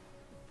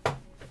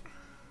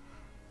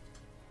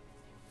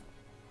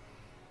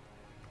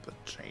 The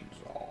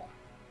chainsaw.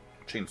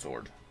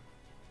 Chainsword.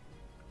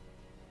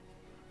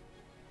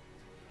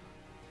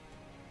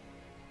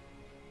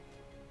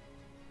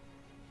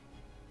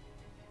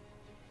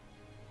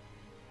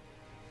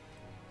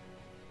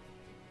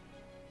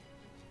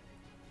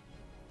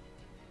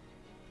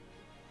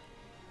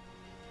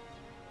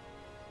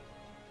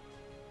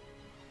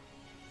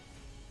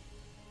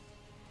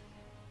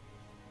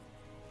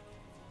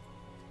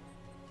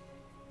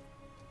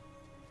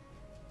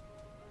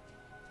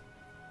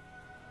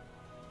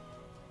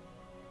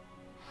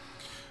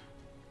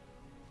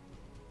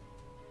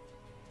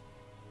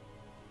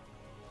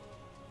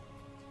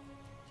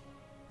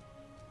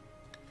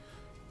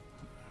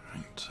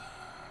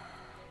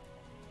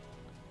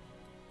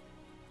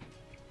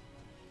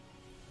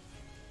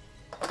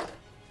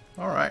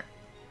 All right.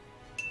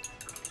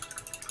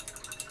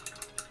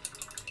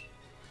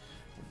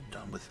 We're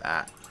done with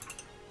that.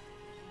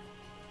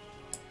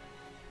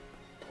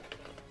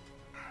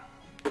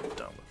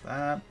 Done with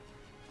that.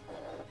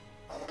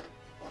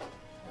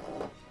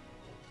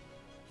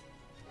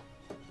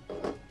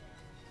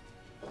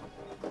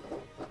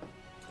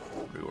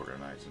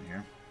 Reorganizing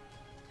here.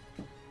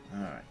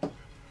 All right.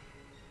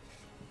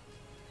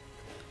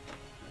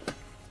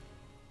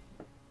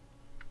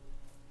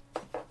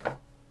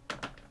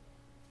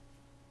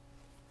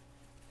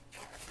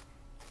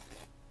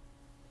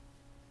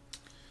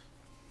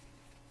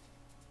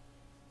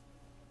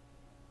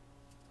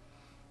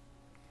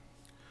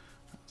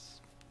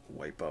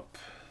 Wipe up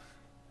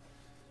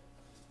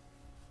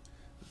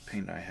the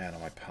paint I had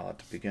on my palette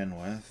to begin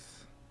with.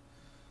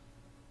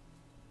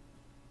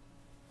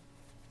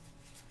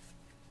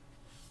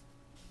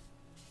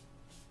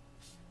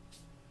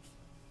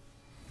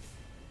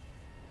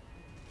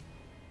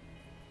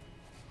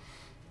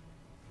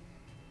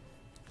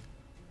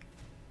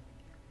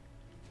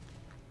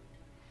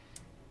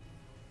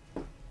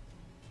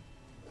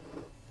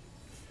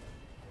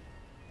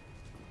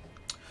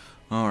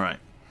 All right.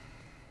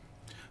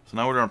 So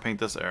now we're going to paint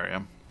this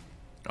area.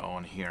 Go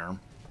in here.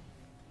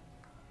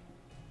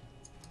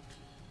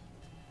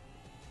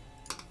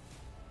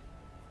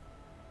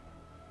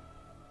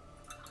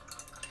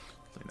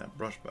 Clean that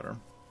brush better.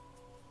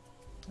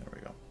 There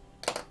we go.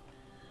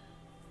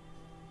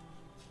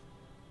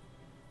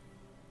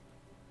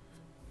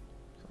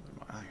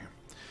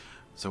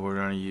 So we're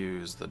going to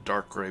use the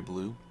dark gray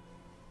blue.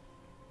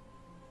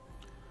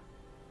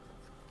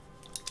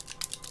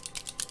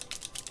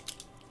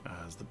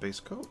 As the base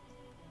coat.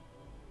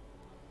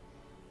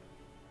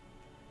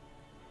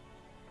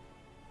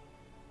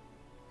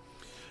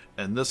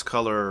 And this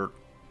color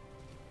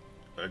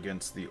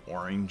against the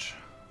orange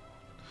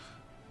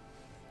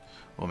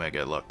will make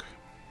it look.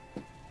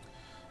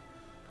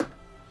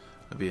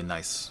 It'll be a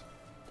nice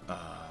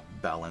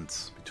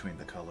balance between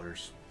the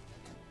colors.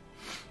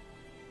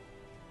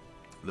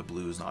 The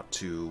blue is not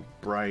too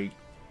bright.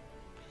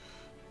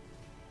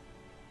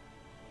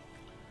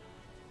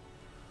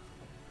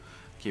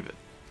 Keep it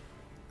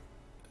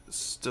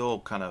still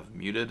kind of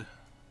muted.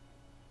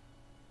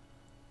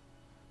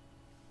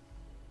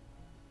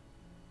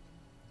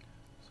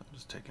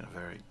 Just taking a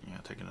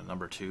taking a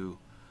number 2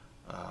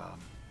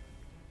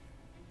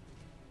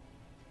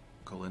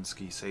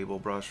 Kolinsky sable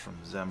brush from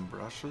Zem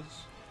Brushes.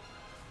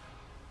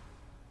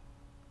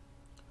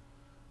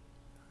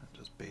 And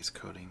just base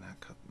coating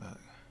that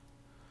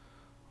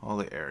all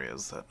the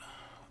areas that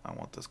I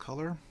want this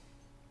color.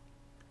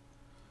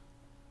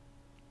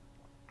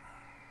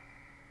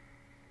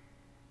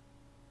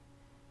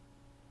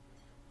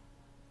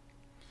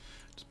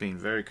 Just being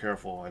very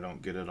careful I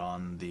don't get it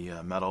on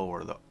the metal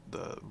or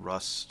the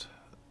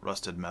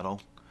rusted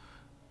metal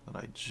that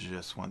I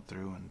just went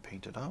through and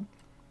painted up.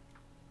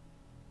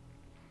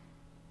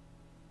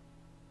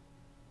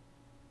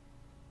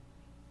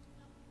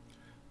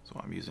 So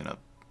I'm using a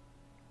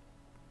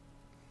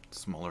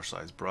smaller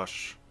size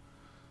brush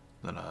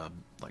than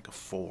like a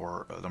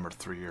 4, number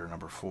 3 or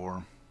number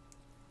 4,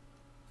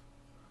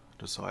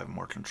 just so I have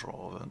more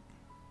control of it.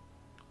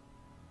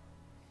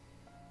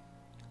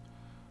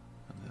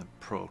 And the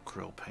Pro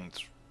Acrylic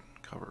paints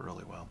cover it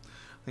really well.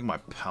 I think my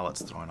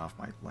palette's throwing off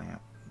my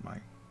lamp, my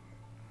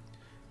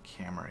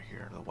camera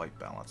here. The white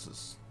balance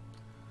is.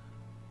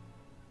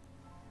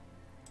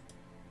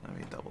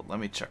 Let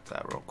me check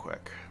that real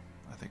quick.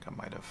 I think I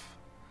might have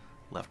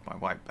left my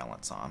white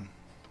balance on.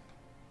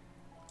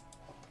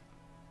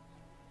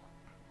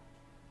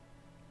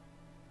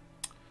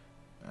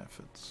 If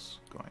it's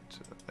going to,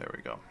 there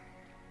we go.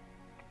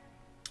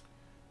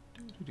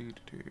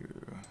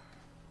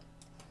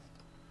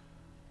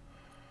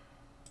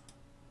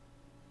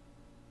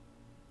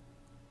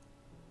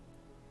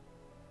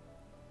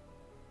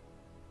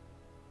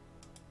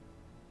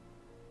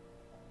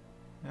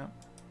 Yep,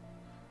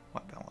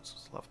 white balance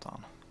is left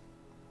on.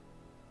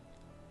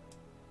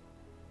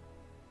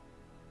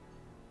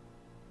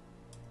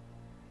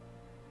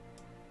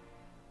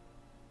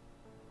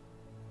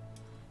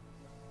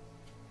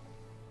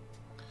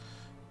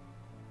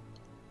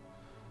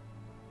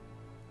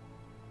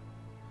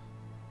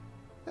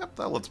 Yep,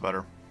 that looks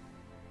better.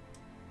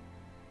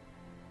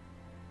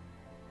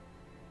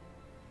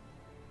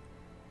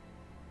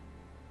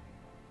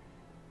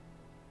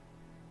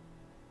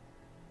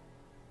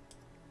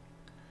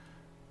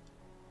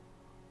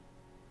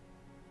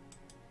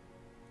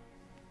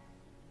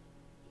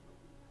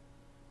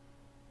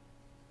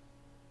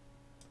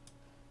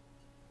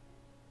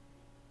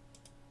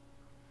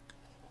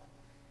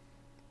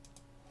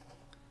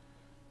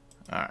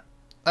 Alright,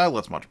 that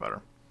looks much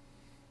better.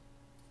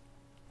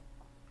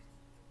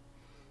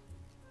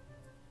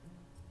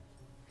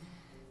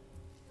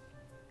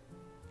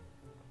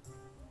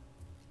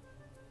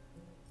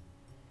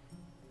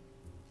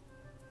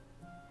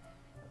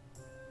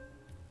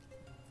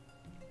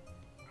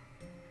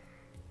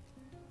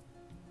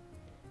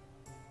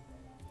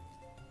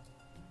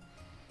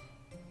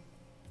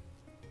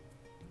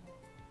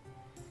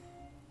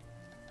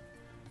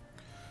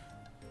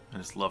 I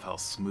just love how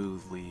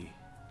smooth the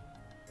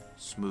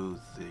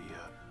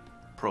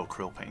Pro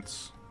Acrylic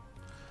paints,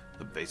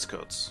 the base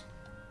coats.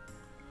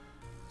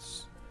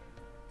 It's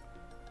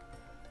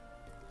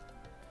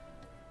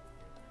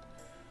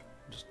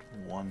just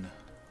one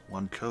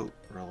coat,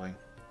 really.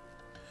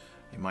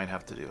 You might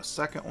have to do a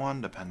second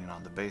one depending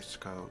on the base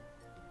coat,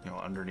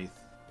 underneath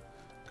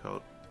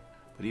coat.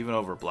 But even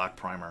over black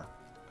primer,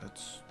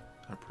 it's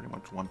pretty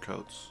much one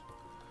coats.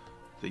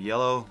 The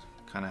yellow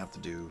kind of have to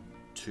do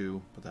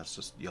 2, but that's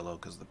just yellow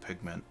because of the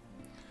pigment.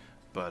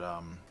 But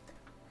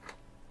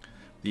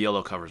the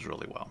yellow covers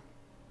really well.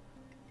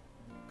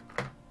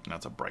 And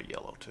that's a bright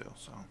yellow too,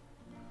 so.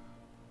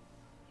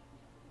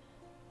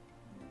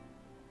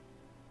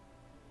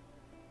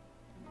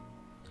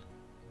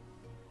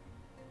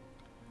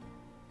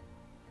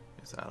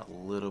 Just add a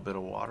little bit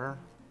of water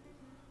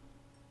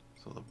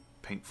so the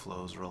paint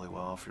flows really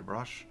well off your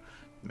brush,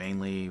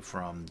 mainly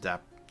from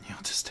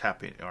just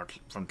tapping or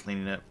from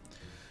cleaning it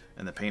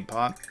in the paint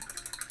pot.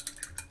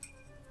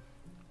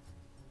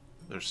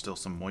 There's still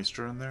some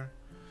moisture in there,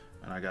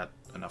 and I got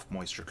enough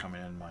moisture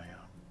coming in my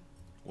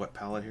wet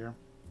palette here.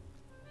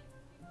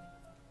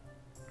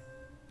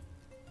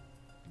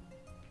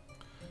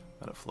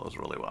 That it flows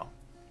really well.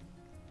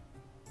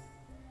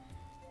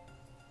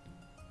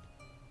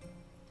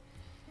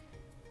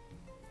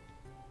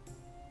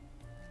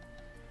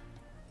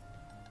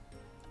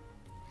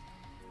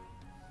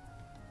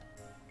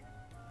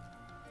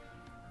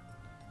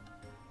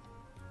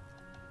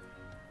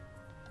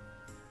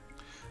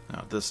 Now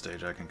at this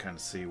stage I can kind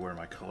of see where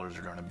my colors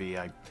are going to be.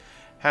 I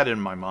had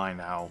in my mind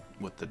how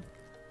with the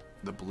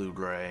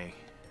blue-gray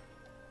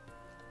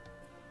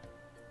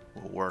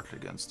will work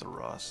against the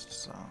rust,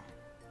 so.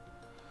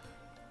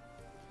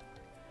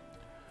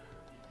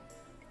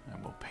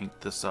 And we'll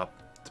paint this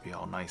up to be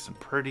all nice and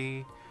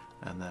pretty,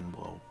 and then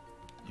we'll,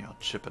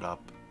 chip it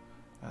up,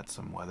 add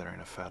some weathering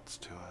effects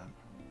to it.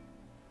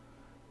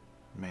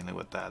 Mainly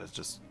with that is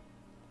just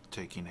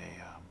taking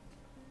a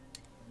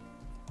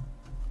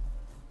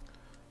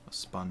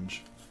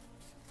sponge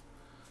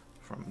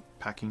from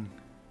packing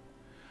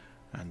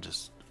and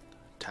just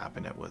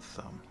tapping it with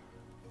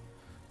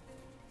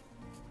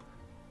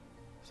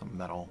some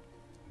metal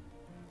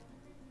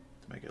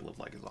to make it look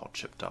like it's all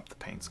chipped up. The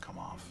paint's come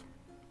off.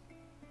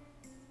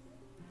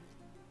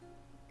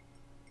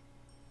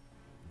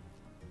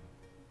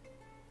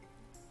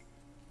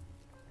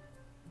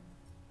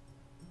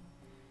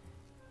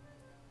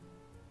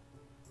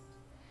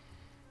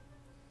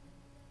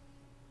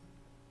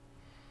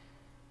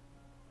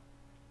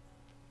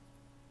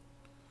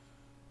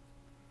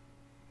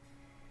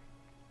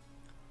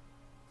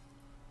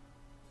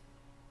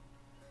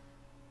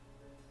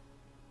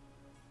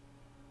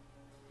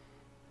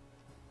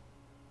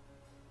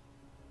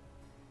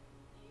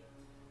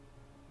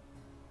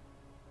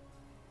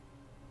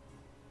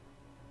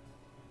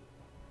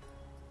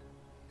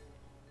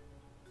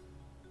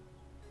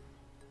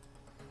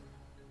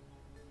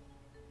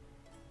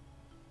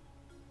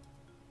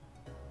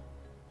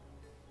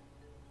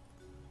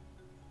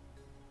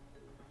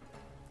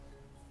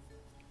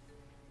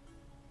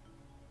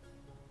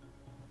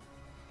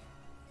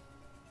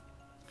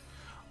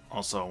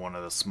 Also, I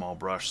wanted a small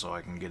brush so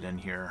I can get in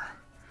here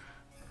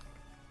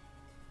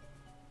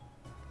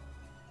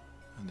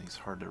in these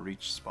hard to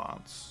reach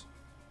spots.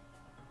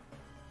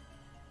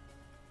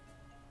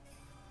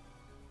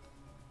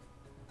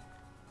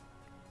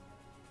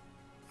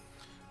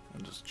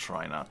 And just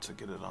try not to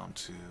get it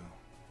onto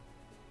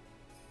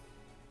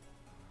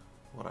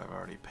what I've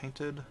already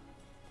painted.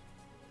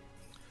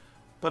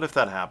 But if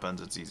that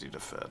happens, it's easy to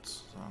fit.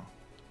 So.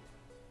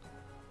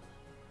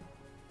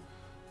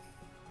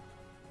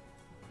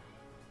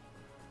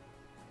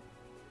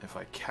 If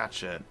I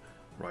catch it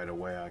right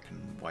away, I can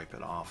wipe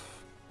it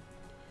off.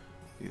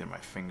 Either my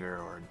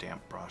finger or a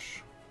damp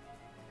brush.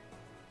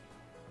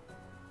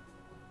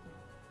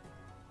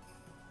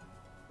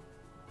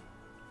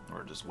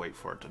 Or just wait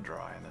for it to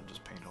dry and then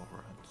just paint over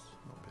it. It's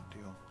no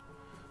big deal.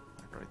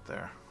 Like right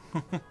there.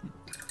 There.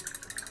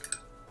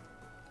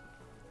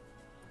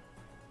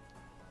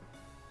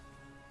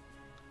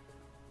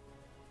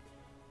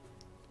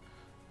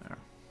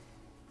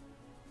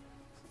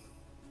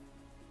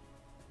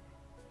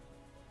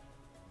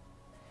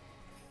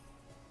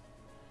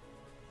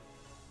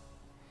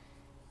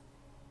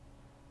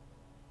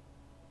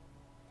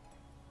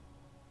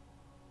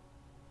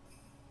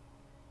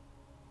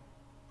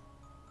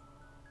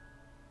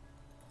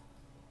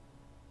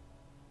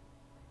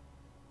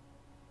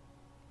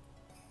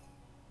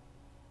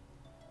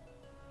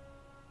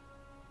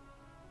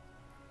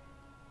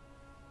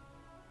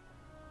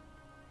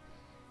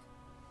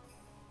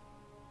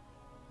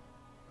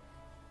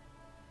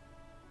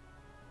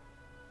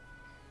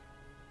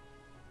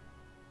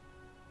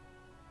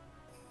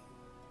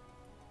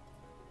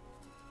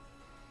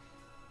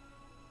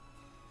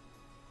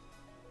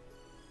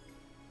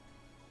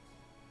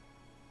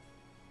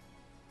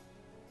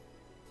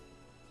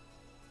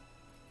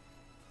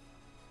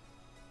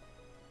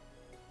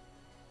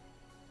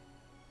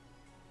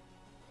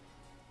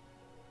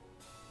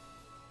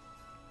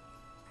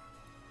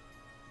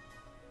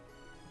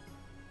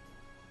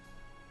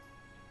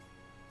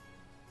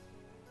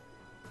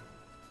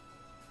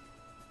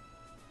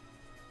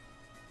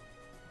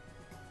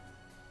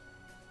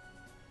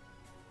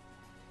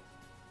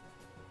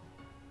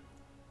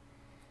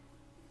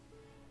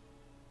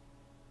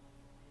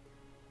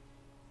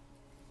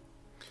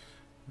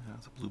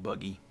 That's a blue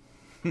buggy.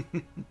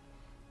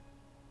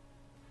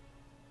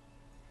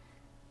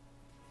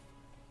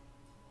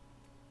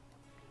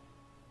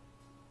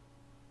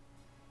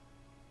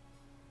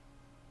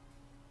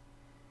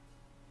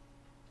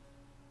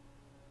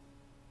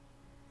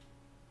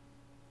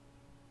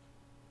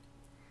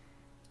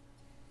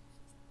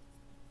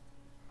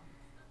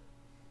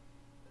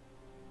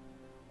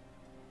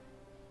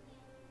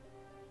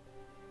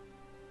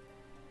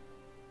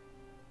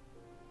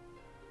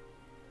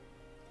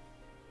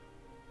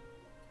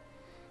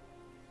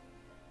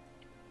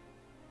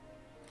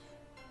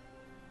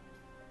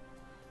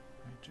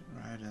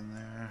 Right in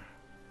there.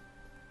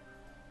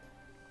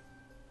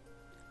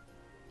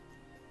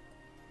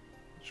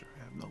 Sure,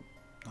 I have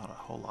not a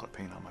whole lot of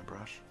paint on my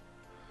brush.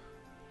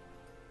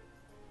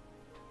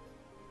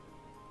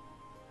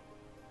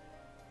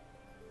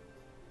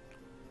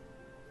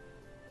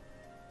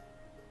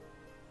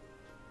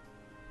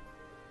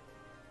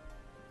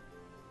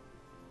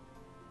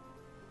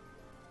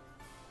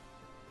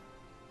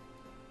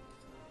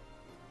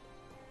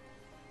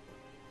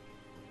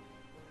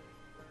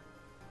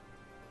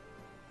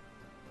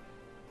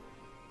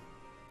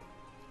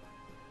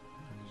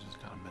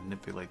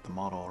 Manipulate the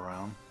model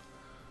around.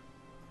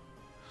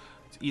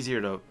 It's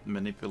easier to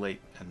manipulate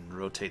and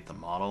rotate the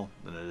model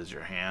than it is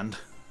your hand.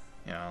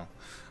 You know,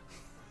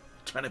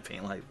 trying to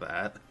paint like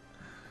that.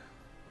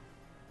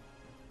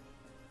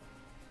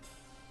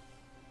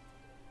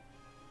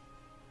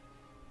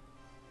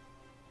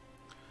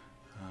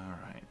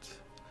 Alright.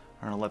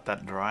 I'm going to let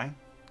that dry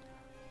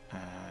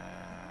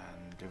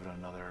and give it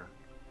another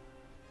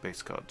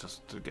base coat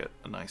just to get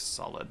a nice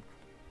solid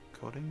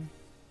coating.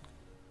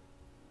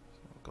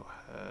 Go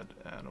ahead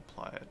and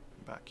apply it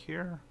back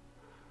here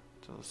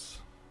to this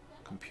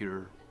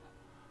computer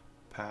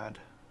pad,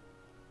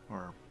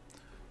 or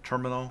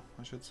terminal,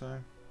 I should say.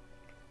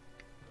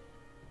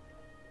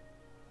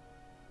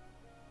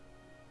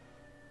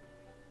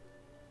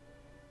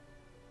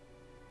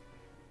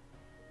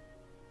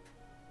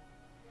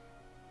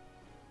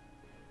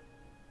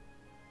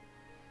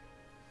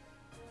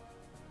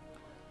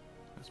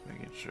 Just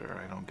making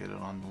sure I don't get it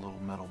on the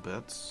little metal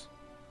bits.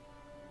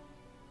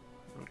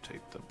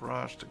 Rotate the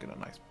brush to get a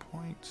nice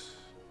point.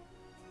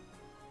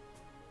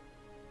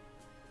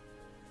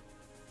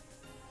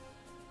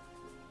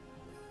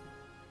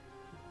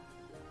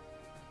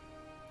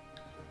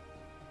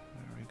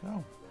 There we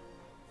go.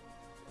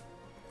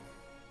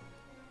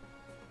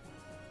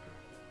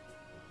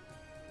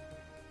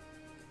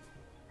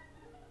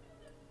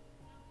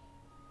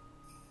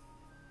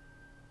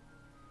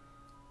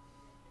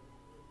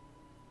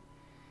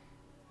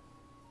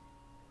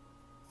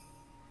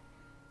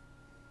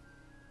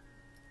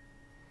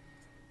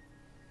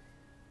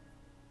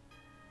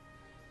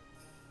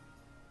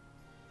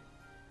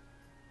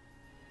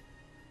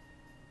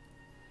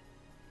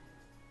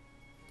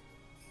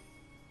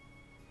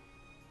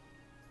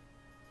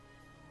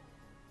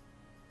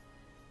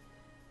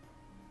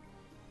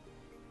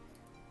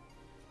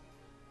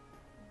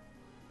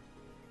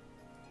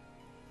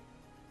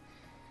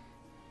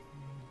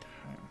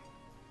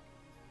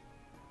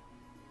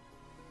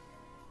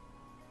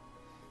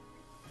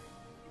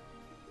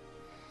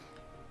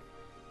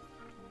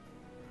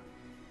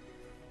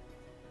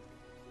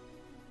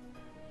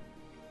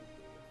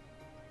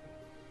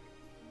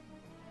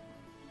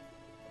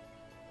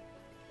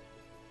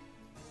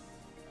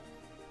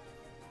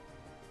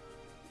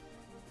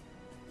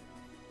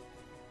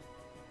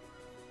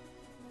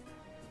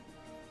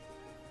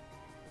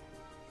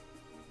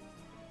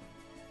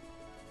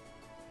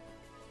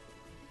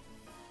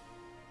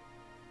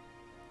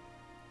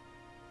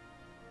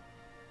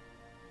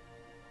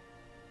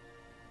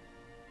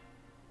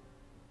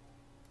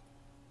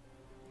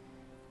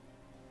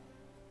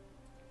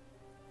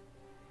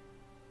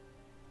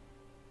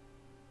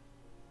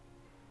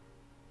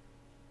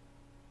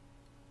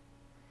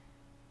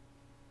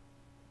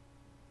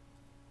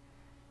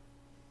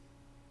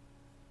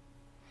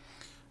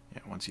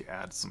 once you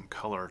add some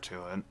color to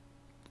it,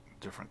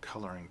 different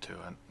coloring to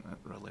it, it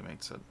really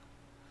makes it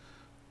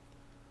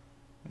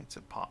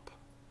pop.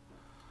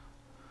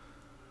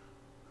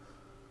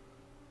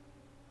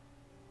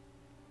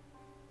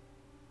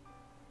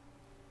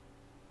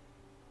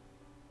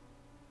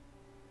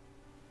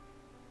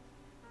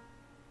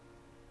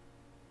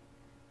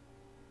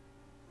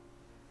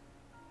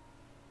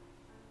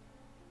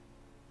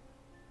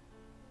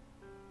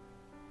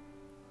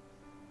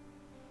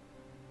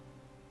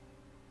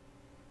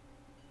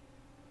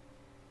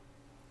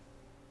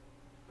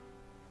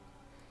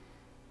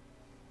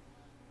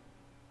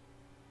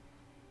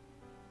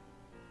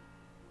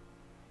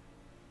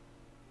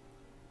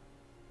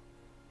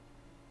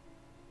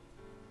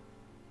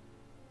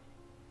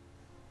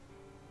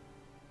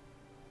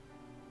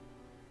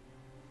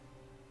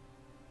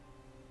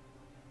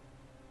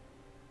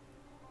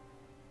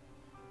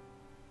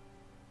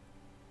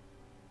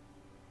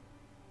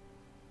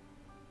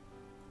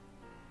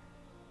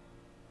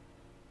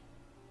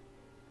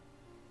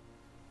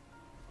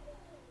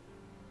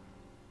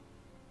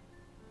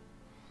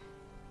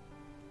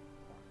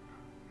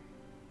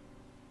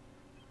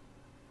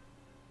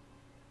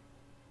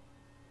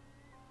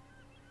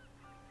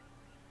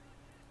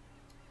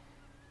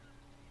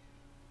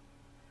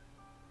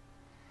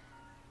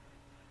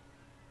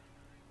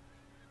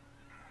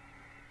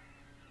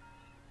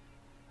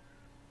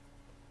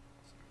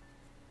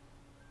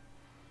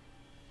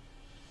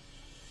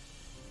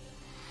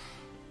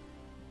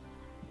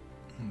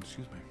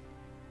 Excuse me.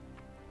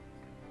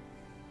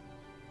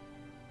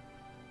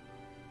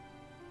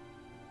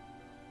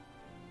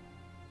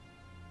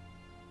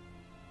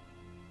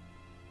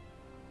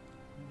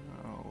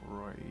 All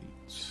right.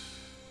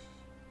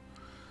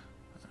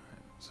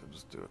 So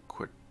just do a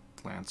quick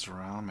glance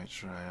around, make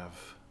sure I have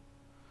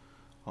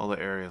all the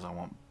areas I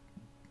want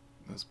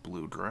this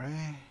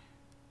blue-gray,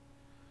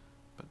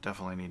 but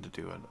definitely need to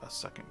do a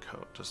second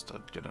coat just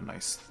to get a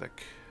nice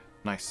thick,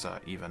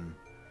 even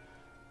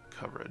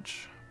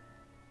coverage.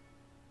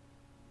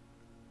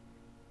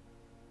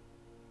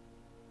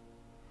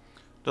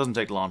 Doesn't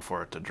take long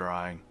for it to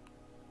dry.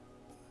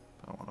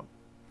 I want to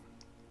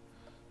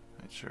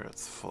make sure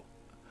it's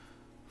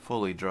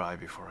fully dry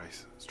before I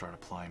start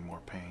applying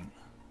more paint.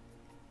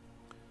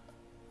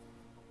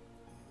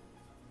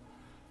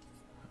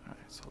 Alright,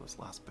 so this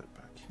last bit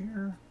back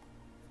here.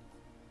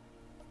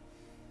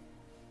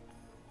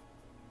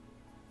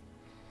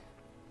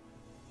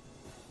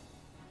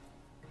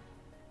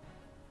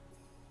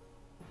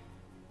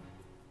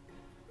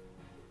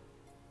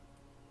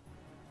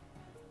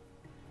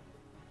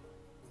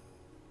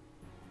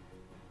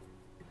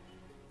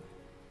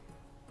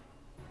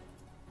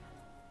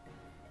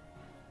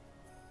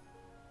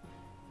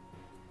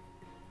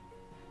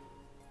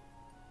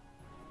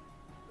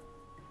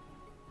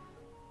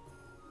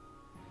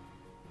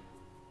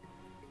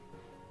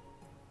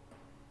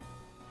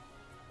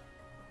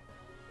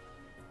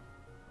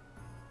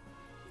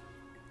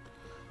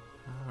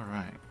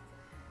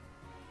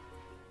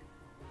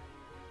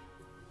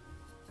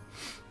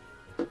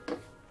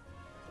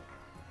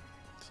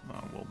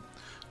 We'll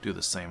do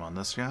the same on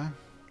this guy.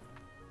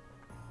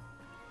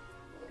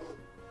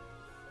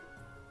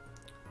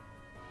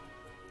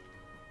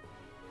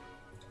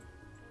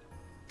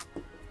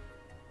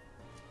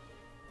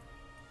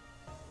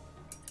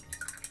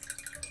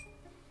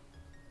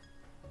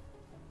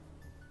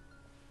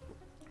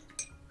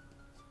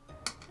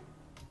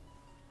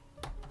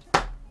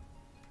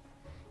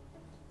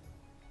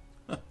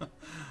 Got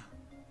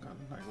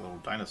a nice little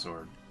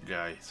dinosaur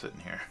guy sitting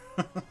here.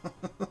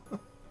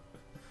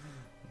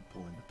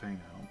 Pulling the paint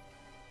out.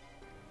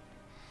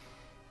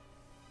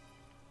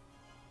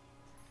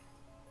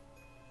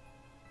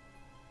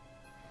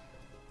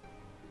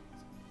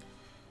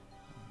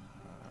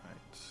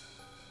 Alright.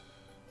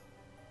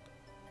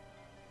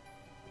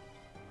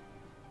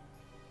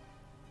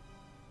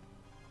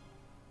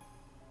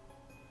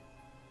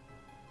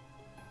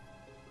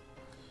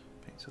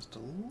 Paint's just a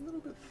little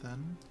bit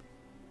thin.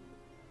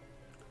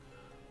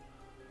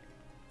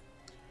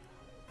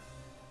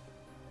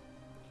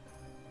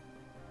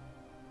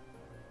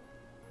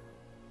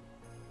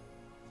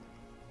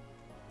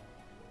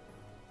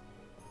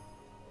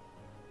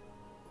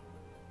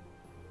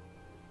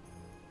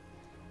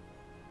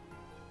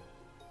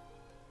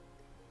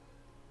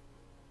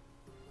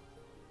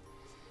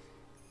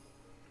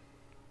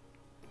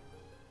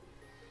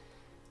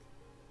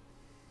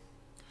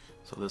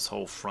 So this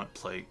whole front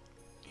plate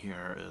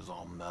here is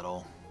all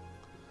metal.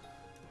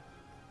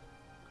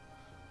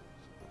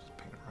 So just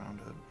paint around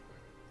it.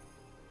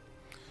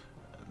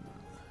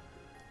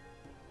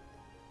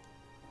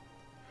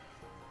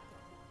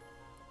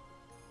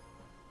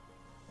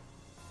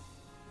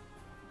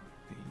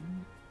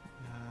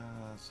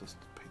 Let's just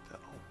paint that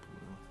all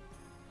blue.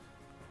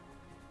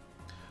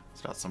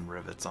 It's got some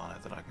rivets on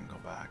it that I can go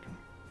back and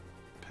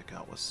pick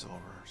out with silver,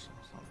 so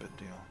it's not a big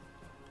deal.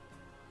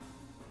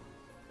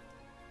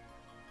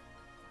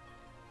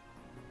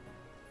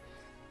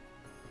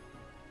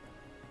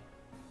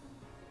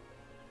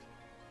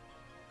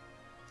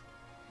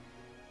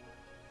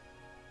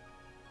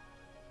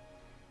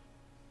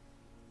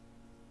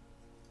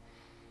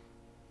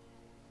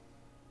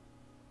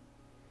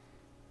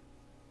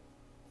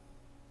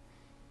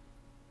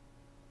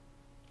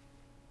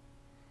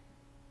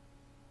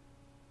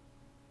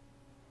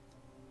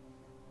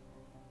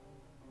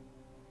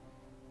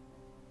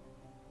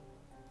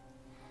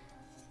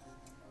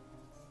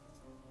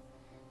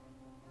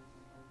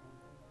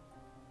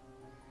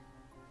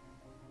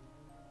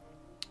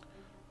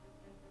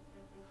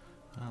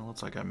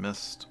 looks like I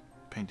missed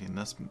painting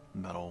this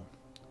metal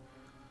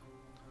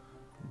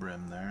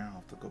brim there. I'll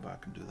have to go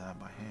back and do that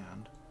by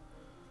hand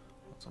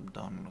once I'm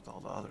done with all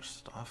the other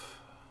stuff.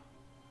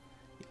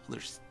 The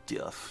other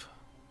stuff.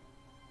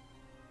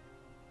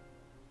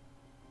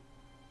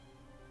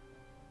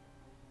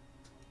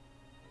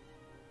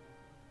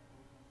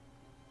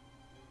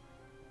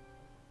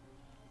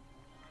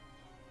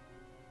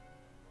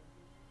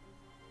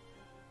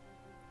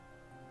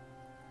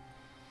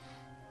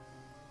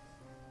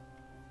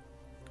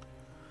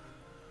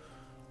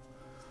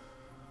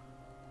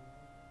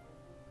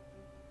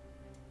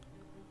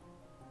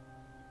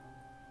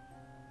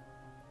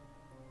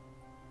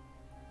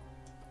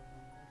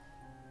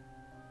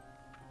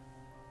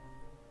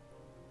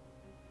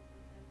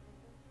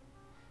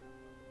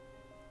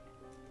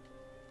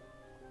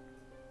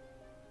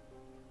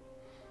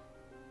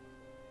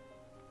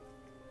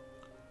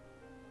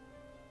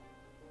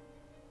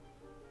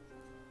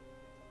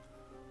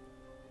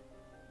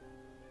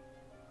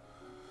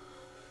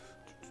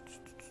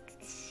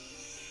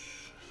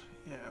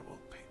 Yeah, we'll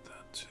paint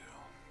that too.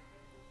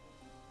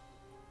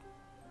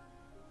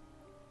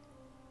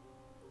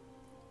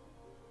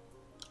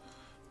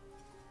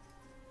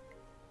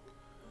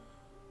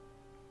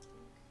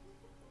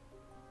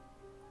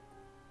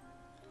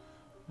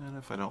 And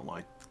if I don't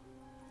like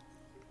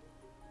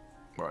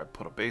where I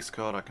put a base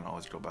coat, I can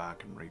always go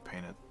back and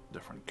repaint it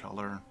different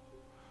color.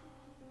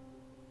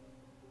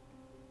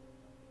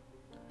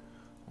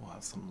 We'll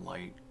have some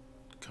light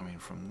coming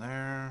from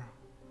there.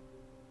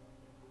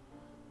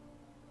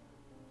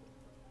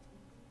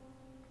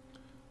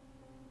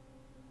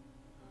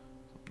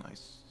 Some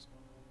nice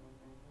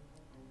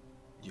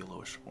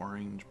yellowish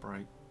orange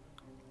bright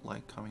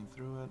light coming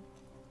through it.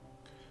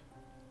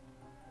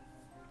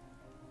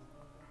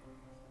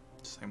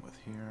 Same with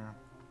here.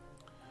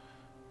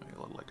 Make it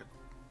look like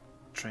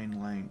a train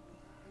light.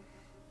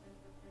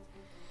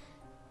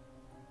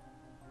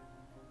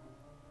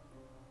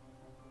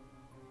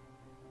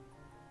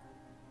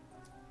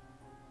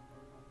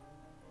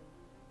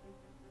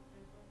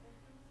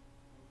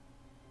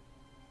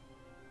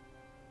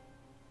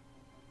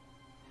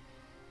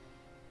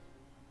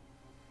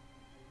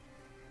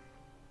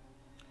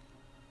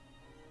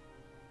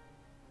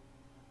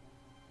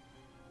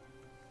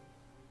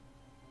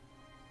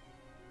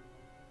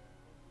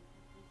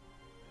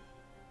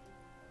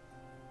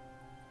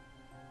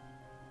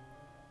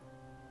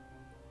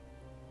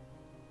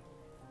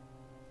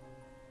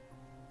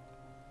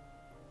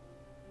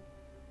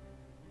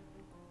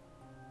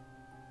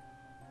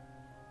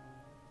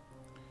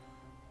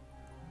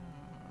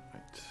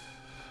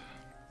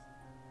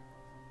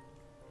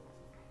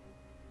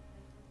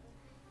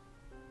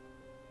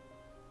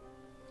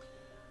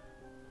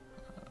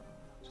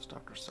 Just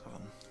after 7.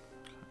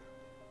 Okay.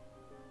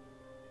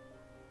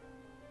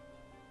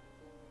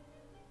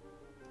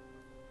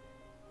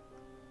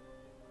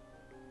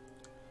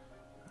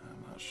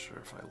 I'm not sure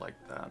if I like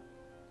that.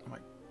 I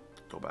might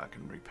go back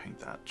and repaint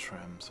that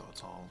trim so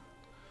it's all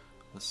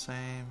the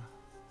same.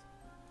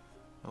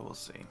 But we'll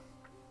see.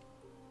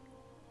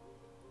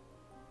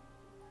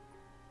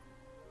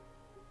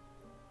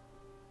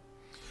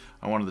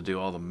 I wanted to do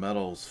all the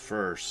metals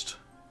first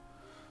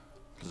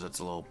because it's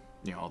a little,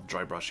 you know,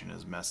 dry brushing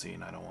is messy,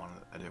 and I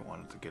didn't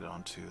want it to get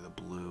onto the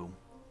blue.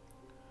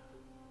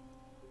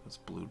 This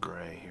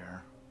blue-gray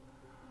here.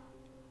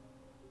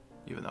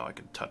 Even though I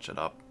could touch it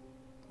up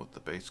with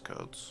the base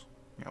coats,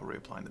 you know,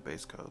 reapplying the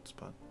base coats,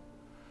 but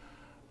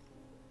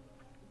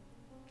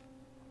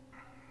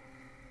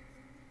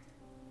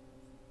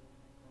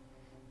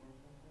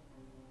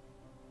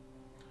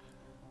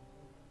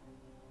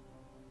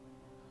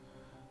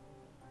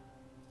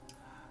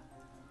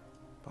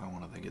I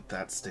wanted to get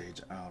that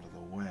stage out of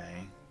the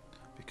way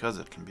because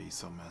it can be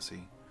so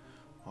messy.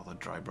 All the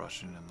dry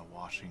brushing and the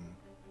washing.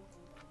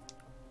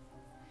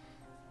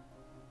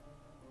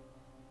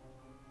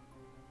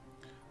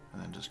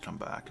 And then just come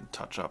back and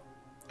touch up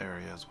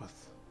areas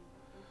with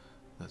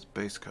this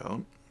base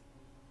coat.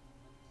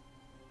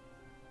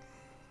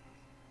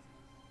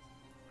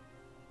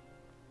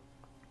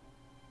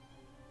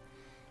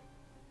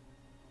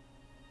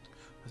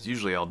 Because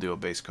usually I'll do a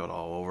base coat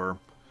all over.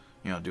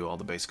 You know, do all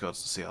the base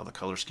coats to see how the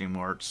color scheme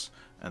works,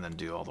 and then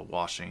do all the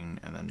washing,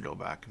 and then go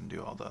back and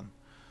do all the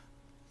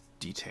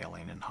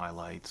detailing and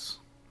highlights.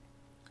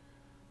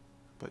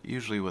 But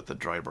usually with the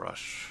dry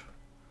brush,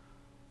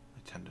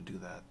 I tend to do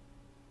that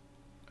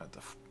at the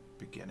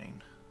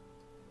beginning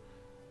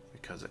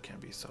because it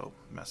can be so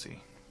messy.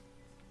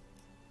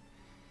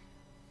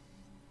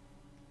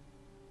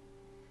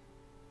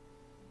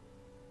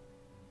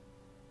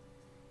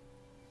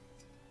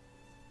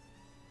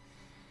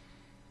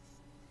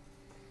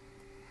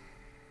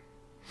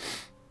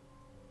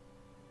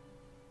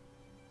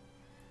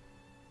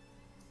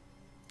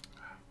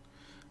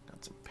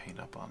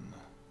 Up on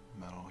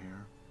the metal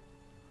here.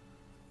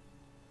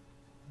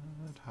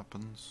 It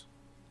happens.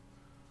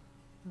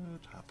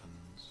 It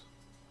happens.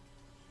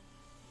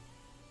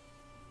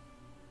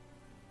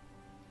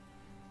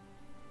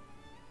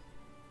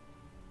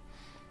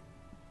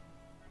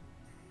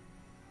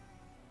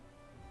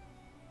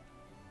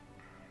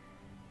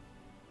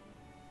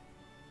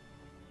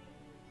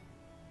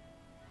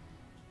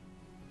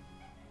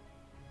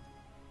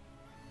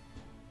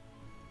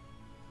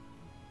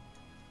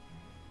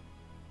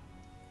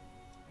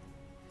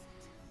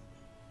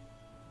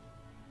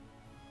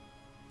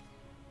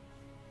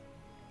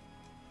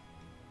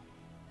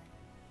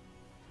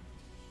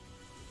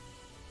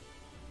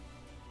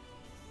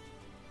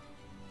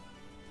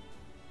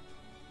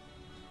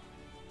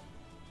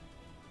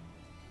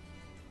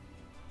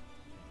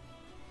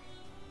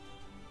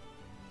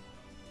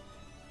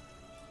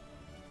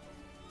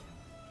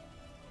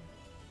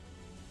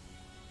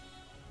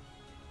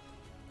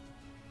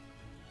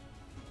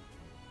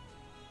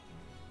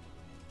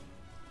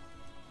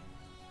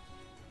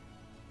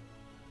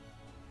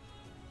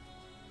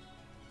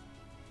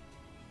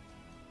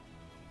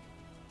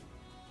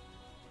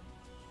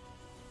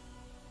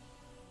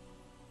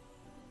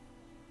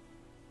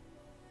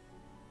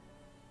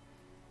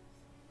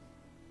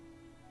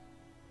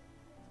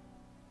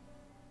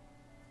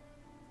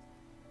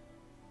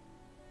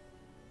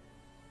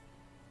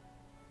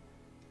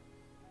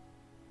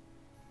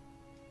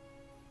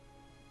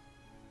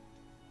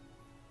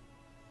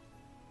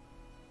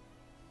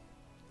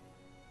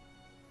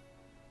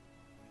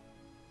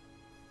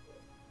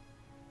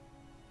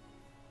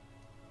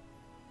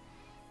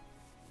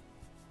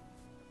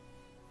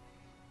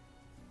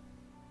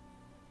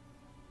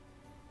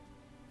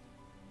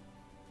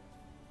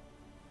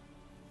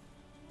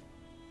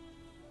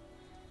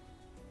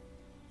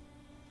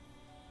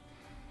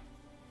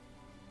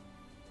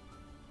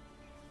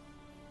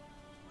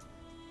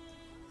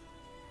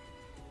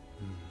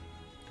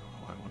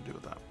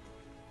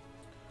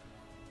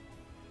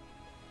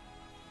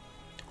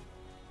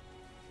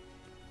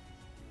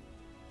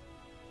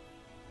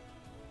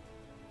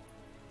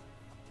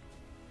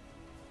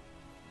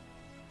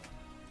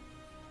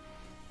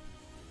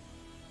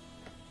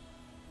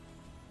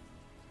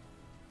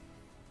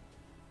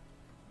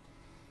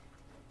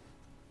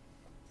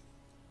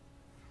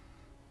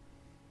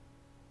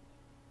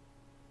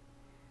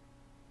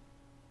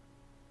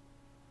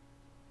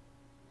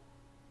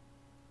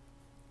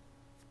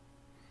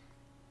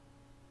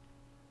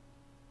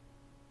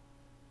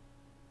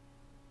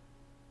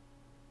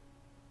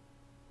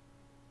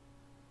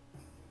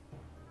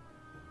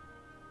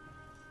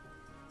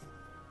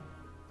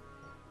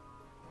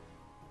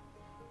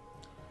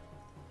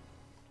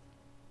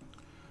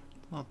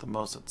 Not the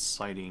most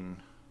exciting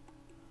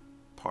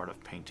part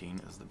of painting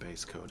is the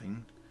base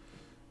coating,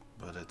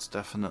 but it's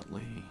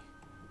definitely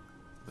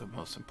the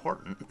most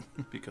important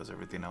because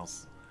everything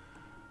else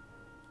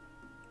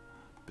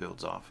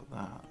builds off of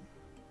that.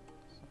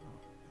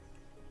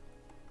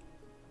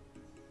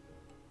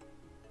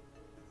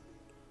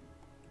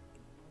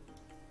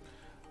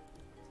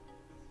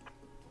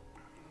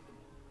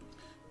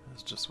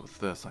 It's just with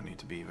this, I need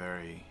to be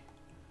very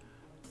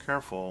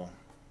careful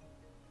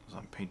as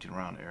I'm painting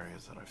around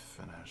areas that I've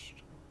finished.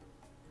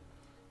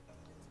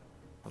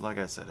 But like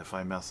I said, if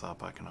I mess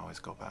up, I can always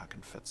go back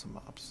and fix them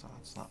up. So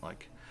it's not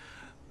like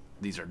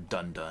these are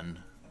done.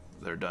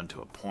 They're done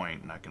to a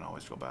point, and I can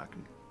always go back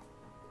and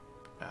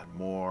add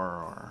more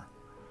or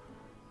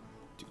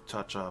do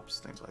touch-ups,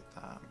 things like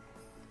that.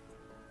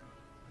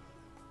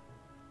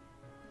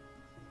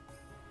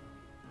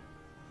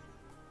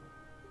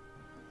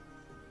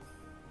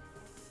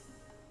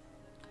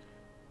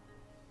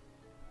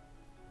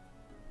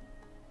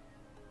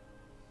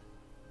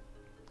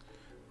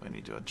 I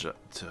need to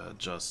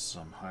adjust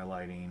some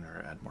highlighting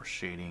or add more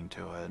shading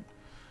to it,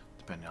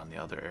 depending on the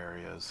other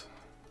areas.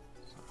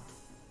 So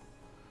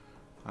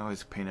I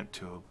always paint it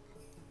to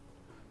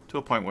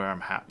a point where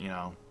I'm happy.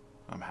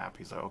 I'm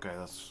happy. So okay,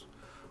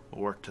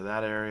 we'll work to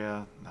that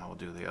area. Now we'll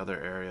do the other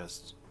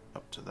areas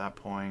up to that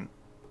point,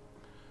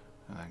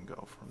 and then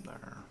go from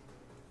there.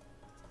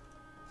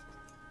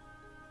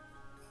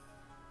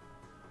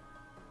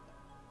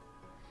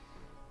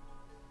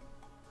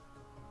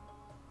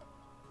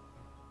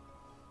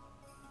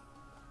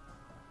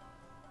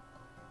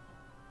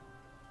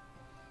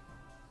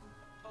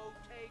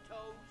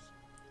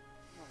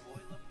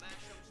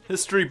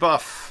 History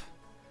Buff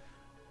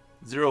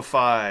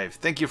 05.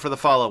 Thank you for the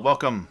follow.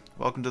 Welcome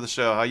to the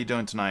show. How you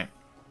doing tonight?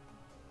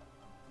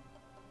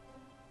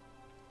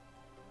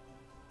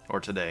 Or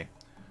today,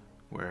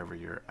 wherever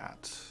you're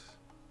at.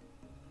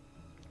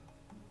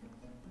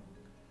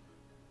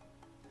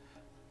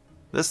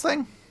 This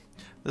thing?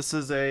 This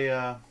is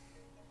a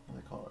what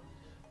do they call it?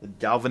 The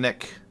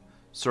galvanic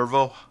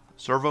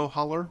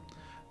Servohauler.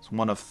 It's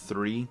one of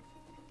 3.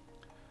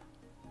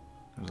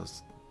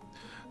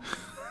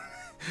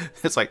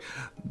 It's like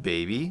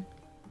baby,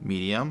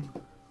 medium,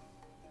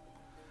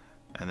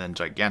 and then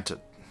gigantic.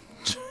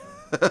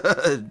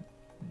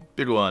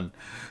 Big one.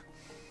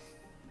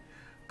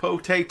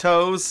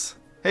 Potatoes.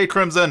 Hey,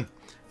 Crimson.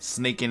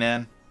 Sneaking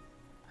in.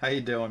 How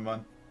you doing,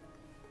 man?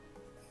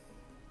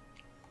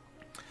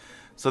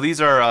 So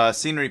these are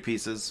scenery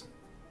pieces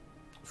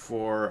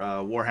for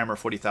Warhammer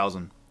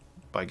 40,000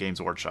 by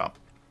Games Workshop.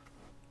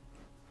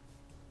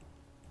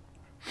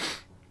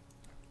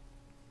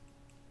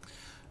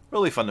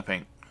 Really fun to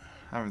paint.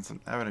 Having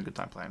a good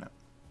time playing it.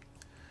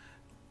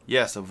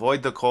 Yes,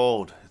 avoid the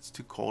cold. It's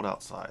too cold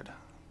outside.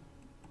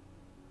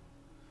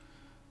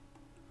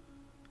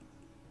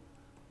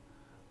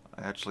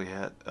 I actually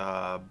had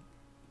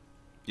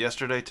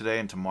yesterday, today,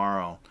 and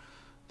tomorrow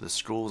the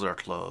schools are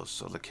closed,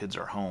 so the kids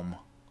are home,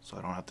 so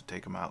I don't have to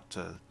take them out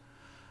to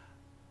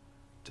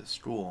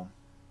school.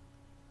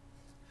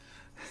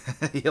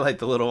 You like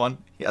the little one?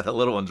 Yeah, the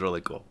little one's really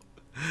cool.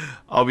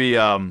 I'll be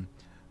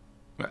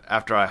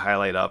after I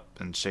highlight up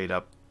and shade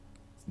up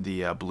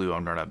the blue,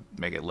 I'm gonna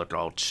make it look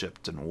all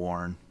chipped and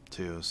worn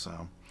too,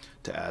 so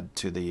to add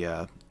to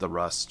the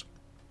rust.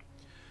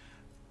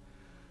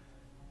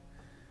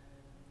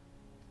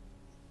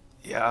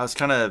 Yeah, I was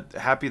kind of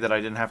happy that I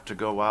didn't have to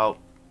go out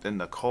in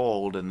the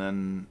cold, and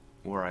then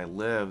where I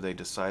live, they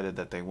decided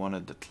that they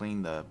wanted to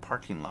clean the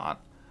parking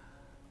lot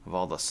of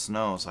all the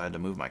snow, so I had to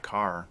move my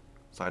car.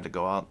 So I had to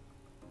go out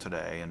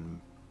today and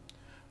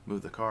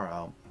move the car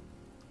out.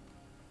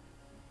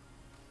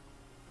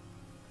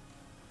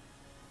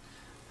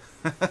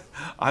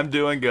 I'm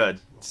doing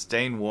good.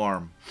 Staying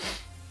warm.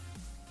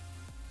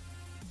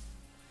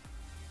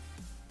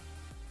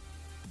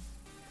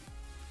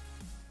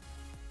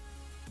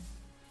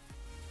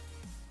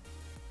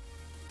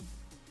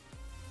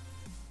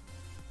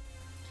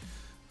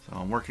 So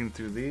I'm working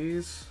through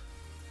these.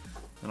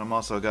 And I'm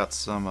also got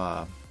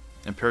some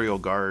Imperial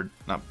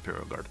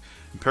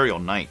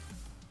Knight,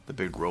 the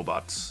big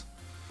robots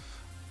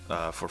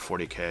for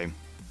 40k.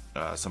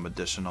 Some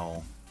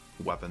additional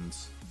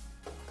weapons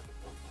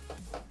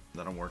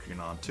that I'm working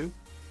on too.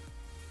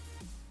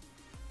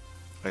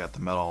 I got the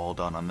metal all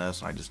done on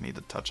this, and I just need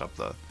to touch up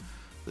the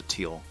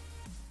teal.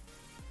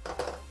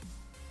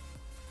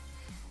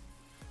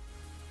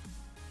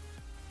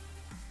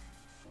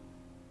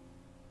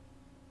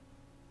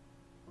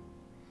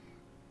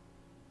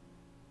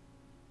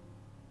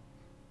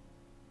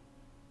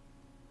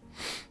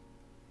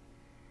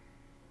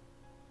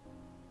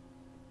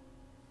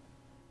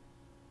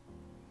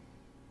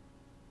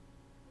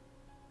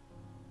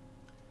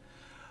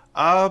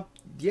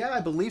 Yeah,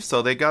 I believe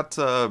so. They got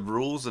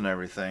rules and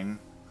everything.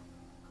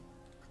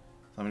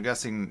 I'm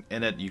guessing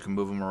in it you can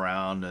move them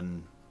around,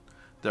 and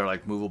they're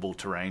like movable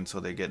terrain, so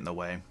they get in the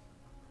way.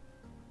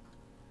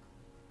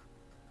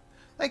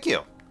 Thank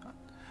you.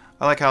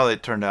 I like how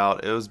it turned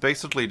out. It was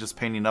basically just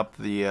painting up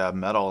the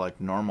metal like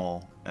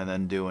normal, and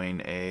then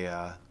doing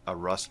a a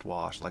rust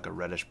wash, like a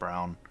reddish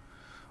brown,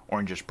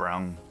 orangish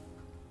brown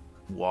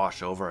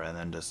wash over it, and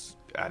then just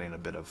adding a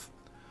bit of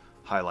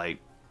highlight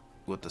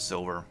with the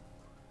silver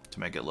to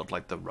make it look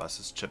like the rust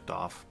is chipped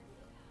off.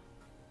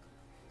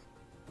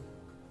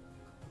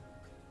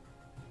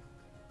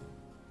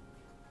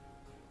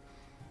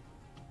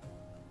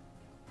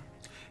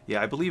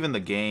 Yeah, I believe in the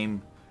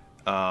game,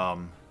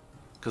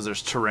 because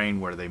there's terrain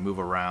where they move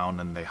around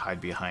and they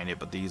hide behind it,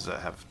 but these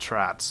have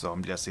trats, so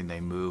I'm guessing they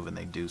move and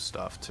they do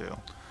stuff too.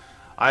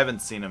 I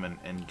haven't seen them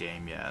in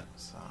game yet,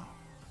 so.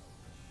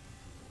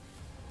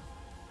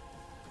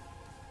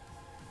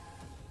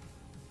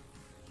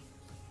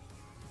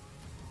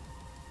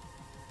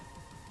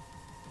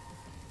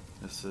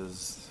 This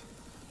is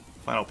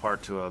final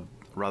part to a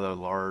rather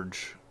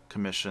large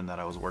commission that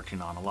I was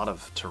working on. A lot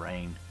of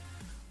terrain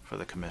for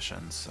the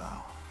commission, so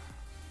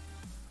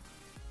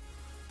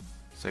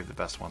save the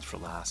best ones for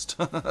last.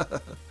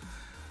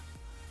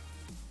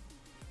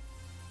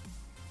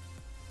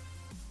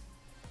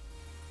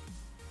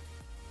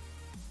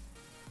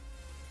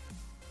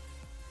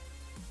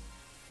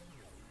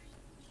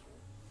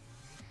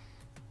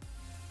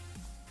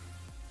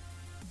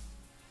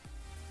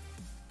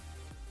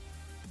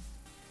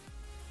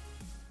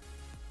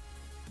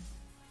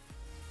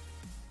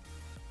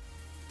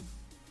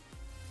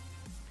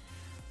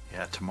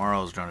 Yeah,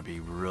 tomorrow's going to be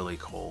really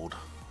cold.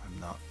 I'm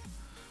not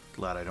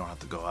glad I don't have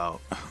to go out.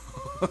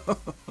 At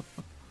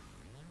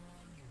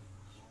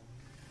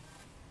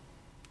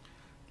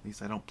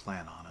least I don't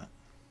plan on it.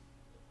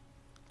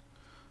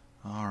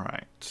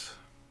 Alright.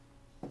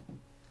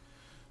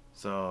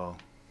 So,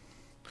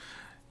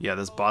 yeah,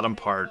 this bottom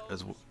part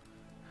is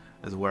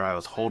where I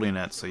was holding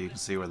it, so you can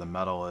see where the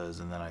metal is,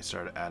 and then I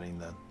started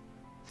adding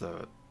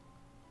the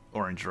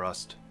orange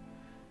rust.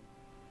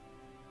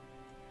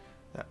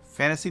 That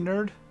fantasy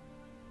nerd?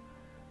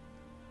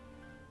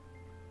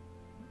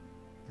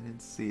 I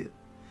didn't see it.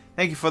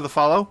 Thank you for the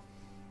follow.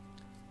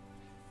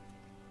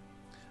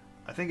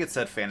 I think it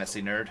said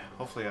fantasy nerd.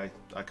 Hopefully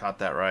I caught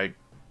that right.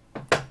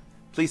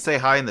 Please say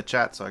hi in the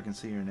chat so I can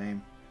see your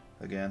name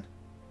again.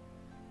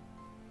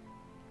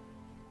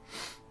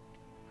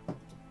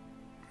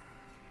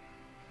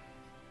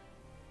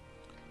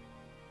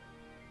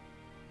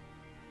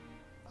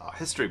 Oh,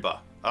 history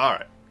buff.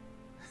 Alright.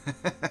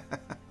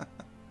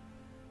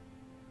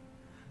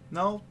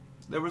 No,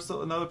 there was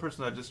another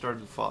person that just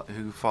started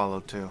who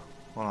followed too.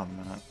 Hold on a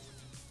minute.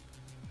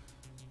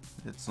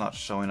 It's not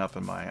showing up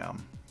in my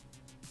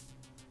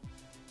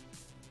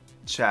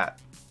chat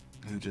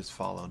who just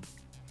followed.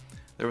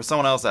 There was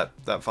someone else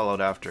that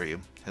followed after you,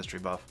 History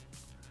Buff.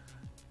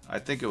 I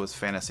think it was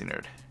Fantasy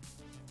Nerd.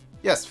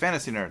 Yes,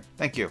 Fantasy Nerd.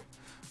 Thank you.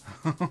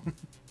 And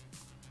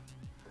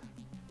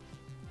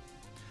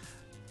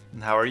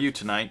how are you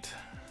tonight?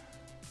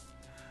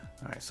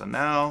 Alright, so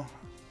now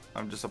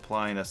I'm just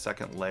applying a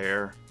second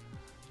layer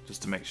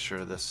just to make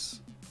sure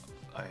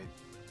I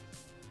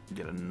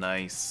get a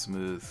nice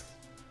smooth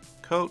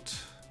coat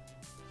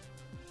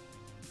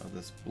of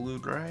this blue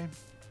gray,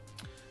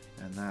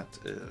 and that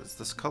is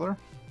this color,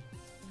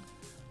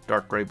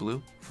 dark gray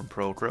blue from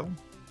Pro Grill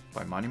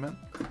by Monument,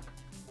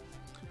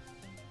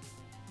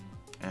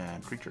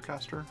 and Creature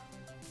Caster.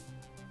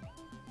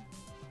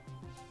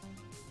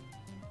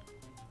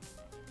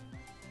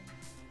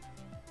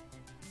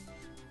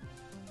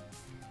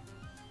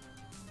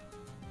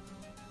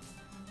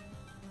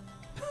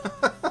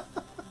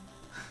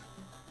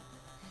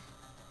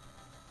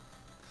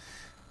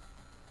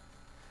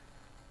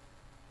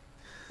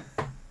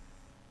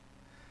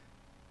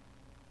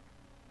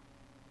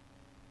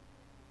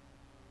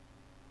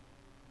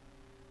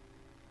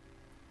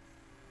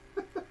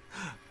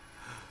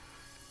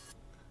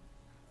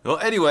 Well,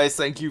 anyways,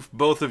 thank you,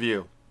 both of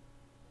you,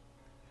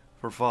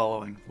 for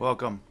following.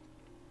 Welcome.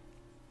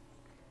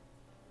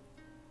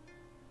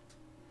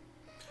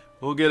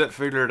 We'll get it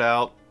figured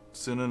out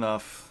soon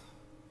enough.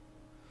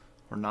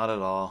 Or not at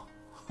all.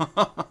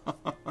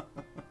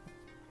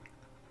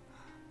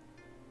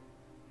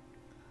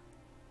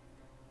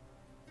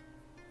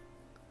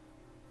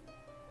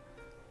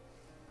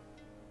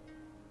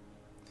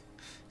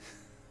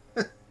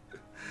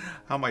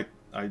 How am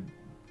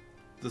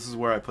this is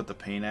where I put the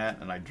paint at,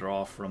 and I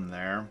draw from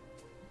there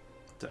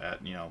to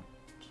add,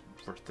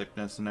 for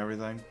thickness and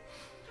everything.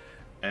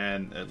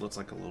 And it looks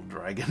like a little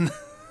dragon.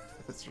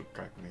 It's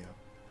cracking me up.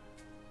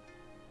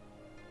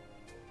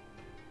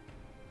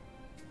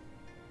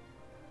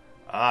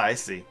 Ah, I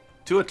see.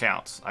 2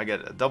 accounts. I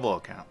get a double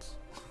accounts.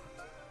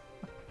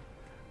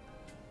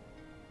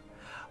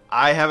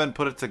 I haven't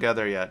put it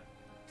together yet,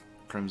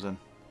 Crimson.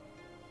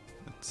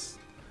 It's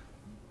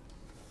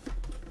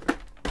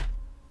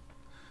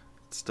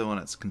still in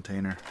its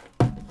container.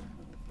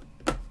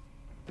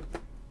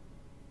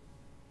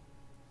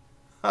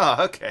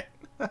 Oh, okay.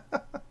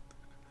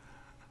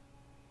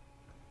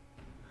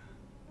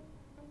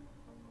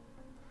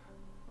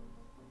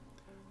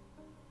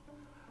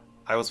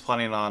 I was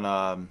planning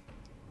on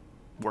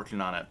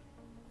working on it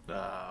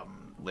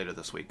later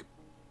this week.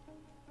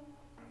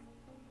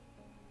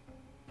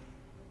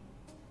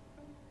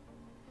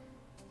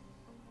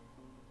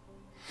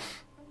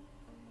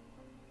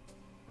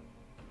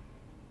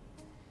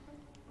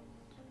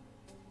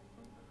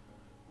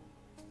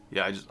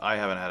 Yeah, I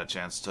haven't had a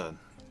chance to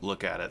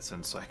look at it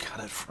since I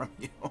got it from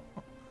you.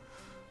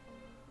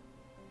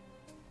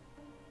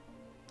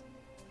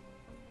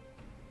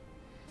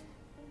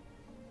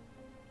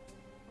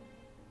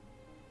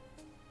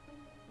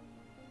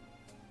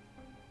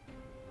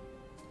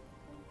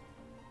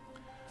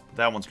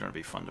 That one's going to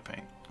be fun to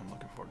paint. I'm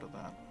looking forward to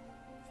that.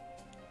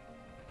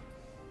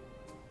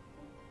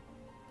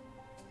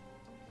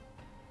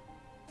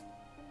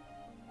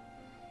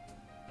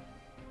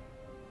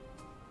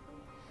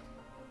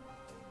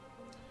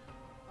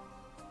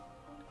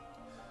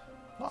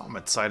 Well, I'm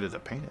excited to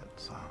paint it,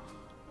 so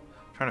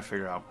I'm trying to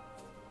figure out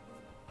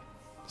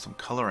some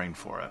coloring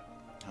for it.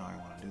 How I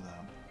want to do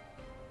that.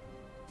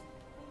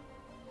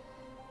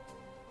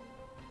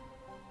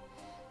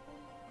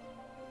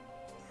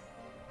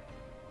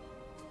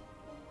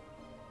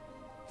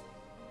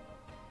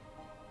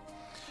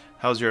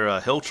 How's your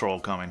hill troll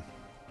coming?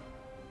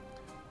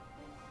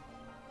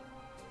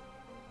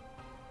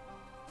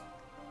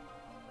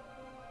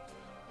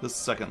 This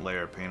second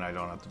layer of paint I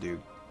don't have to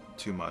do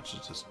too much.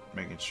 It's just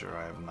making sure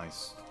I have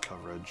nice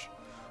coverage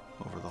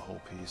over the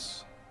whole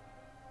piece.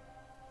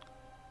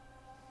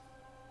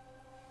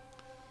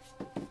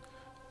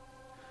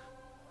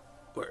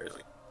 Where is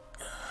he?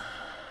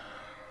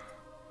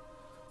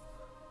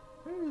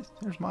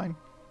 There's mine.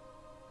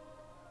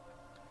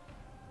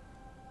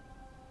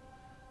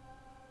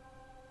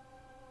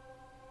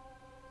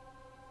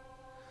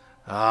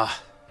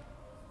 Ah,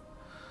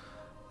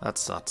 that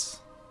sucks.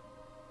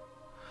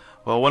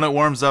 Well, when it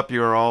warms up,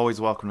 you are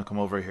always welcome to come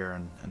over here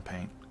and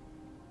paint.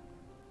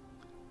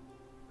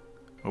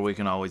 Or we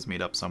can always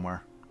meet up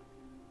somewhere.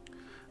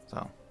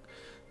 So,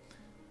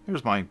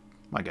 here's my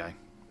guy.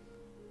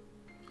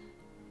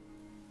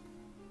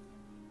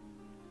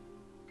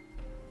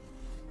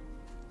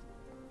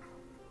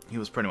 He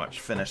was pretty much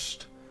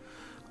finished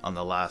on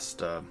the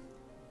last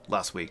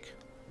week.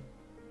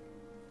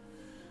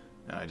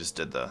 And I just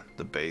did the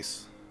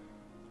base.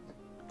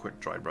 Quick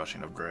dry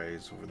brushing of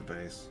grays over the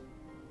base.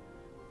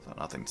 So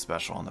nothing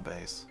special on the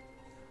base.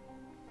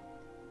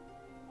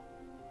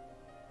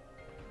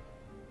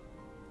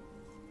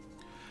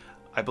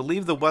 I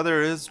believe the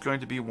weather is going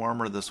to be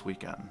warmer this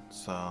weekend.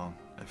 So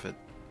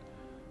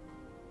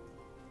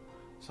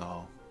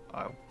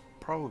I'll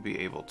probably be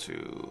able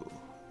to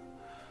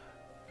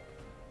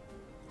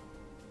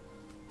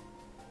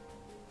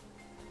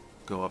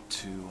go up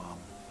to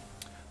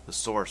the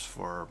source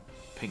for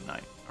Pink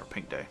Night or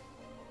Pink Day.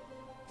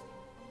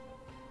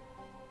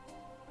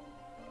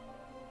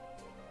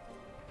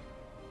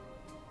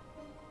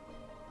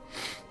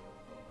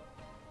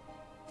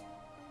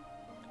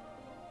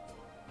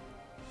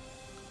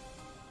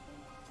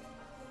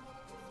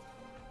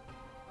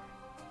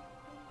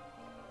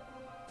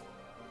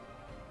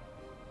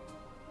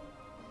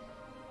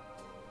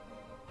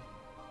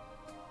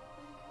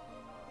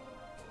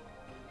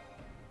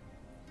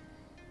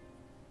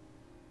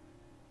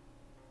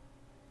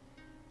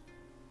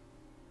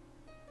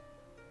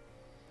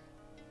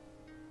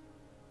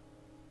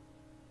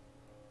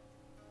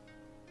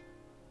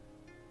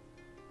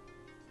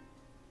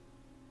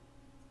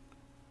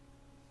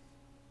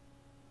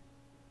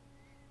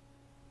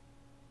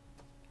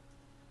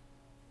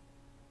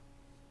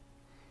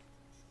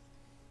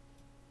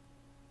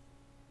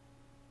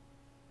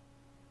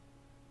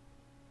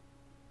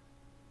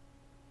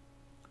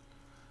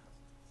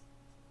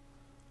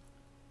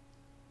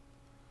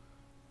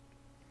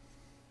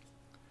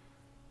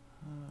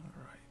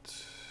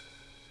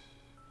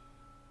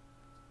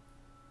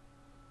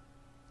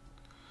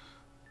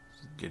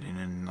 Getting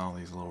in all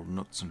these little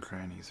nooks and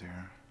crannies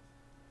here.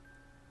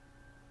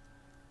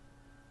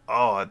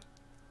 Oh,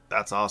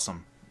 that's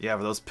awesome. Yeah,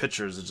 but those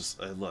pictures,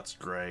 it looks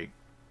great.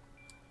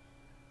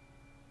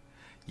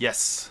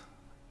 Yes.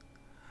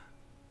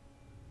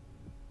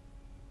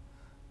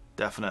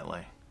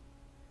 Definitely.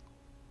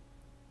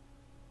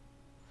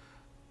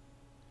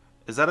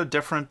 Is that a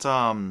different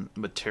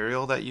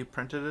material that you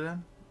printed it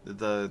in?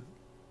 The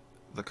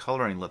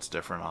coloring looks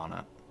different on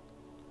it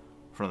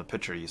from the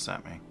picture you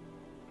sent me.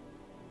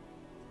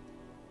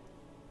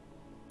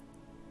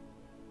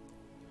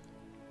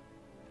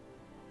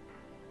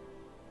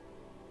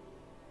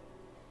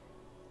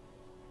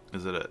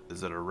 Is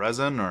it a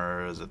resin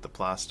or is it the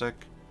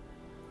plastic?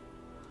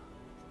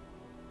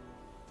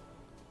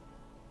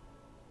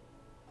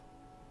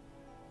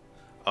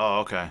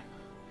 Oh, okay.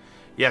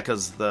 Yeah,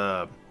 because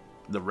the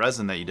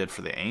resin that you did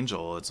for the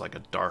angel, it's like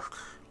a dark,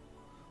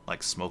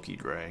 like smoky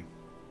gray.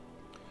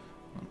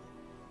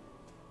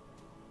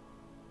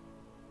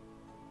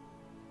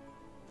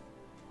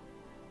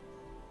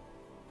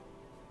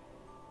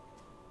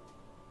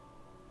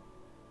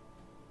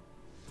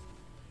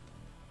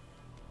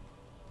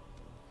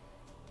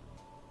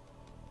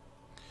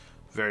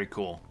 Very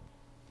cool.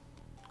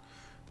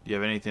 Do you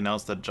have anything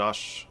else that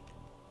Josh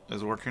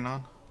is working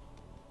on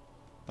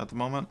at the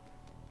moment?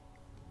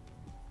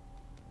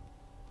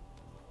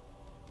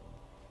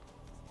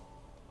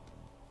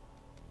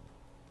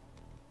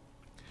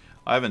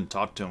 I haven't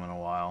talked to him in a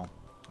while.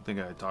 I think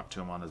I talked to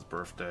him on his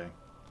birthday.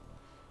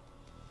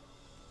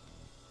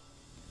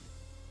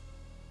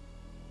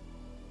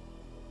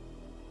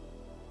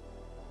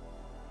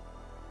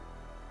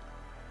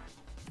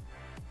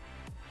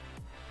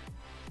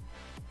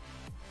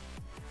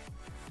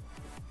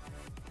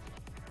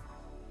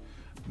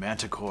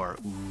 Manticore.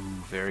 Ooh,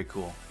 very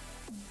cool.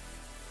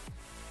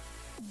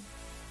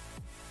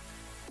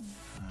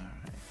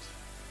 Alright.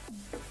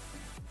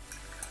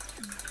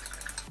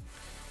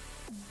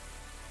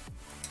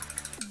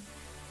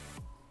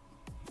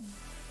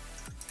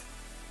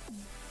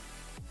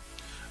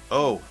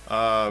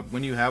 Oh,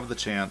 when you have the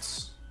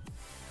chance,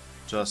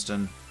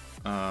 Justin,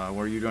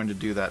 were you going to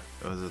do that?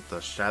 Was it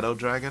the Shadow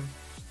Dragon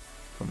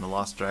from the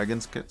Lost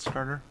Dragons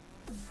Kickstarter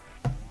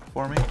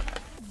for me?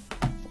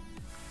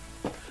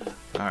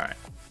 Alright.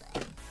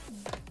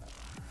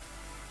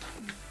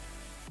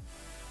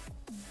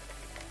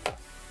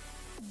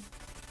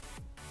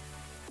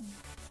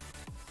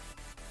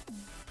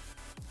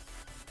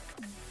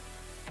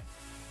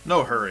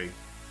 No hurry.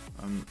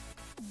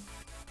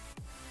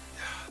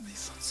 These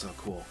sound so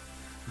cool.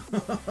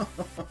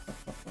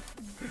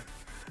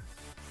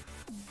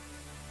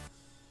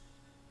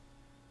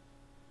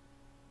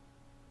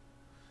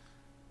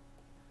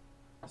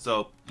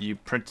 So, you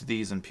printed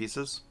these in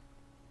pieces?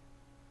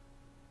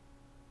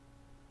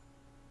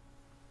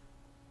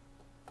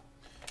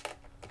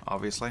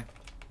 Obviously.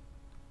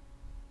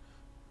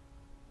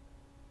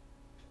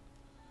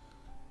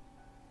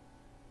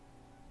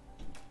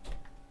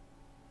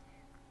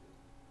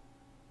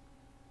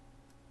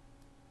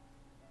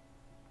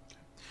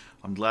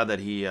 I'm glad that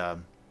he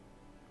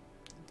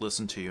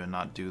listened to you and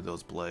not do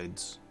those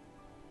blades.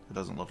 It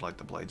doesn't look like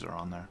the blades are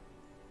on there.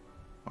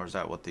 Or is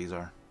that what these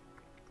are?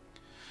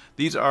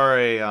 These are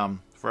a,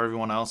 for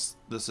everyone else,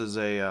 this is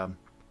a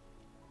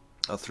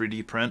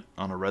 3D print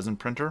on a resin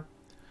printer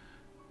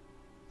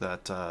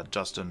that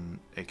Justin,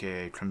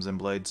 aka Crimson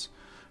Blades,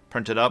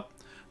 printed up.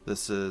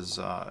 This is,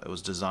 it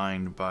was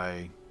designed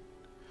by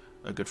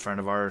a good friend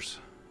of ours,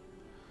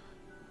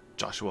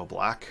 Joshua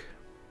Black.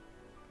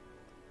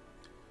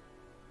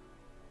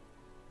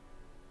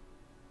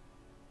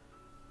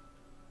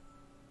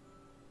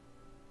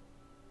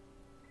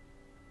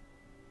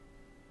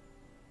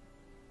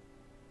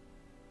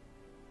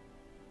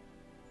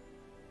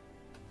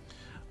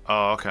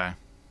 Oh, okay.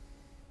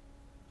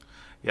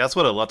 Yeah, that's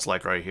what it looks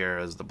like right here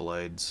as the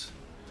blades.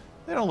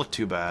 They don't look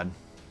too bad.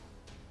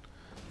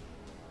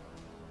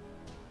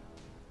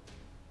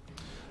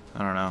 I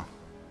don't know.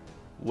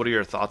 What are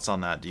your thoughts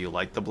on that? Do you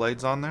like the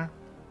blades on there?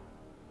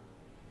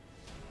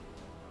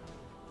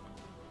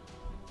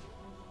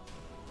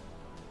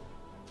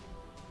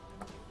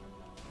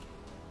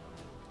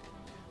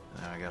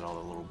 I got all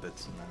the little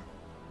bits in there.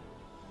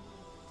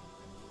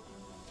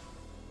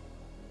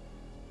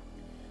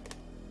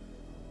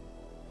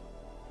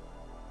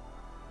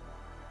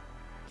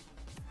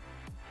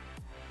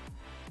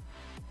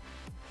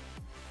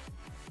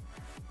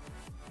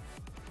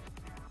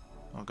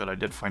 Oh good, I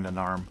did find an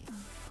arm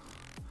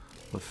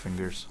with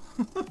fingers.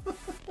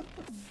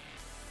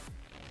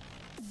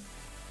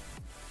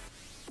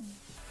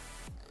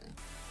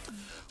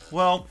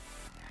 Well,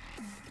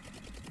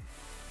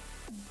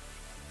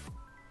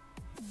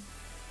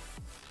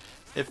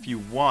 if you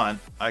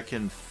want, I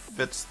can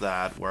fix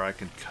that where I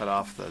can cut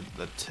off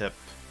the tip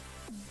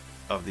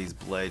of these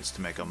blades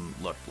to make them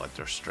look like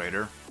they're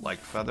straighter, like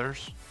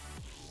feathers.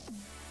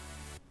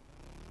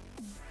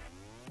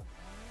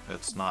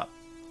 It's not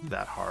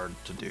that hard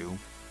to do.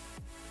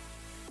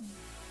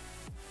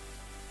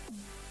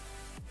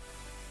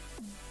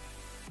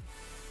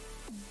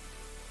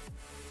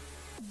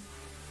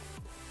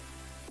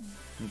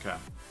 Okay.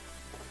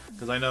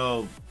 Because I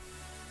know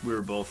we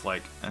were both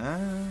like, I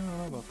don't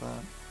know about that.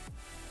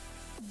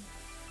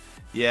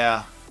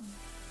 Yeah.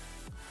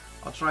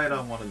 I'll try it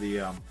on one of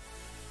the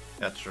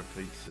extra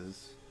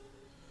pieces.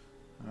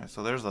 Alright,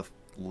 so there's a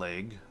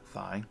leg,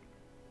 thigh.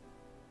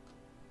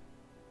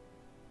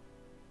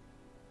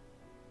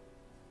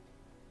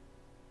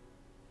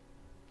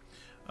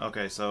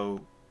 Okay,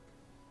 so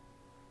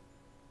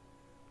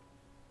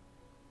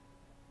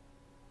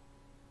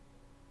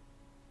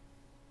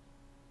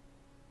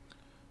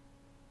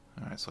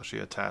alright, so she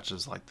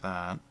attaches like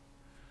that.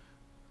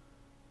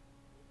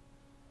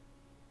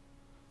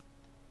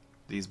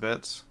 These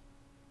bits?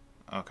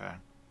 Okay.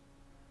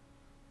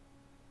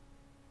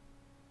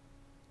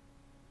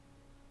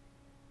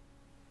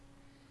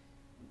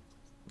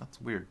 That's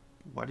weird.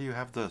 Why do you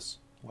have this?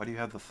 Why do you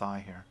have the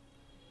thigh here?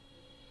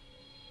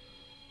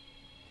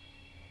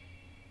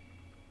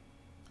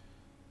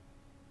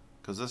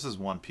 Because this is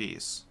one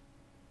piece.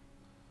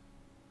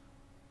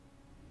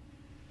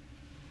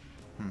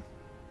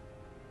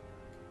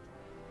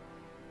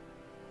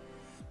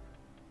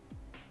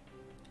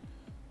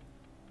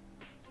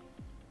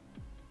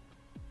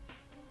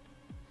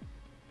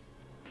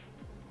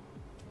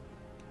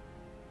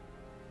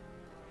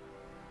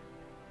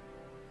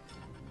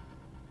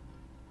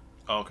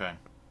 Okay.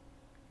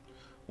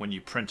 When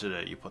you printed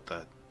it, you put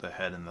the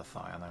head and the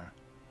thigh on there.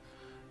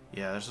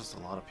 Yeah, there's just a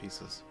lot of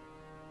pieces.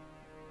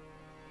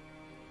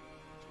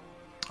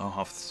 I'll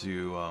have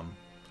to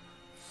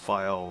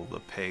file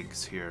the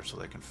pegs here so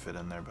they can fit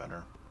in there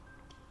better.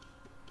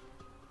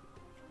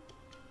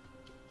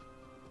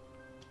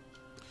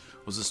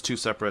 Was this two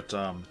separate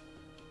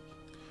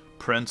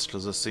prints?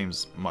 Because this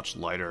seems much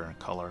lighter in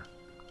color.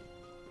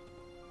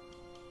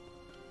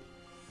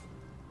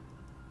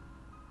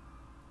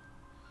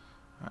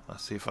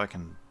 Let's see if I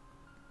can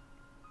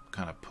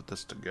kind of put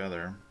this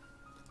together.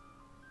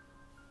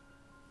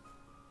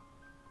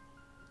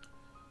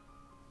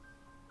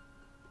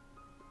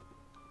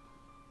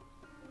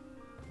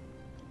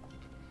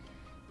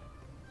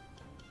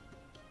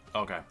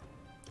 Okay.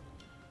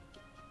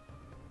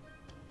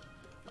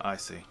 I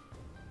see.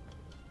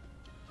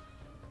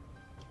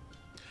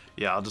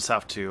 Yeah, I'll just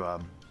have to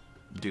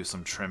do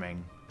some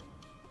trimming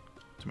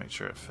to make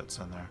sure it fits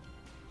in there.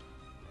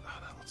 Oh,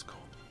 that looks cool.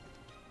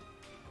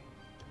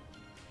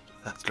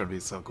 That's gonna be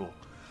so cool.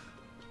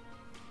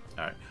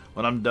 Alright,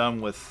 when I'm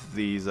done with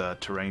these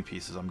terrain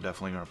pieces, I'm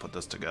definitely gonna put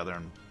this together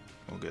and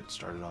we'll get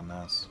started on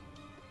this.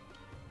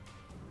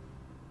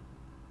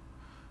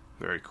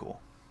 Very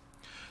cool.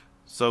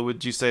 So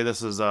would you say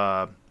this is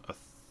a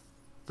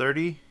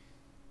 30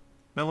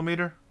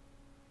 millimeter?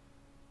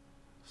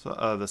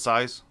 So the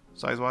size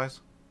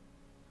wise?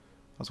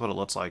 That's what it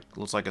looks like. It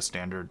looks like a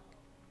standard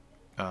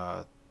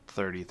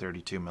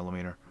 32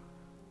 millimeter.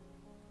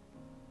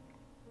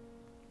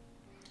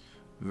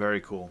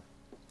 Very cool.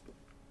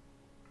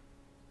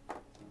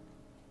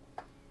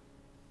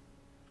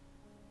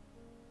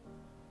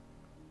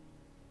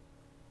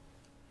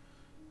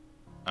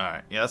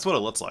 Alright, yeah, that's what it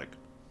looks like.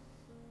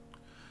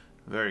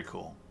 Very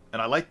cool.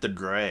 And I like the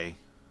gray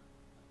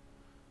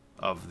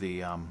of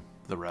the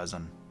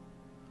resin.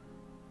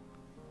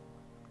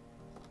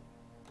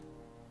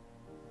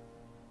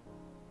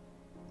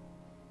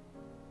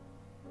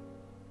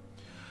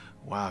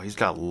 Wow, he's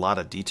got a lot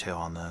of detail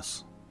on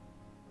this.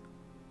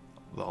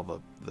 With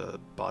all the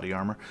body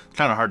armor. It's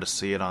kind of hard to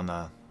see it on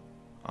the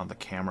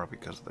camera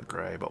because of the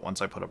gray, but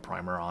once I put a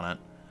primer on it,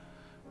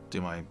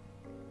 do my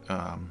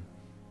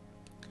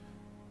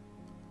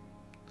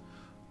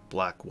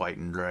black, white,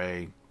 and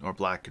gray, or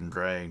black and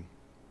gray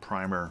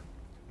primer,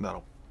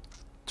 that'll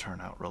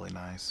turn out really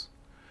nice.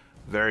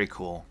 Very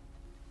cool.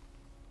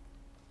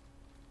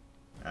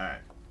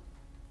 Alright.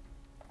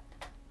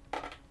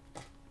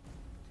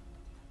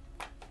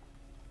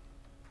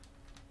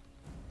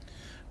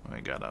 We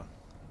got a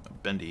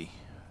bendy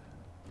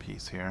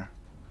piece here.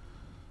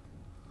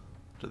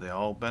 Do they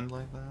all bend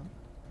like that?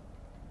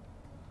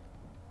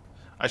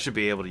 I should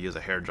be able to use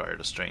a hairdryer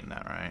to straighten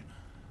that, right?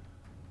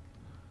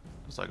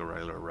 Just like a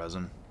regular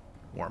resin.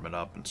 Warm it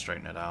up and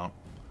straighten it out.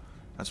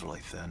 That's really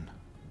thin.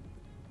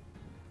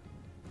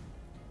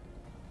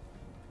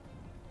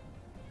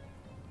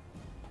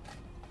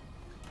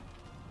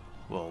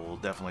 Well, we'll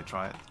definitely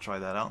try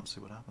that out and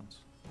see what happens.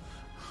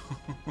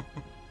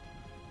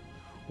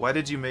 Why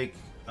did you make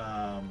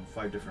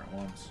 5 different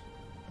ones?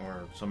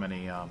 Or so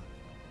many,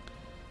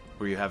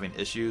 were you having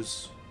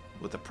issues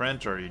with the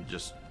print, or you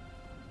just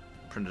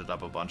printed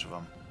up a bunch of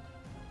them?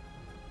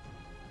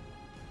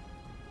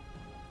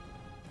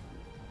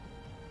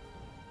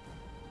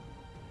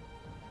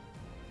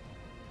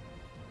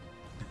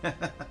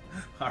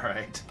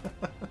 Alright.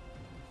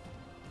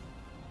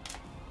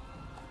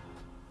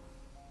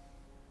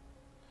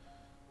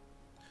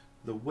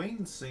 The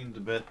wings seemed a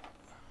bit...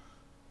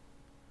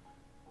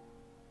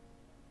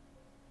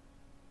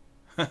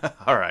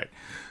 Alright.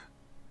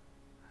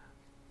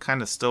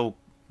 Kind of still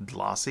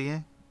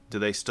glossy. Do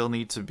they still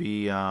need to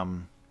be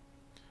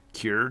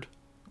cured?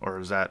 Or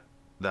is that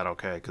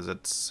okay? Because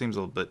it seems a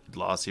little bit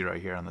glossy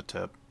right here on the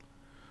tip.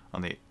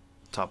 On the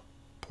top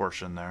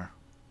portion there.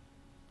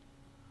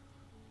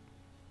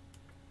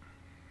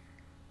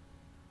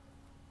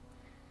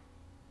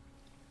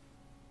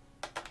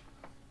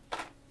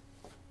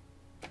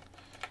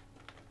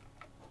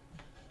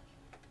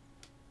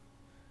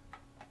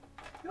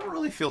 I don't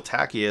really feel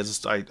tacky.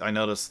 It's just I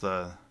noticed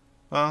the...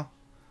 Well,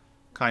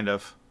 kind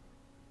of.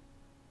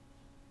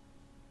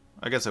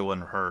 I guess it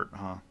wouldn't hurt,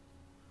 huh?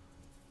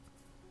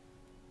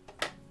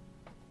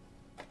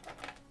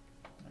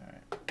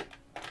 Alright.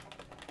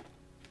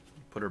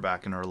 Put her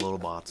back in her little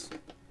bots.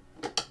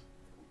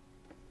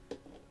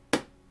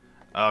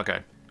 Okay.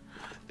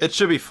 It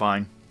should be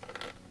fine.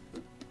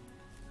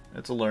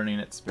 It's a learning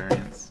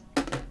experience.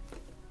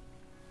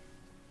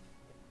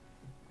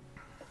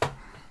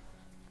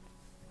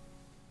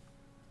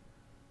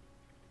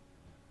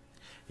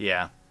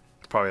 Yeah,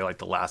 probably like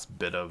the last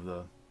bit of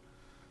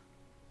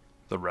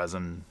the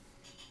resin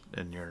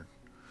in your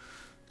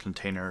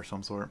container or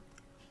some sort.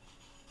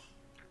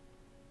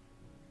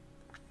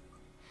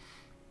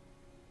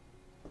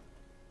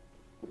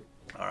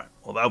 Alright,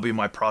 well that'll be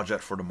my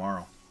project for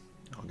tomorrow.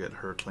 I'll get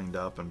her cleaned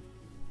up and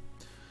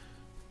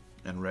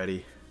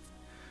ready.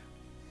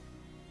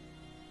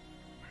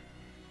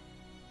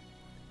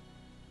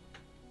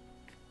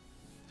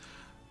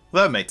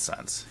 Well, that makes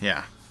sense.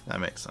 Yeah, that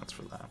makes sense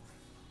for that.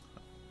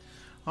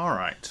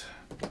 Alright.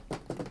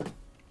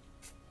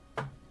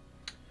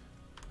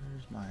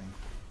 Where's my...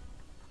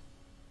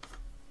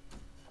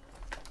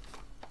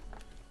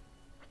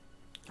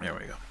 There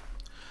we go.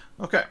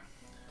 Okay.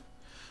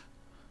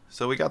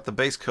 So we got the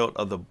base coat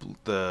of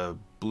the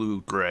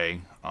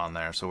blue-gray on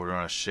there, so we're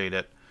going to shade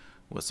it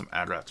with some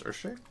Adrat's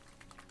Earthshade.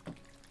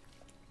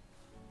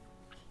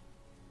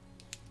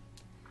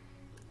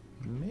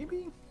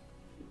 Maybe?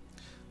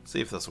 Let's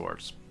see if this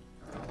works.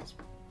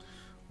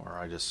 Or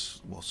I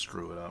just will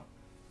screw it up.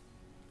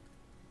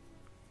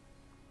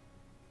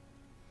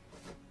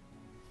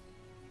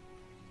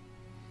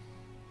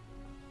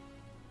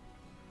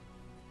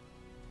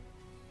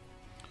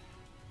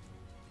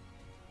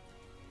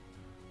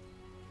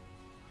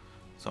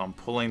 So I'm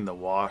pulling the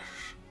wash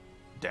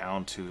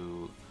down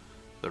to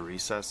the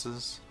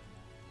recesses.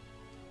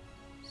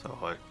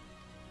 So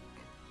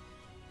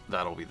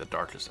that'll be the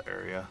darkest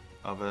area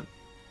of it.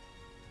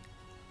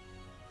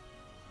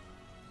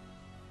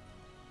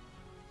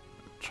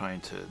 Trying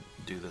to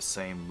do the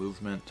same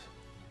movement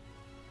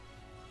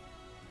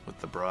with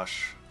the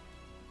brush.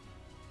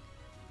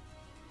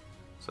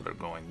 So they're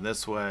going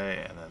this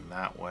way and then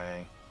that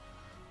way.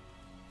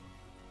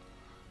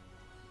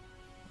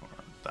 Or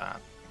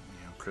that.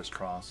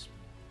 Crisscross.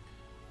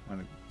 I'm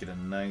going to get a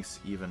nice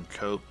even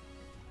coat.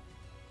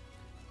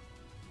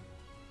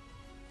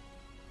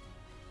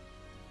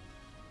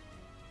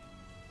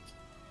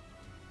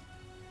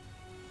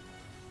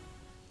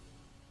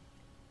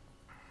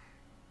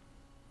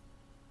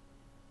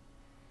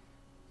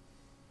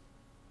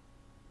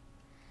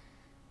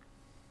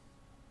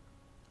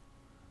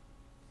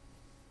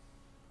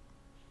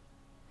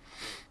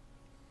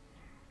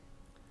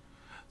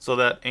 So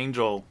that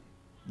angel,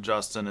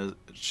 Justin,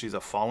 she's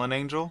a fallen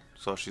angel,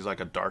 so she's like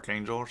a dark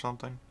angel or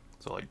something.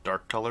 So like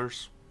dark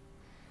colors,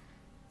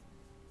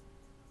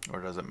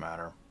 or does it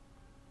matter?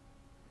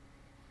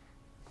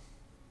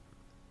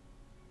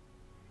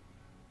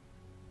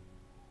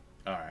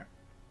 All right,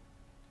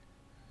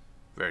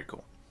 very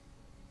cool.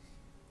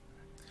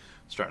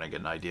 Starting to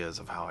get ideas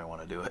of how I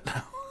want to do it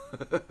now.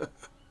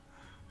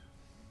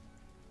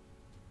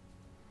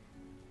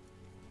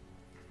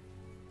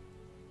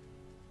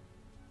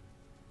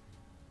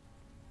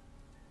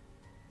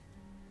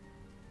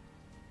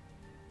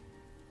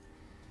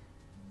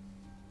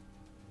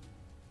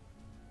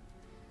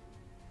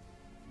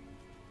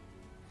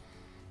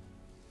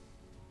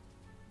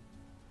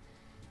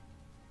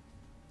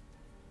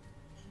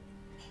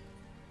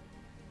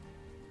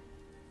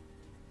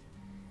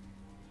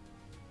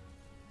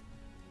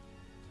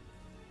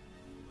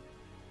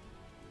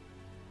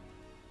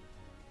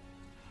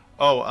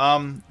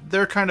 Oh,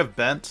 they're kind of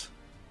bent,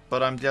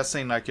 but I'm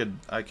guessing I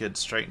could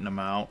straighten them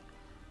out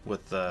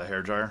with the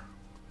hairdryer,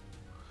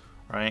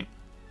 right?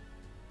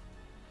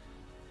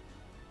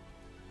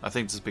 I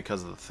think just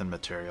because of the thin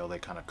material, they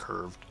kind of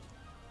curved.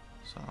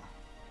 So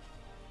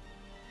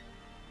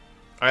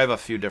I have a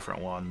few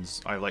different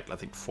ones. I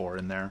think 4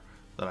 in there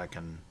that I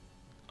can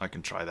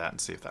try that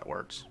and see if that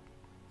works.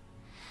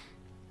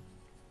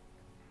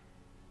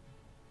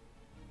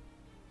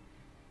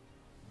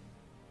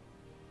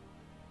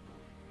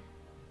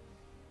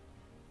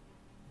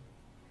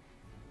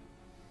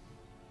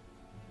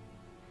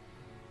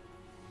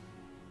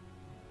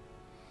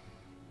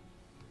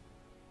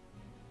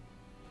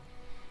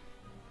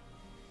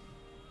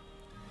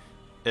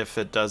 If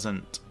it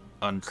doesn't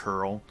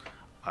uncurl,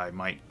 I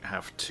might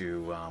have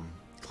to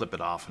clip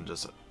it off and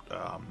just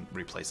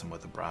replace them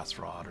with a brass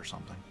rod or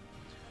something.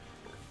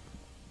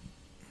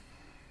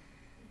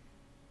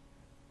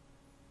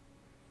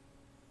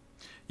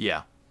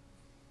 Yeah.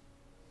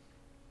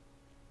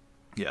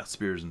 Yeah,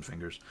 spears and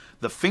fingers.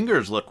 The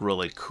fingers look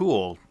really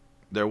cool.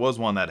 There was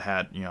one that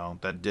had,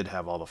 that did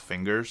have all the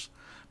fingers,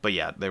 but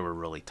yeah, they were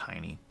really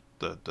tiny.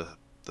 The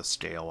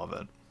scale of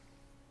it.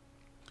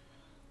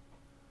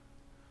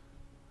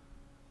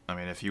 I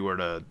mean, if you were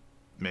to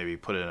maybe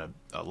put in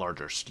a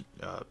larger,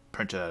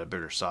 print it at a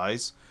bigger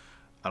size,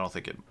 I don't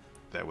think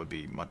that would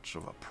be much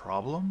of a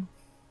problem.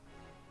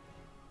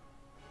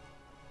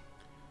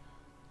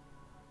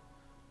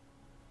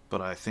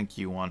 But I think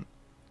you want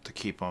to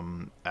keep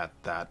them at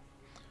that.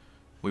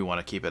 We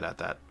want to keep it at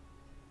that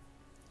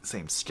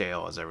same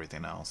scale as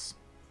everything else.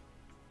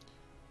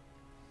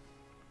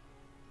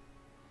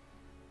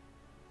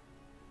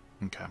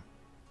 Okay.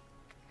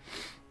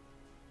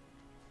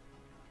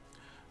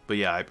 But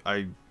yeah,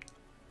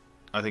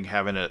 I think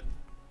having it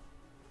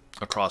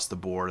across the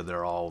board,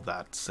 they're all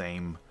that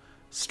same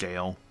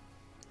scale,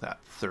 that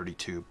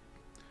 32.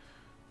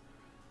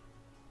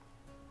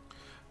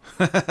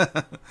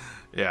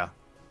 Yeah.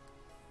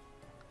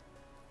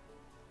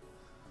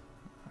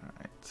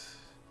 Alright.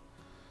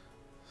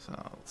 So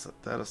I'll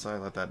set that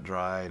aside, let that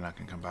dry, and I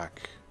can come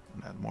back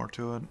and add more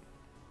to it.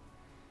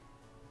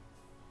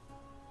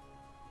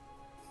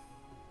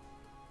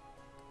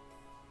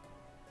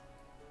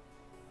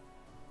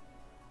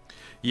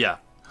 Yeah.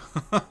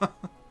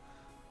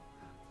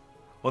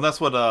 Well, that's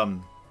what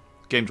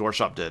Games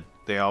Workshop did.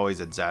 They always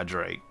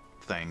exaggerate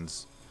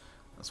things.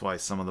 That's why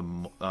some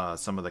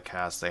of the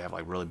cast, they have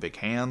like really big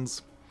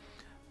hands,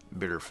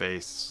 bigger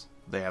face.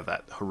 They have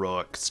that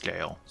heroic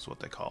scale, is what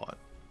they call it.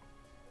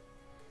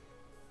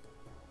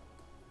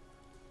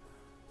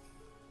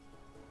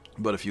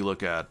 But if you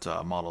look at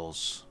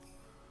models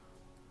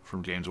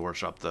from Games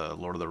Workshop, the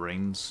Lord of the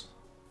Rings,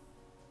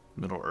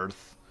 Middle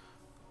Earth,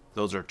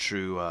 those are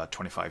true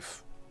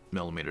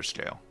 25mm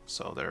scale,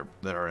 so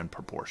they're in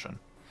proportion.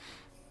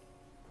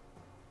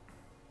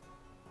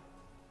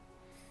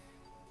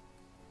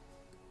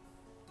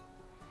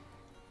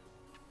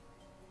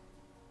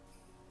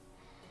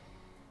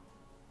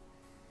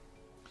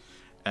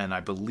 And I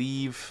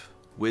believe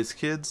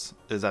WizKids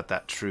is at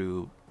that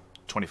true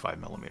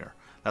 25mm.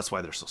 That's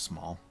why they're so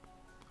small.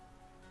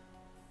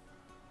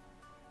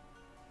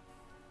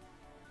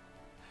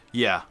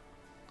 Yeah.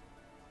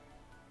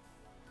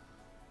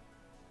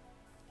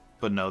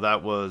 But no,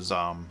 that was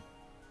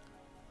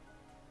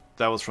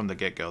from the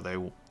get-go.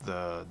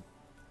 The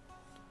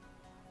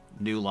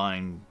new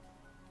line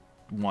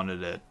wanted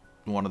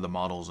the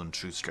models in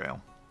true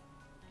scale.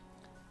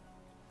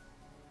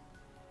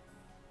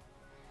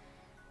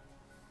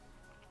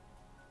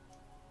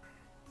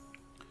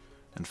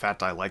 In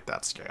fact, I like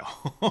that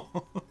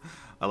scale.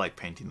 I like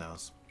painting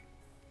those.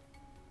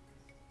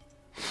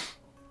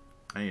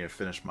 I need to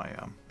finish my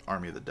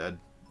Army of the Dead.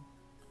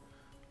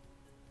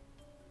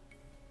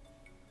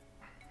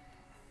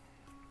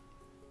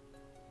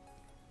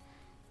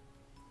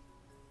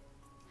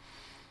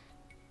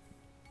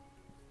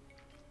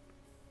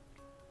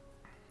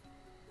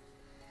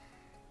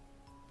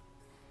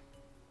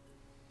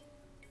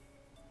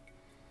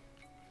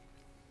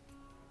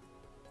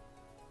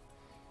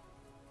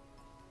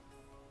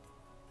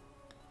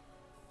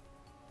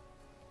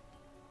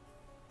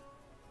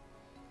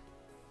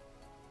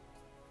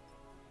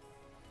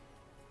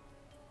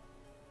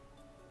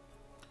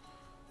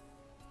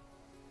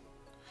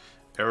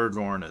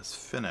 Aragorn is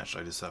finished.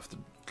 I just have to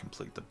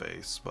complete the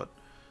base, but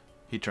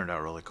he turned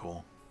out really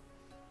cool.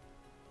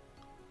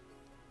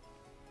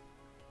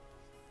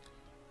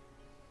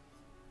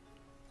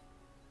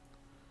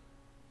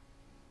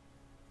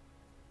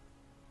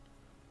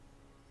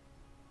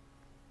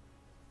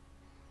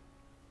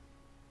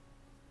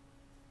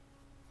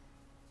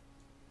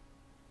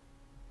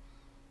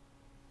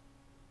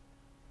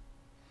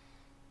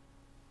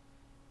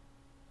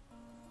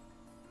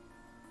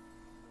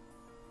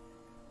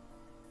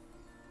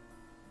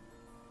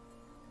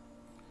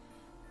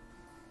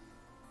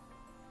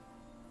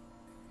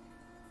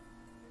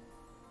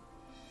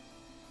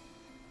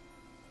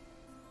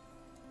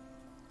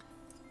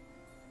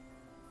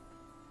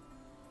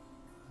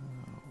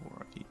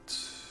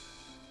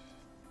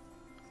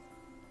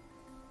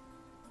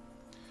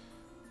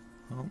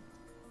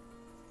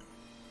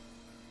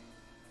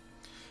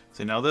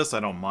 See, now this I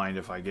don't mind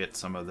if I get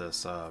some of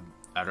this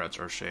Adrat's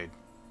Earthshade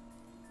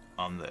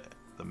on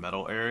the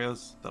metal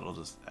areas. That'll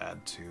just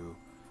add to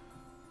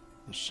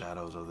the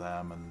shadows of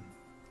them and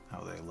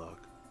how they look.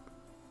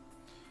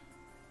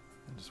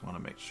 I just want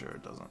to make sure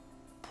it doesn't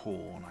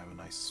pull and I have a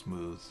nice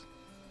smooth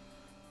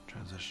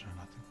transition.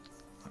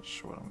 Not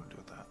sure what I'm going to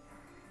do with that.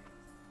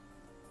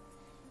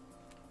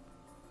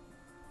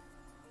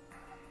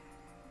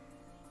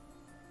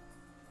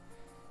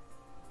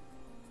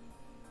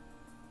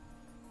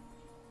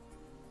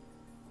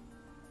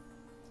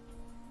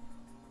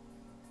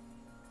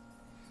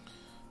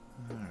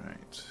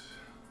 Alright.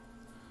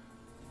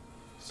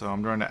 So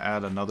I'm going to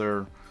add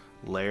another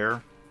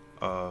layer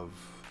of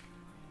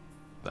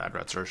the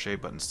Adrat's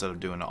Earthshade, but instead of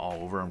doing it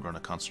all over, I'm going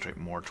to concentrate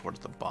more towards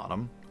the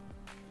bottom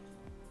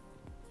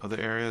of the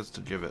areas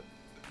to give it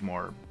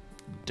more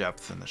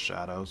depth in the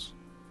shadows.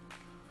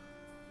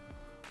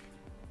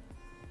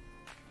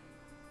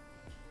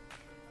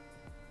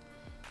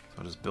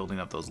 So just building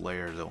up those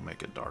layers, it'll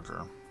make it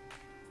darker.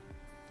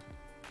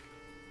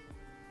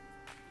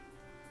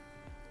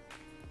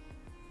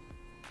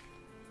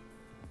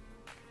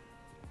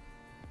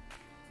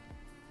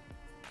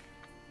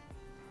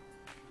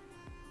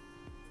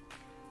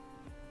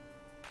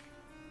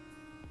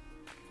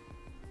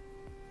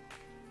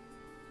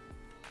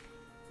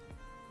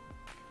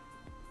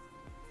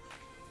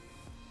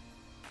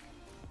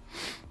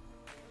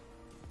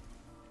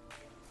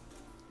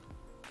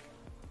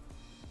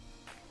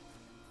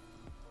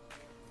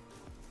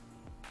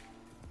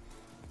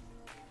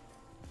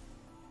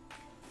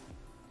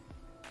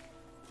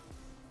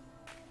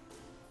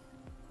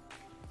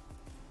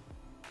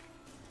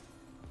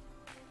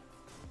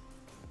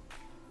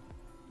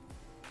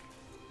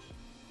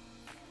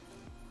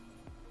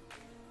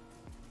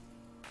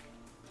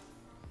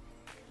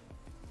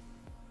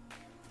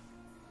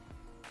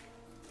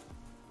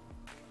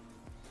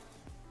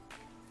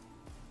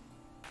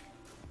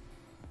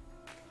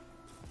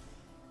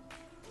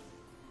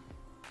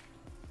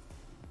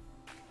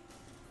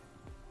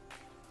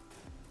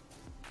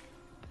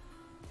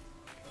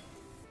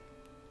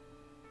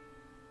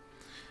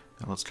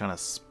 It looks kind of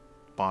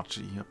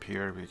spotchy up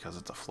here because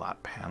it's a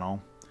flat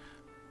panel,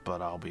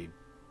 but I'll be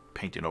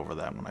painting over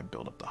that when I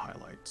build up the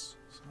highlights.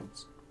 So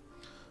it's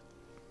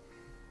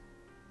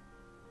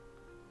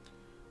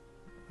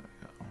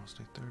almost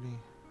 8:30.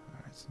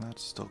 Alright, so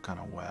that's still kind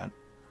of wet.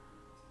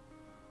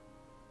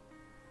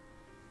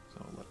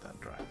 So I'll let that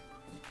dry.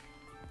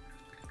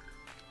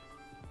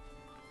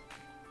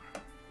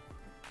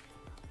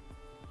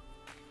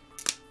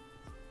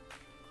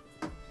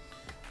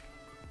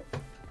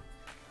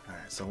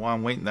 So while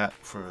I'm waiting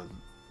for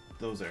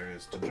those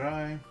areas to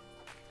dry,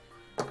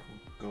 we'll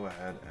go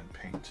ahead and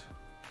paint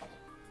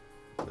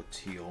the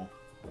teal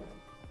or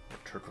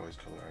turquoise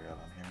color I got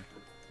on here.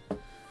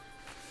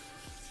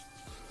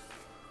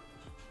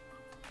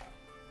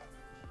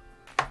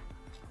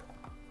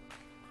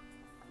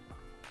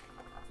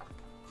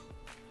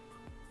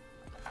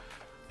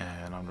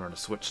 going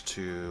to switch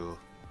to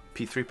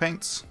P3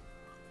 paints,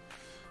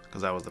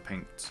 because that was the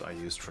paints I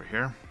used for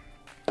here.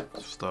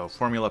 So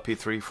Formula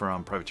P3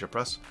 from Privateer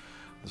Press.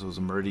 This was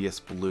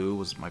Meridius Blue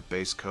was my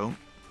base coat.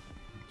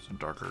 It's a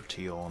darker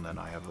teal, and then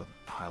I have a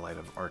highlight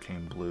of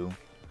Arcane Blue.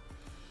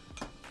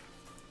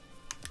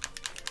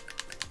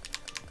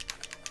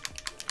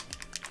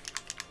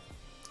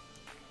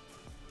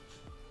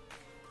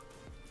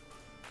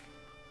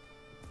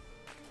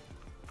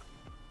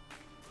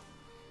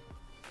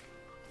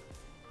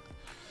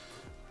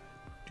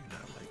 Do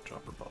not like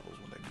dropper bubbles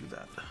when I do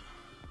that.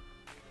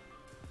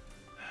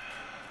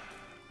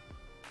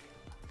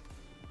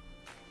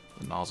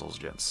 The nozzles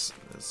get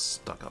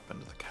stuck up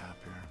into the cap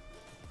here.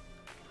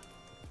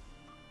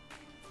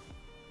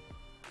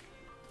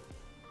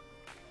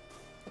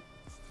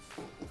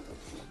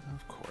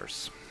 Of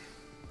course.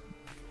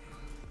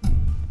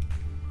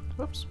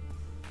 Whoops.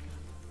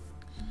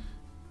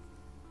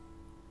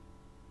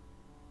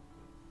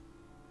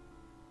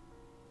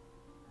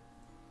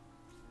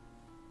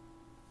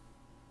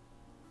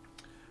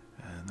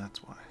 And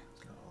that's why it's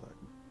got all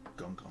that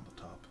gunk on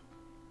the top.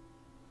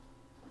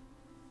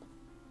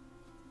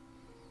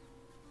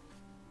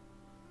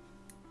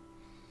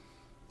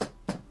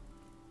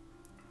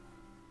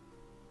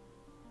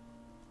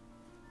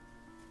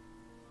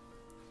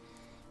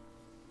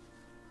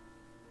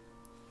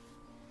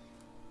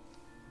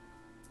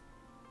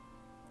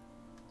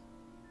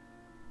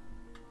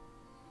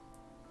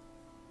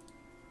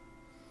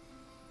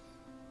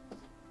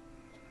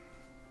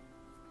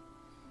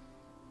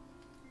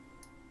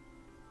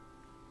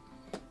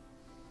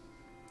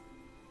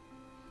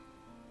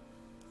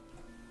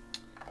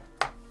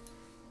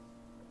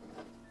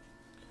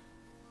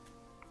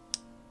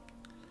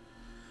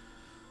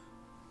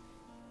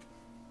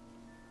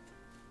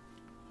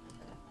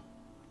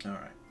 All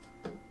right.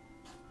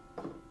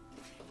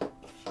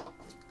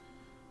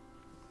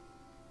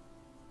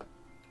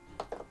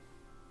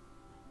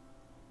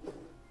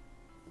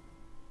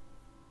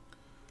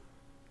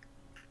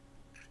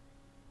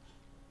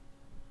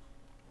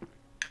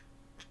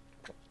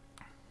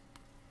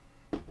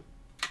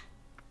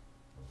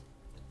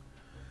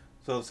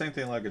 So the same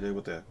thing like I did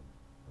with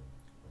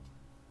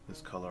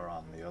this color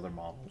on the other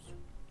models.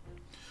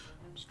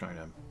 I'm just trying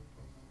to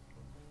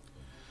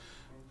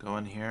go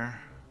in here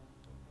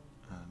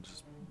and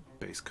just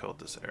base coat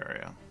this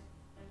area.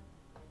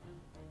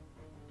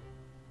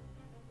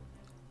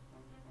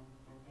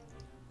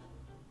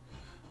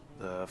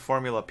 The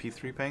Formula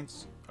P3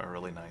 paints are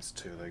really nice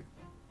too.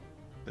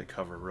 They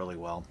cover really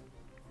well.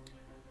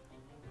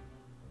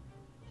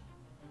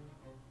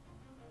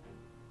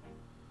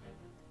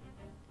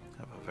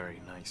 Have a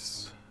very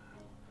nice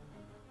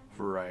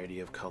variety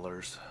of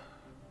colors.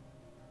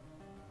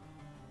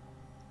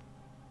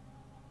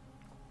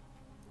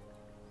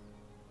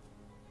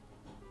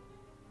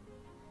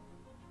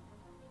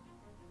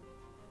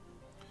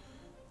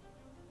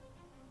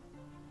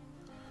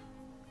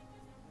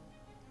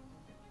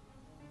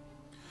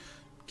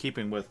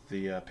 Keeping with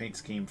the paint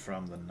scheme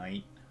from the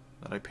Knight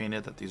that I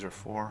painted that these are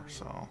for,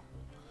 so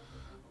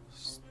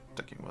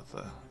sticking with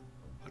the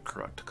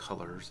correct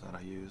colors that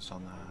I used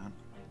on that.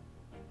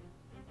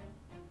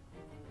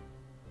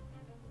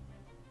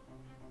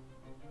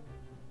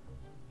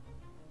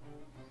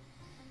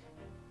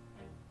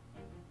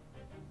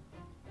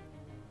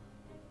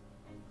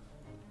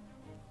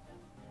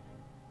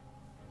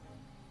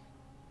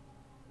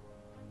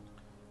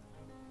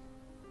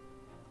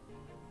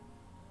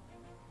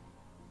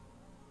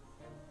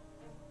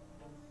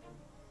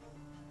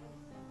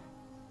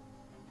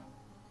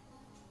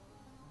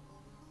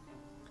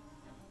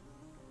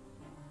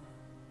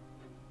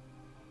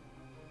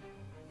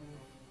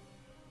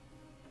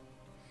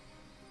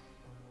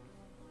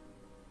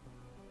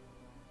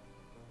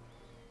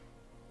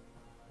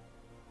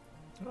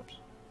 Oops.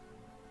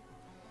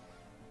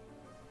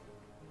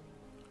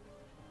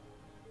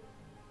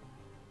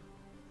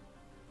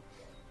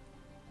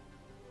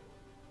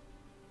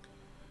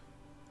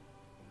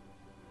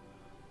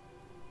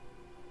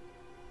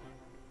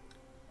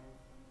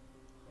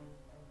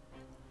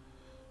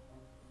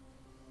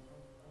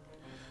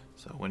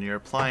 So when you're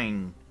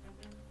applying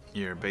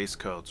your base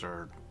coats,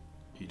 or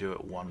you do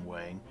it one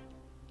way,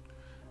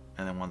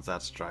 and then once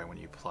that's dry, when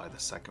you apply the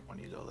second one,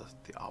 you do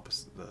the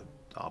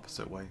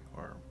opposite way,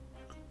 or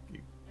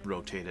you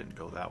rotate it and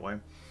go that way.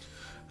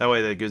 That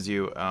way, that gives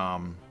you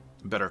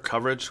better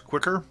coverage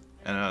quicker,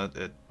 and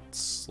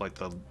it's like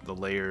the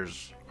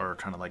layers are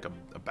kind of like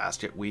a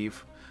basket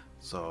weave,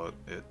 so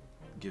it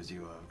gives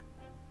you a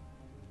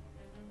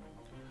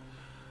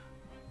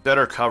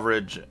better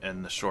coverage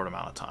in the short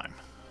amount of time.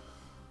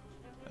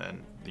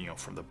 And you know,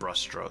 from the brush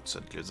strokes,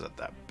 it gives it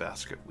that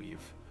basket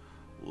weave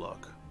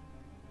look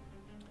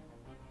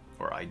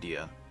or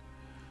idea.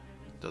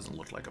 It doesn't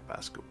look like a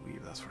basket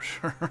weave, that's for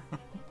sure.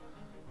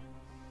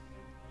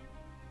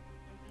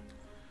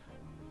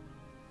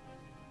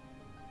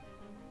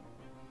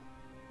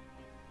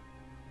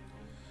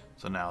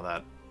 So now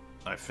that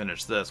I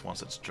finish this,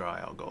 once it's dry,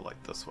 I'll go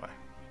like this way,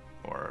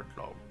 or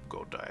I'll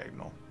go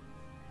diagonal.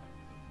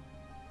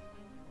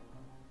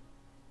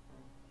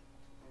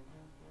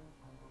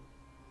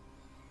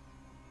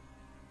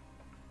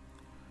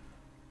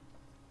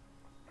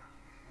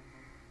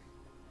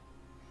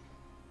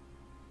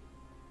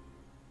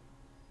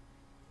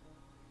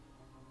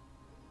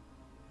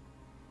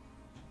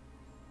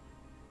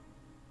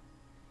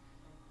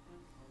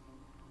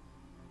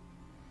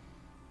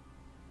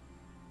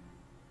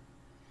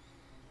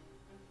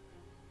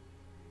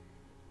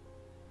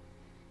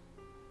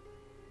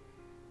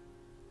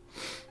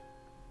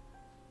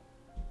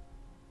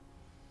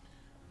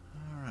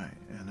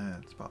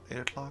 8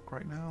 o'clock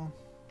right now.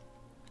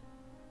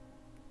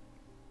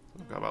 So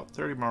we've got about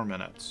 30 more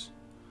minutes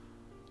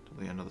to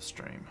the end of the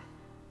stream.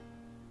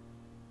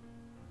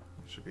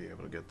 We should be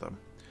able to get them.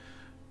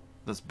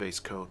 This base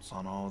coats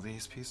on all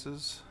these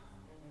pieces.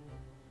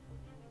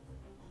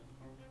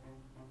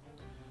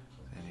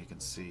 And you can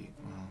see,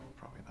 well,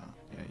 probably not.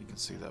 Yeah, you can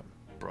see the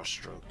brush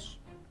strokes.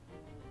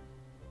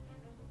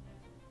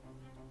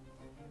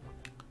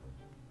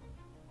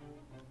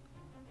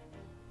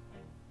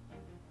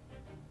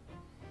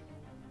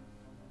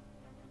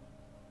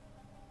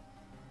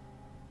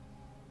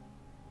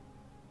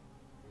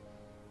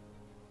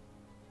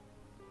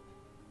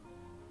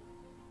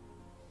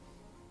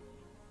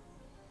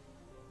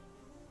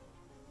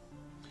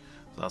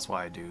 So that's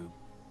why I do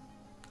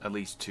at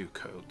least 2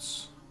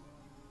 coats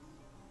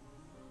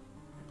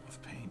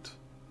of paint.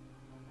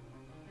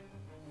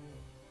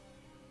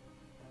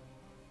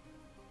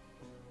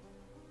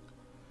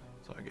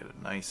 So I get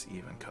a nice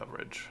even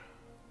coverage.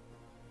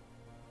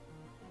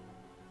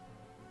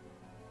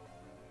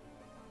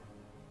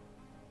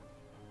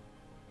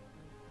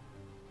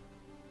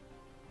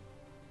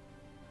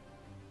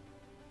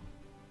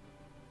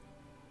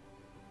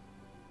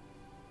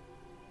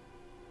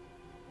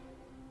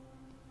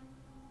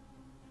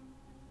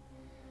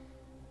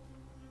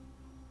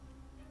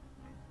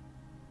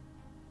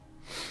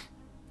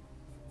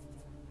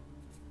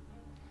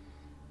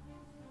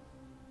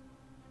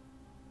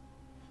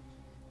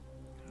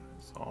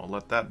 So I'll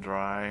let that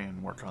dry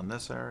and work on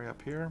this area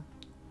up here.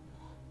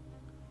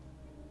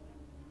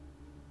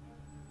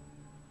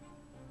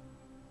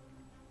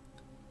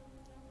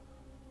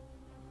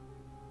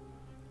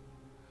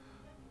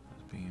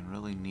 It's being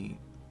really neat.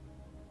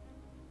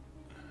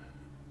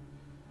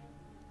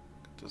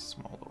 Get this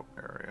small little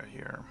area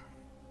here.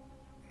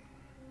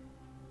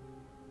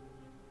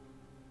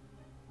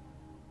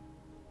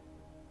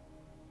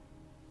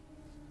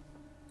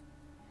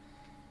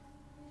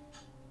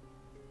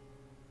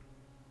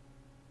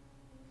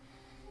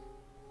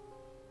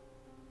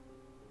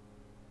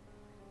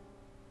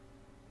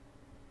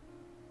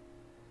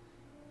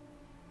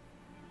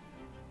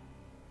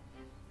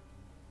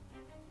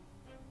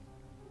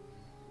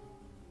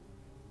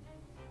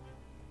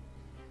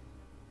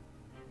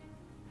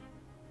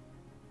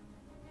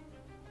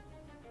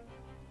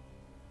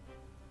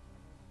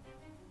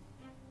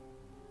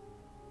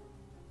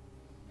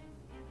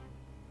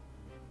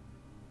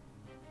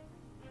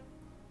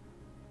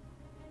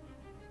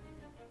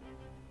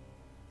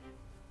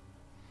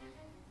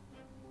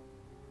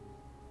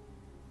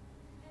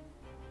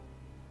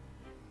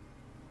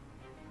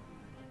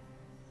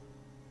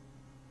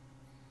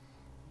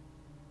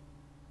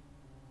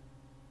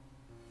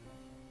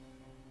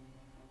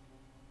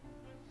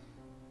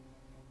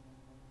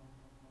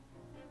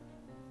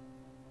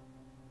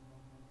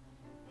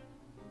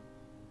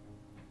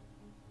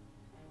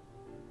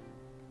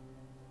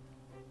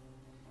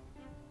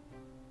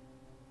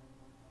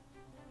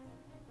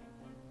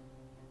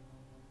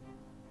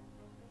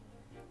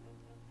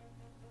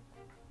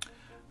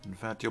 In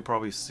fact, you'll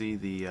probably see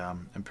the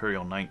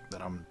Imperial Knight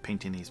that I'm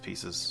painting these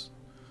pieces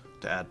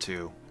to add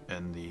to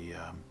in the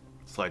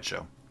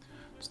slideshow.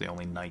 It's the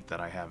only knight that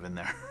I have in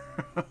there.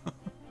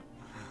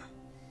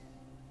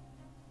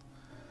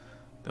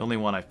 The only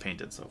one I've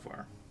painted so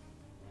far.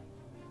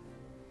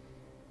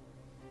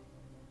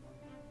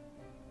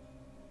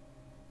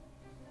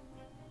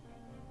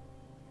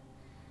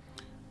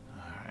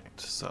 Alright,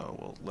 so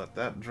we'll let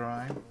that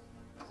dry.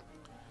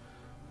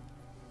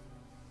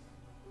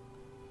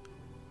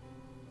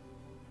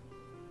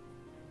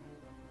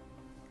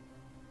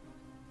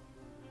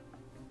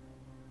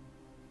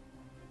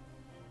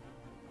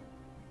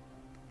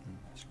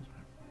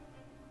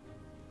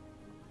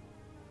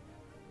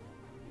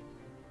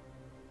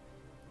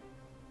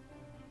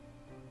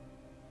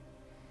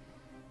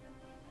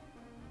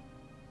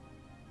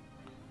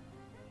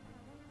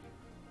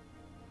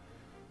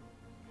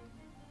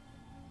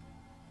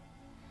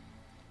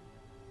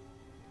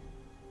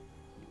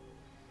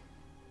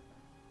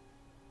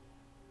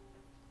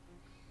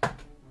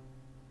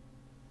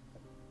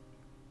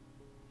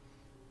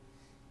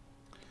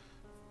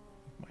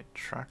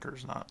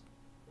 Tracker's not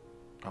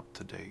up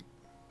to date.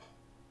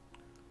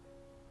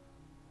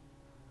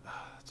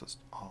 It's just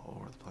all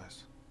over the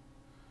place.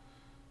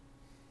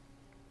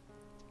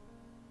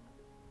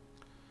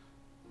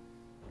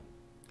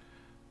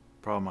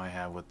 Problem I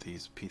have with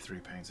these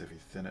P3 paints, if you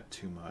thin it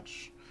too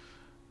much,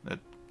 it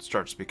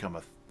starts to become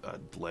a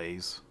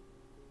glaze,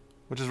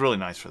 which is really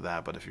nice for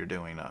that, but if you're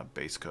doing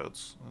base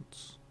coats, it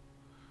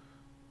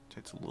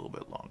takes a little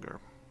bit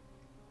longer.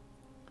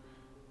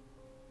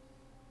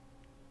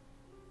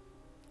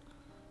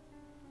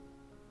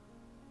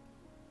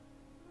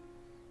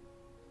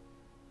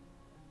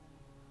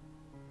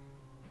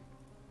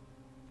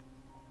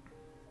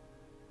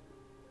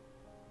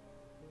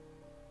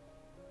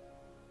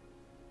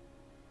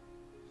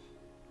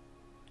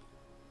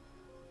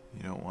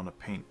 You don't want to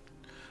paint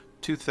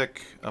too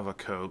thick of a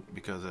coat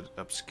because it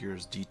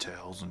obscures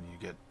details and you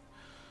get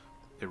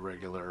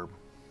irregular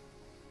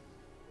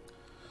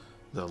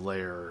the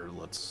layer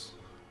looks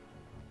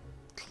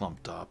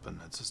clumped up and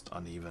it's just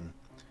uneven.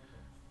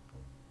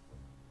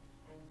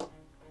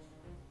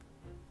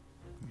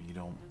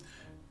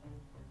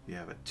 You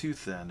have it too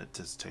thin, it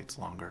just takes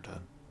longer to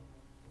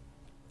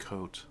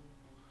coat.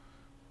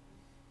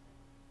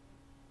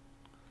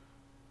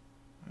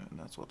 And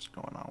that's what's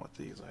going on with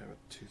these. I have it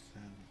too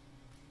thin.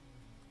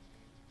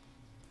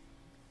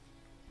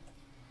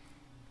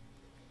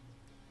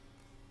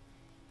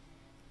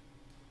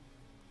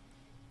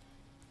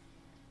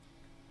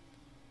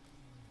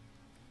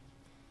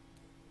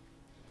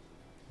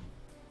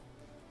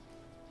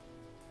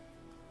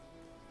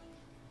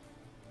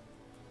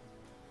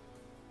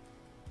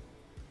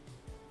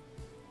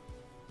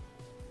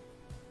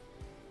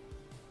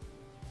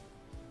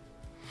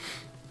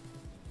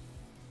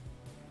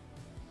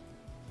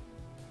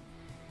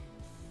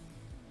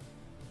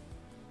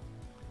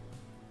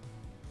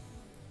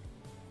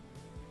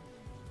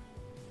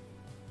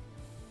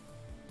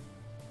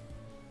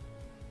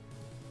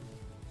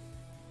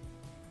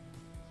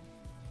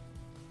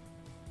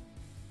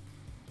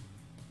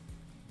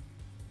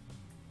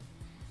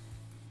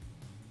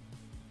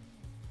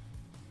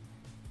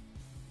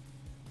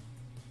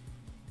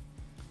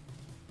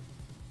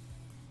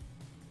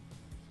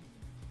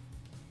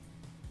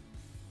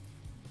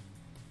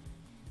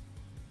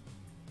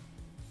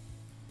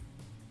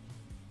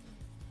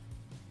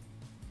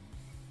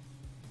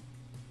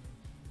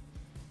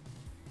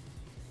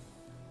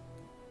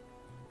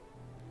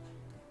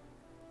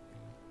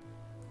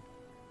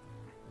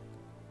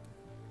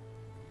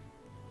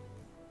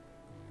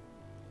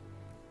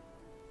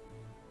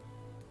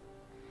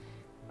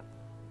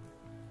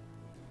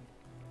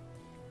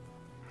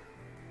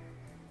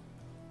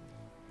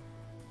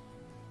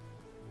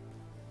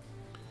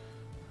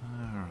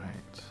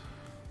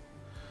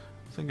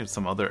 I think there's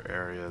some other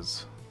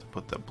areas to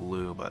put the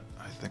blue, but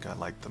I think I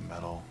like the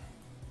metal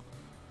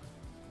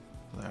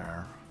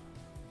there.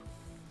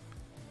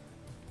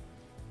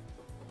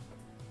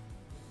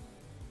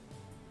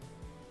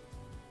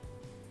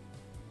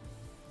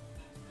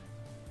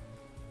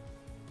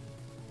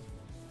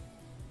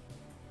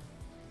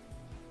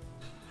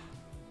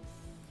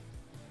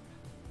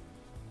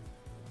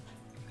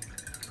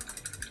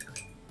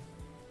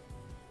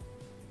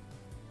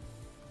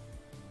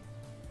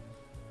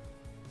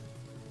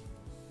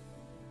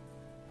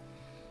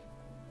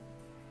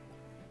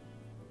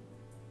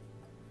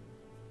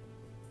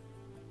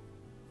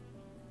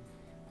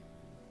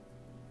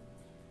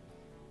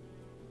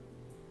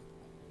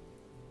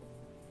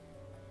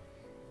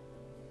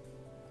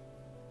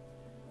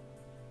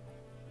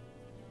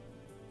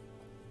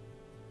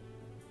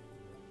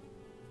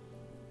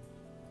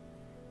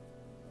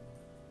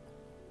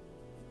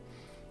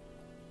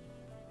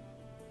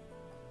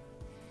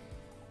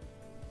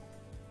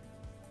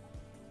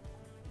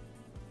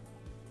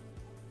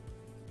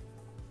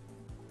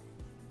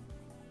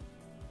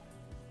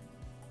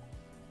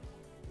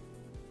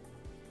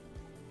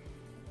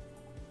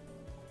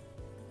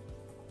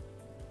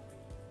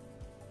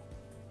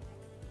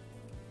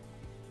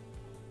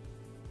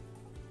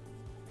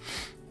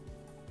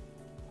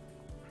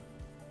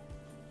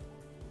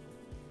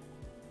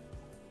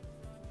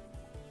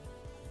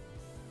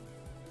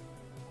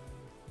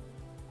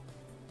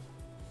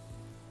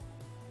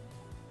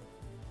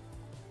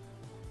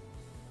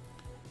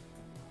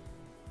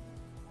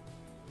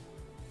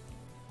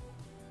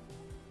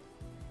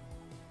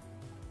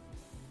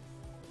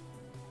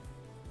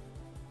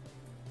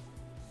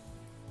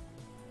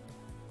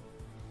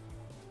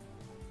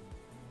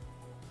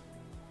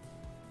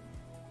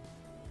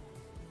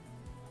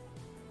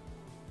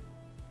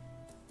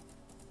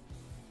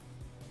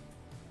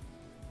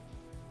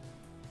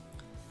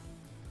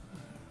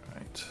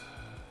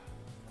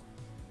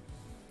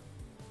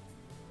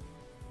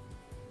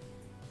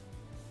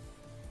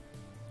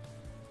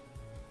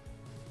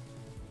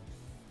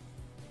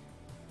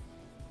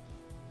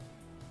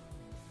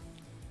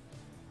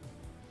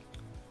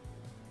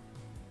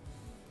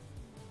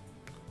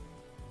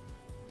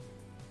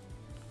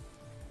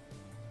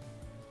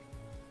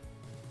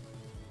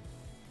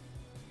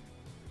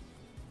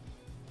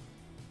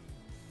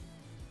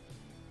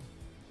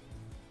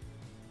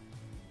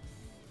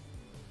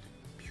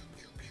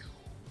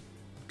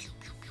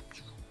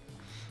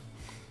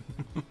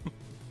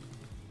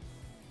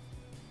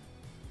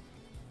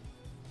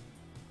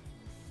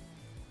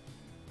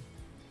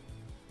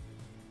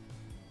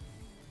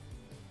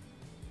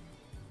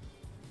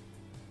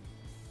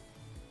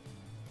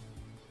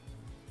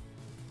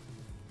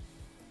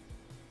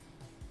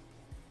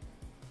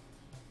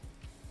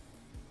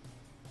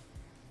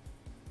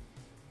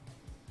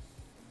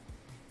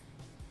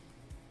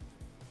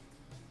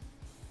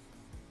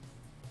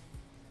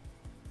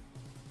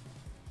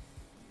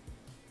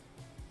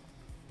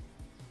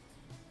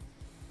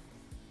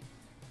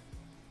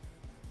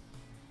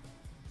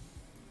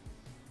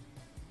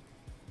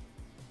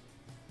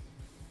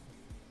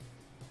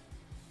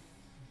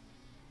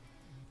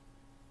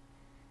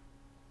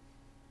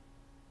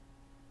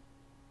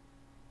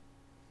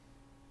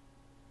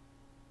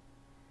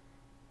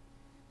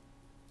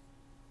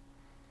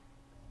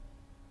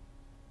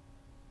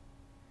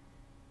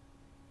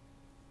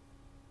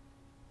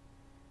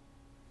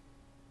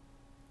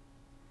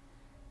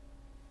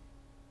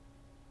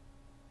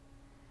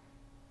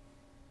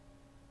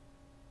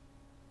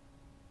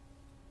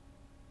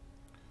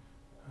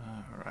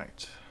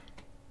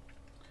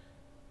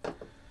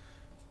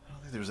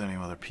 if there's any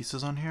other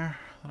pieces on here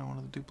that I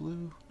wanted to do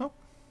blue. Nope.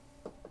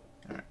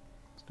 Alright,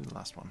 let's do the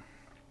last one.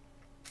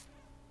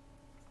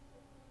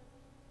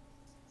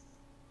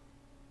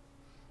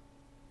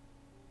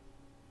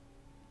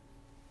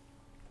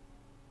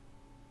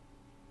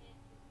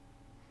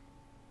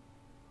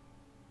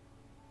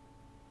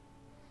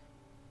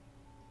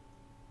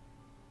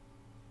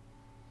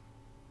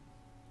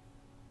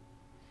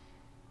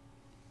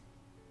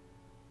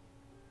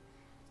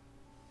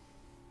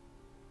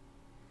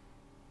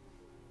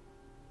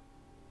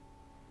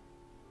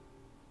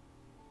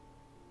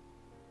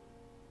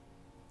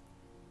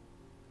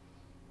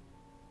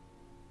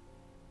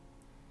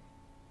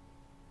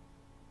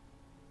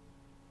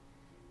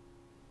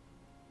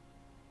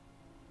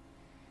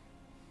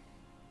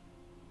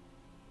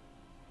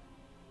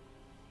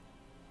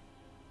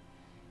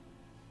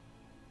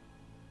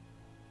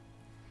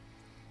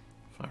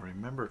 If I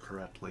remember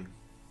correctly,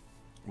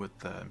 with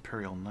the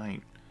Imperial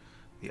Knight,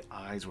 the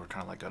eyes were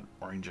kind of like an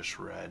orangish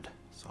red,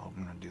 so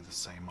I'm going to do the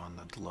same on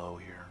the glow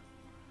here.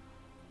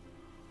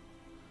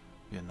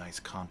 Be a nice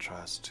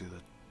contrast to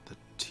the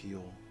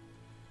teal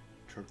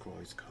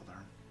turquoise color.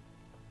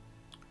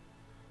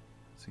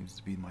 Seems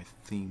to be my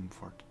theme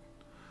for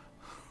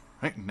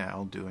right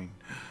now, doing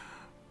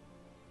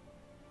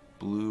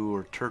blue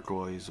or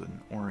turquoise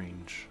and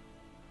orange.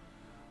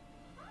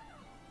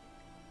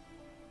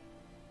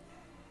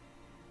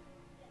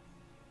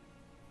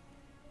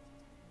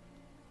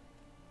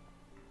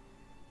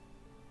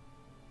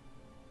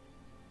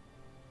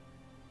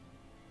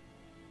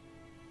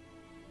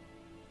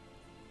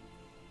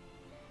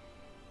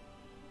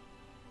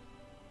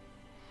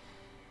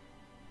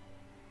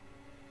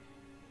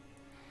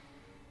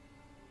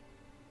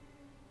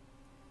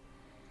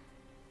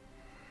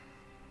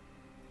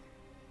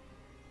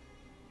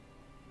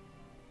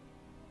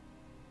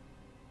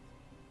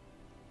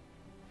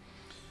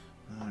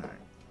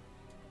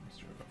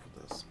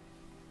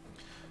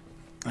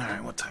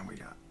 Alright, what time we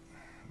got?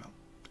 About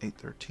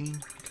 8:13.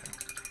 Okay.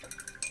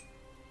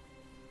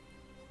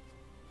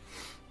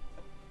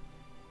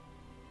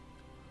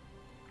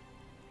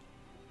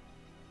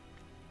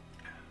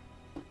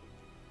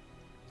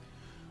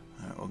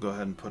 Alright, we'll go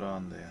ahead and put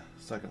on the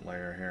second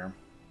layer here.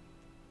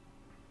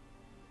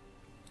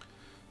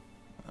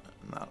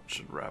 And that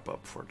should wrap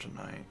up for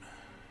tonight.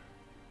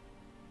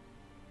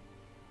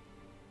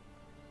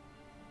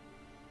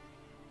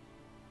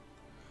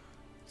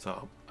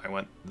 So I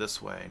went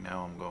this way,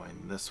 now I'm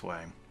going this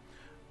way,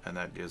 and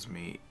that gives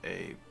me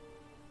a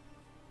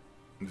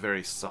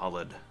very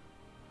solid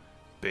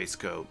base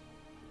coat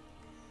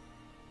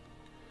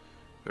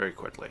very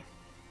quickly.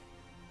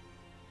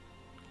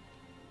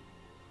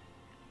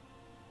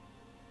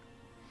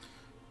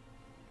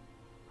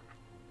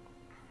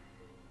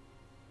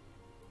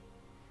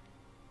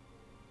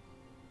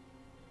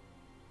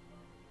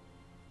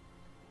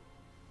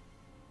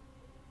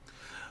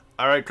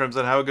 All right,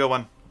 Crimson, have a good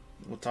one.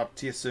 We'll talk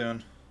to you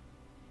soon.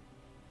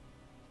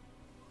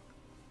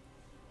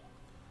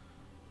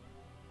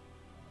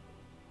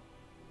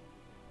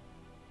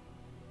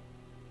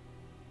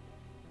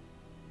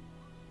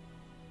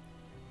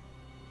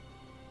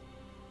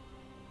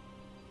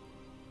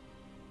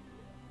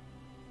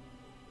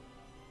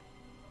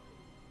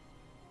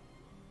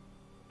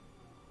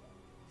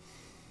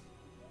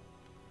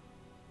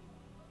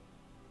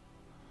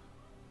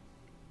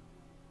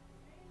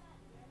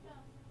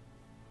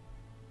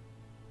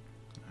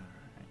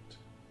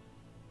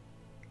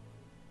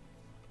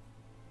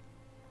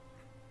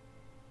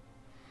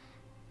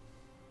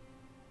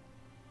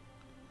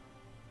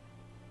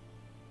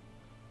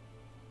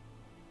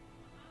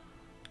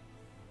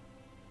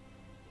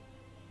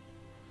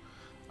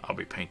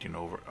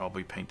 I'll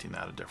be painting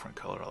that a different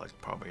color, like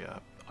probably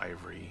a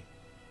ivory.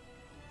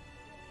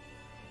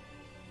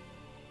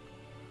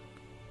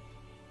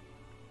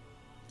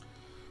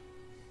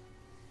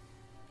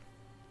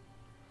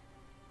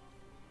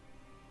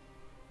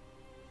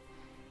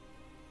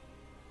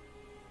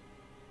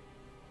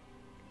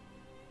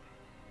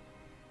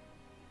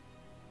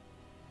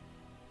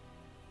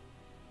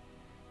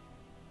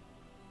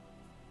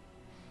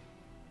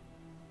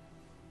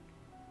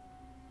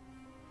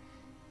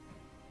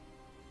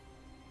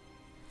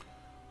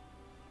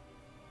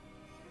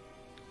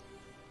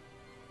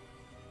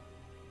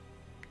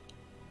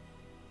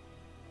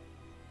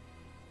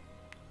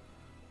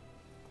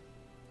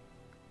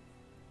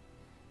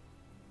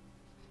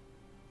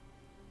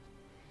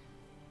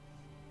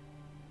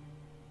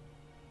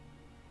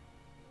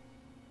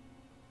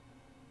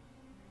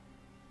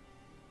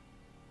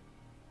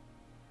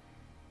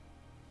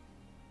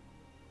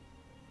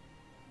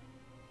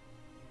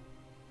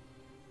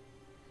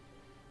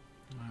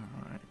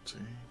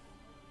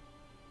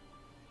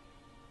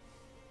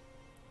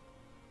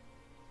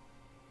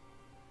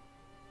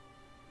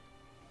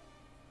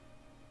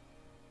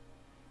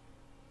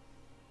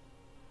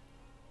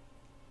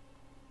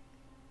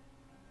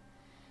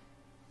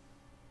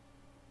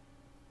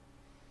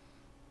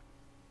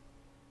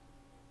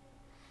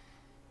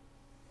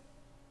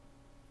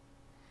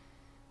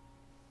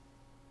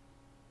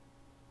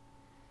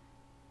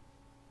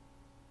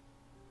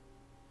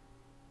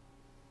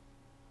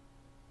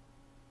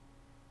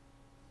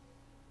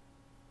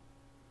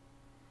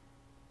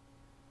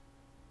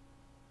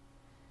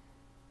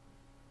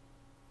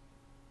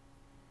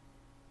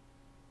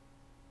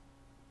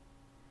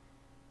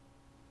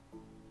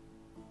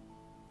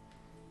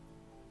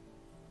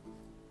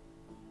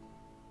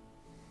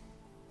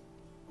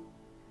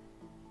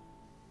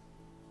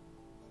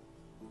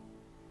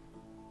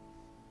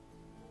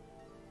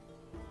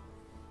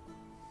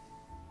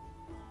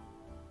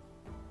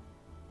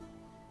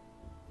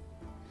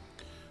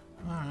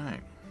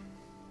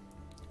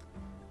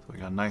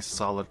 a nice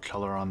solid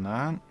color on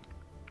that.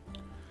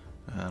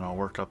 And I'll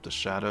work up the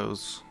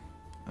shadows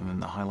and then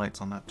the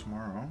highlights on that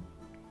tomorrow.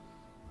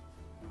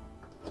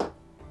 So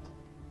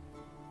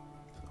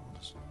we'll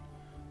just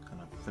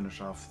kind of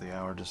finish off the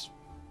hour just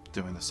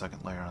doing the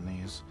second layer on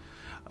these.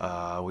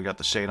 We got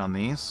the shade on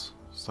these,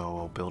 so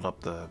we'll build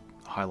up the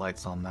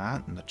highlights on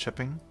that and the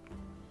chipping.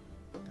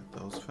 Get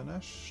those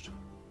finished.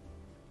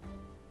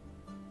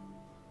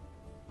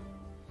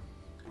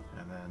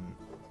 And then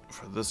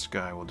for this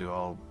guy, we'll do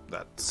all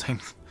that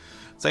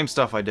same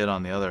stuff I did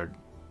on the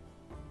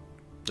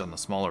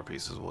smaller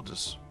pieces. We'll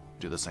just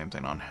do the same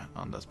thing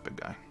on this big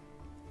guy.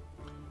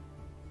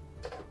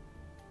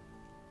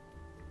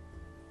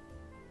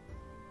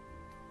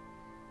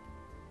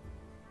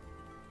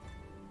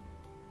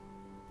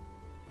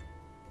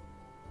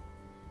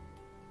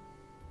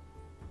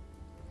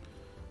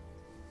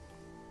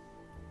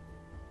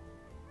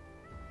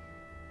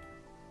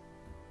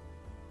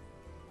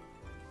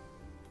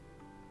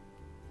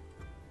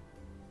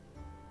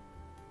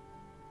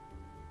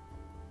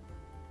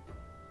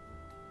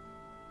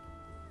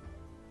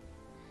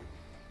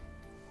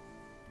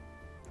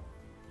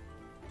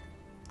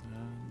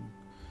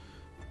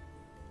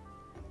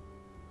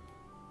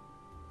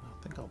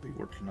 I think I'll be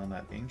working on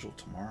that angel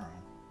tomorrow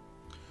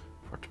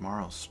for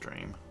tomorrow's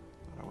stream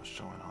that I was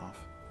showing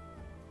off.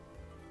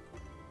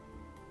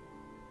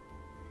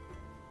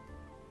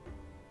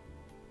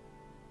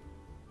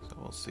 So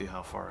we'll see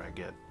how far I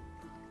get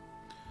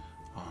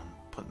on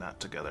putting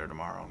that together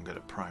tomorrow and get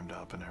it primed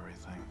up and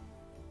everything.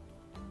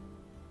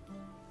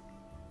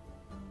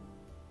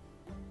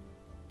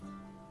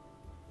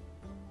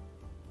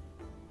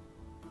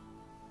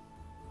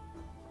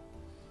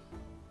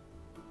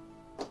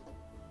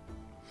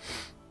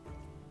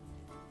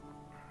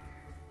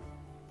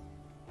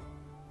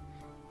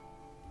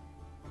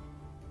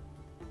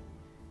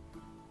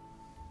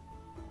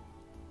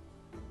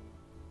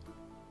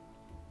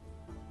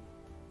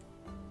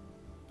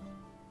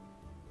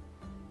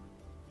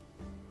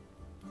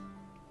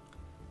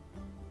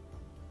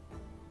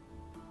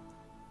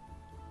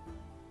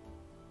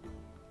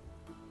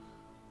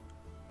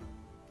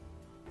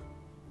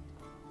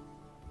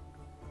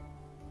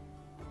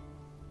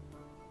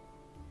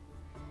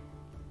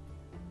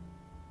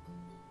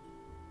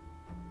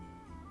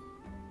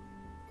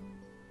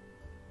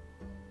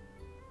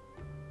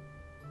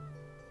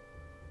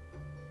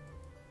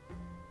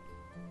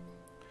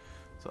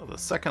 So the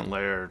second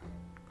layer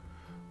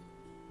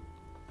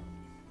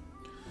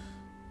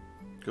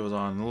goes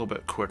on a little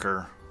bit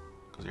quicker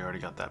because you already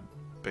got that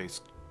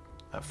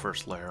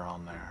first layer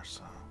on there.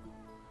 So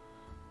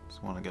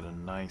just want to get a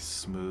nice,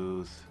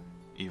 smooth,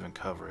 even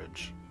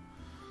coverage.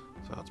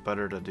 So it's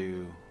better to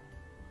do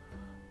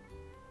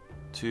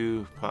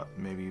 2,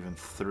 maybe even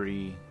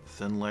 3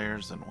 thin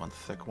layers than 1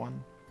 thick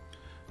one.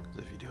 Because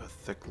if you do a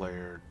thick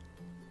layer,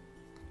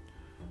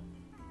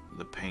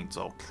 the paint's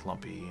all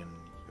clumpy and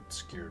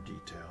obscure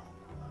detail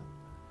and all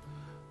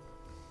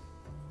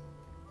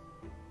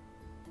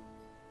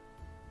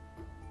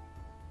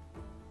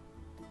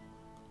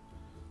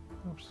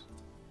that. Oops,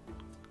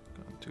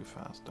 going too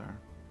fast there.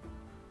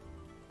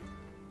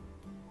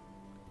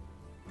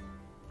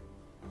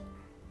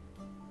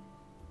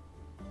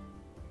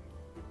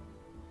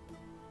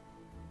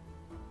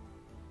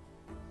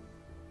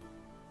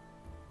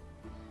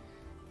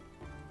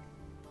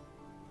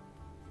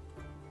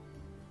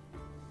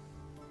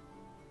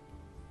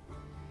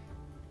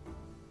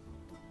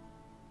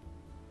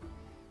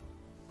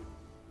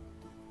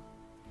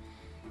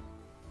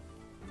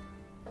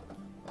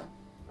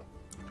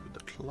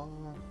 Claw.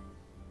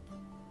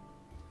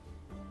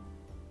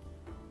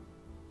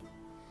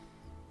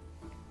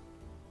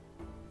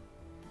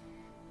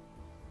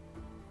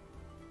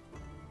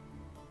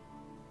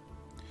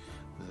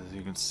 As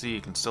you can see,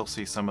 you can still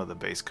see some of the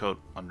base coat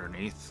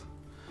underneath.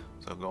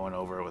 So going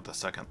over it with the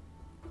second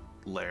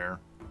layer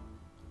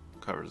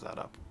covers that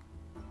up.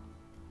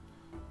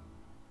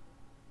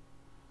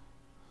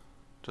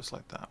 Just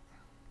like that.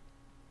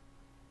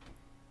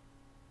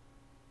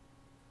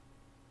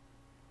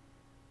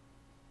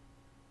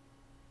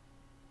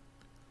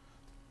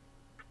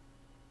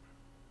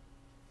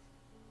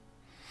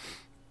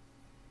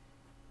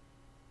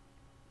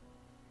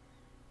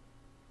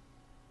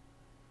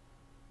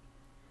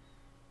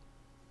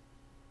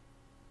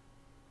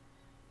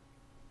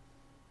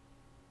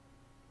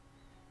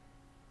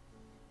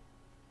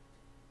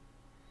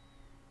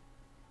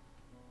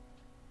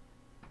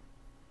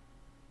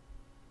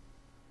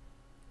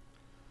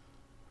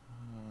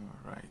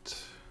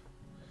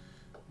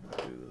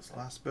 Do this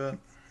last bit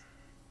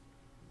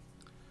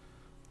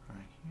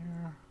right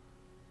here.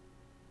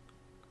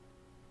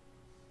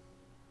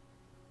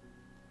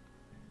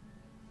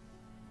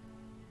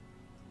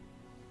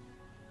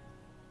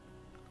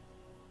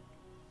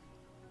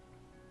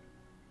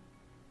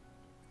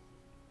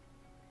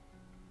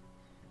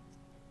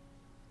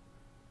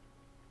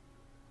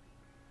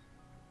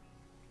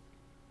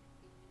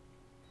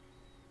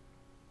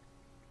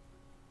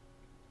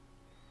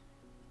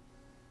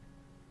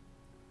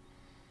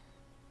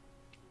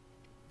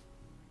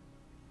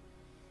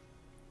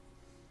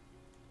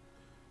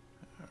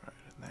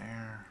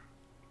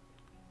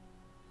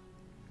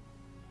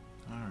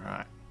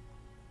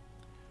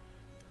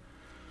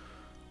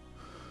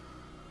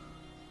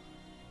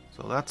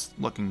 So that's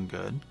looking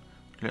good.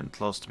 Getting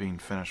close to being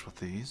finished with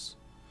these.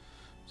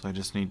 So I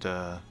just need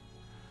to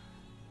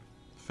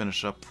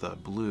finish up the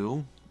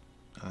blue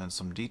and then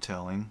some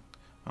detailing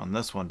on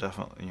this one.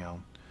 Definitely, you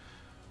know,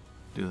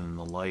 doing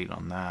the light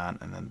on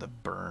that and then the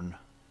burn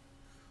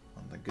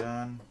on the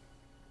gun.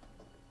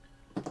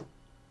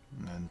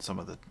 And then some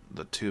of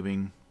the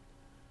tubing.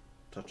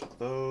 Touch up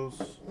those.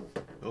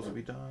 Those will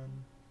be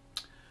done.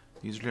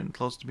 These are getting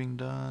close to being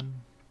done.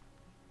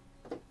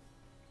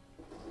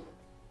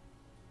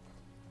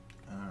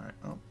 Alright,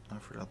 oh, I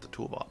forgot the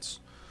toolbox.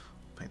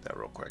 Paint that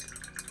real quick.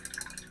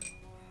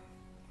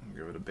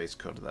 Give it a base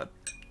coat of that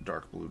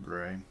dark blue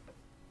gray.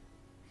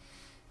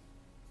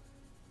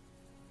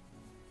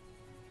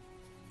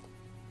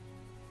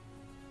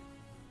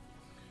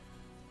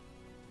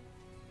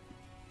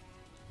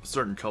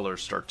 Certain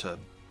colors start to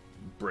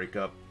break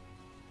up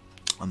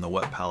on the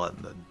wet palette,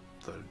 and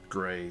the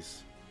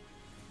grays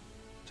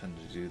tend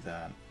to do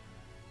that.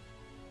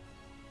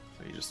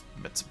 So you just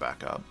mix it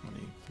back up when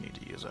you need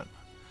to use it.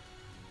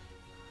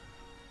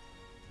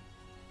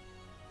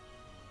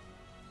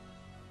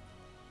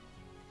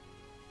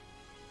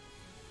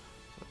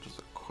 So just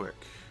a quick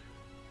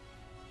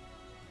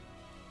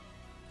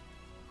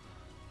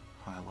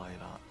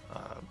highlight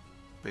on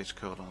base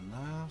coat on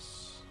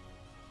this.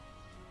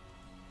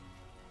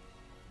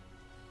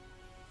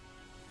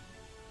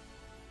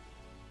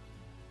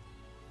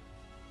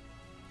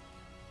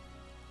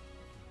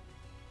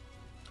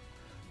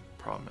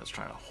 Problem is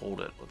trying to hold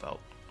it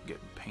without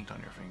getting paint on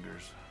your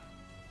fingers.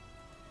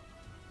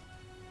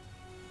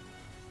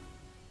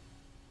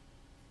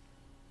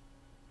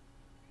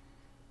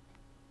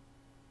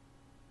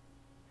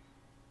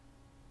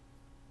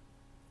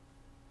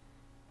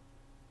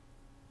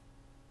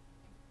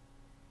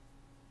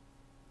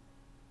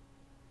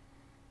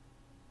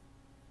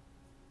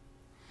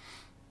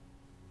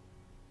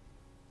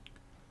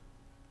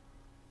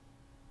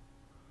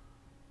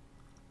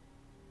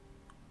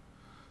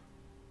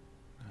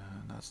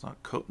 It's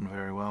not coating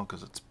very well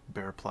because it's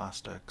bare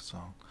plastic, so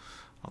I'll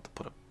have to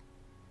put a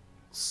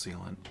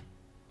sealant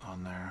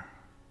on there,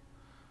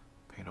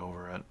 paint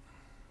over it.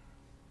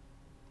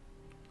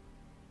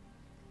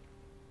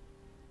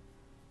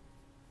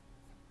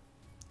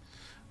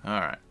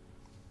 Alright,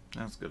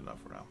 that's good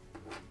enough for now.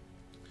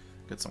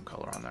 Get some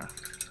color on there.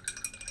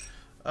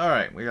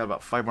 Alright, we got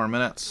about 5 more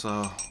minutes,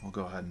 so we'll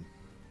go ahead and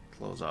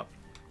close up.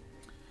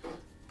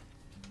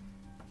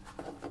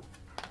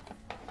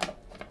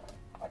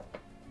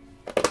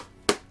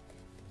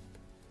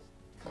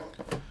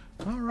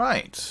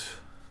 Alright.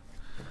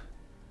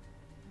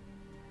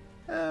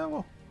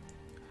 Well,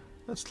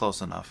 that's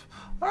close enough.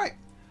 Alright.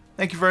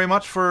 Thank you very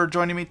much for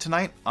joining me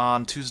tonight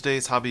on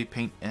Tuesday's Hobby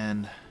Paint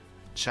and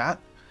Chat.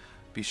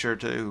 Be sure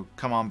to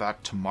come on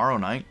back tomorrow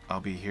night. I'll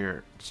be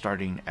here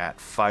starting at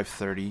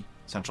 5:30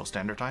 Central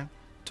Standard Time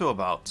to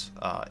about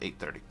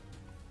 8:30.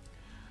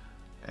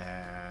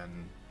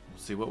 And we'll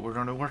see what we're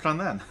going to work on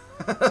then.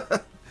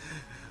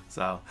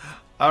 So,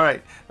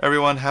 alright,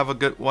 everyone, have a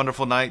good,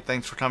 wonderful night.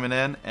 Thanks for coming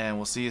in, and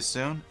we'll see you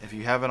soon. If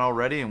you haven't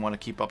already and want to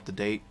keep up to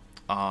date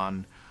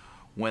on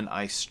when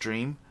I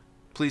stream,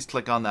 please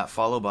click on that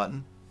follow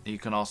button. You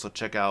can also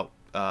check out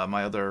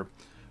my other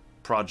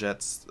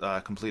projects,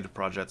 completed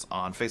projects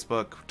on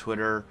Facebook,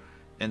 Twitter,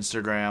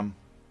 Instagram,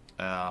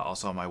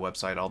 also on my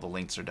website. All the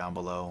links are down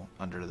below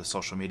under the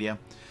social media.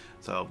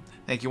 So,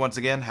 thank you once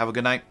again. Have a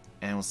good night,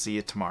 and we'll see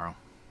you tomorrow.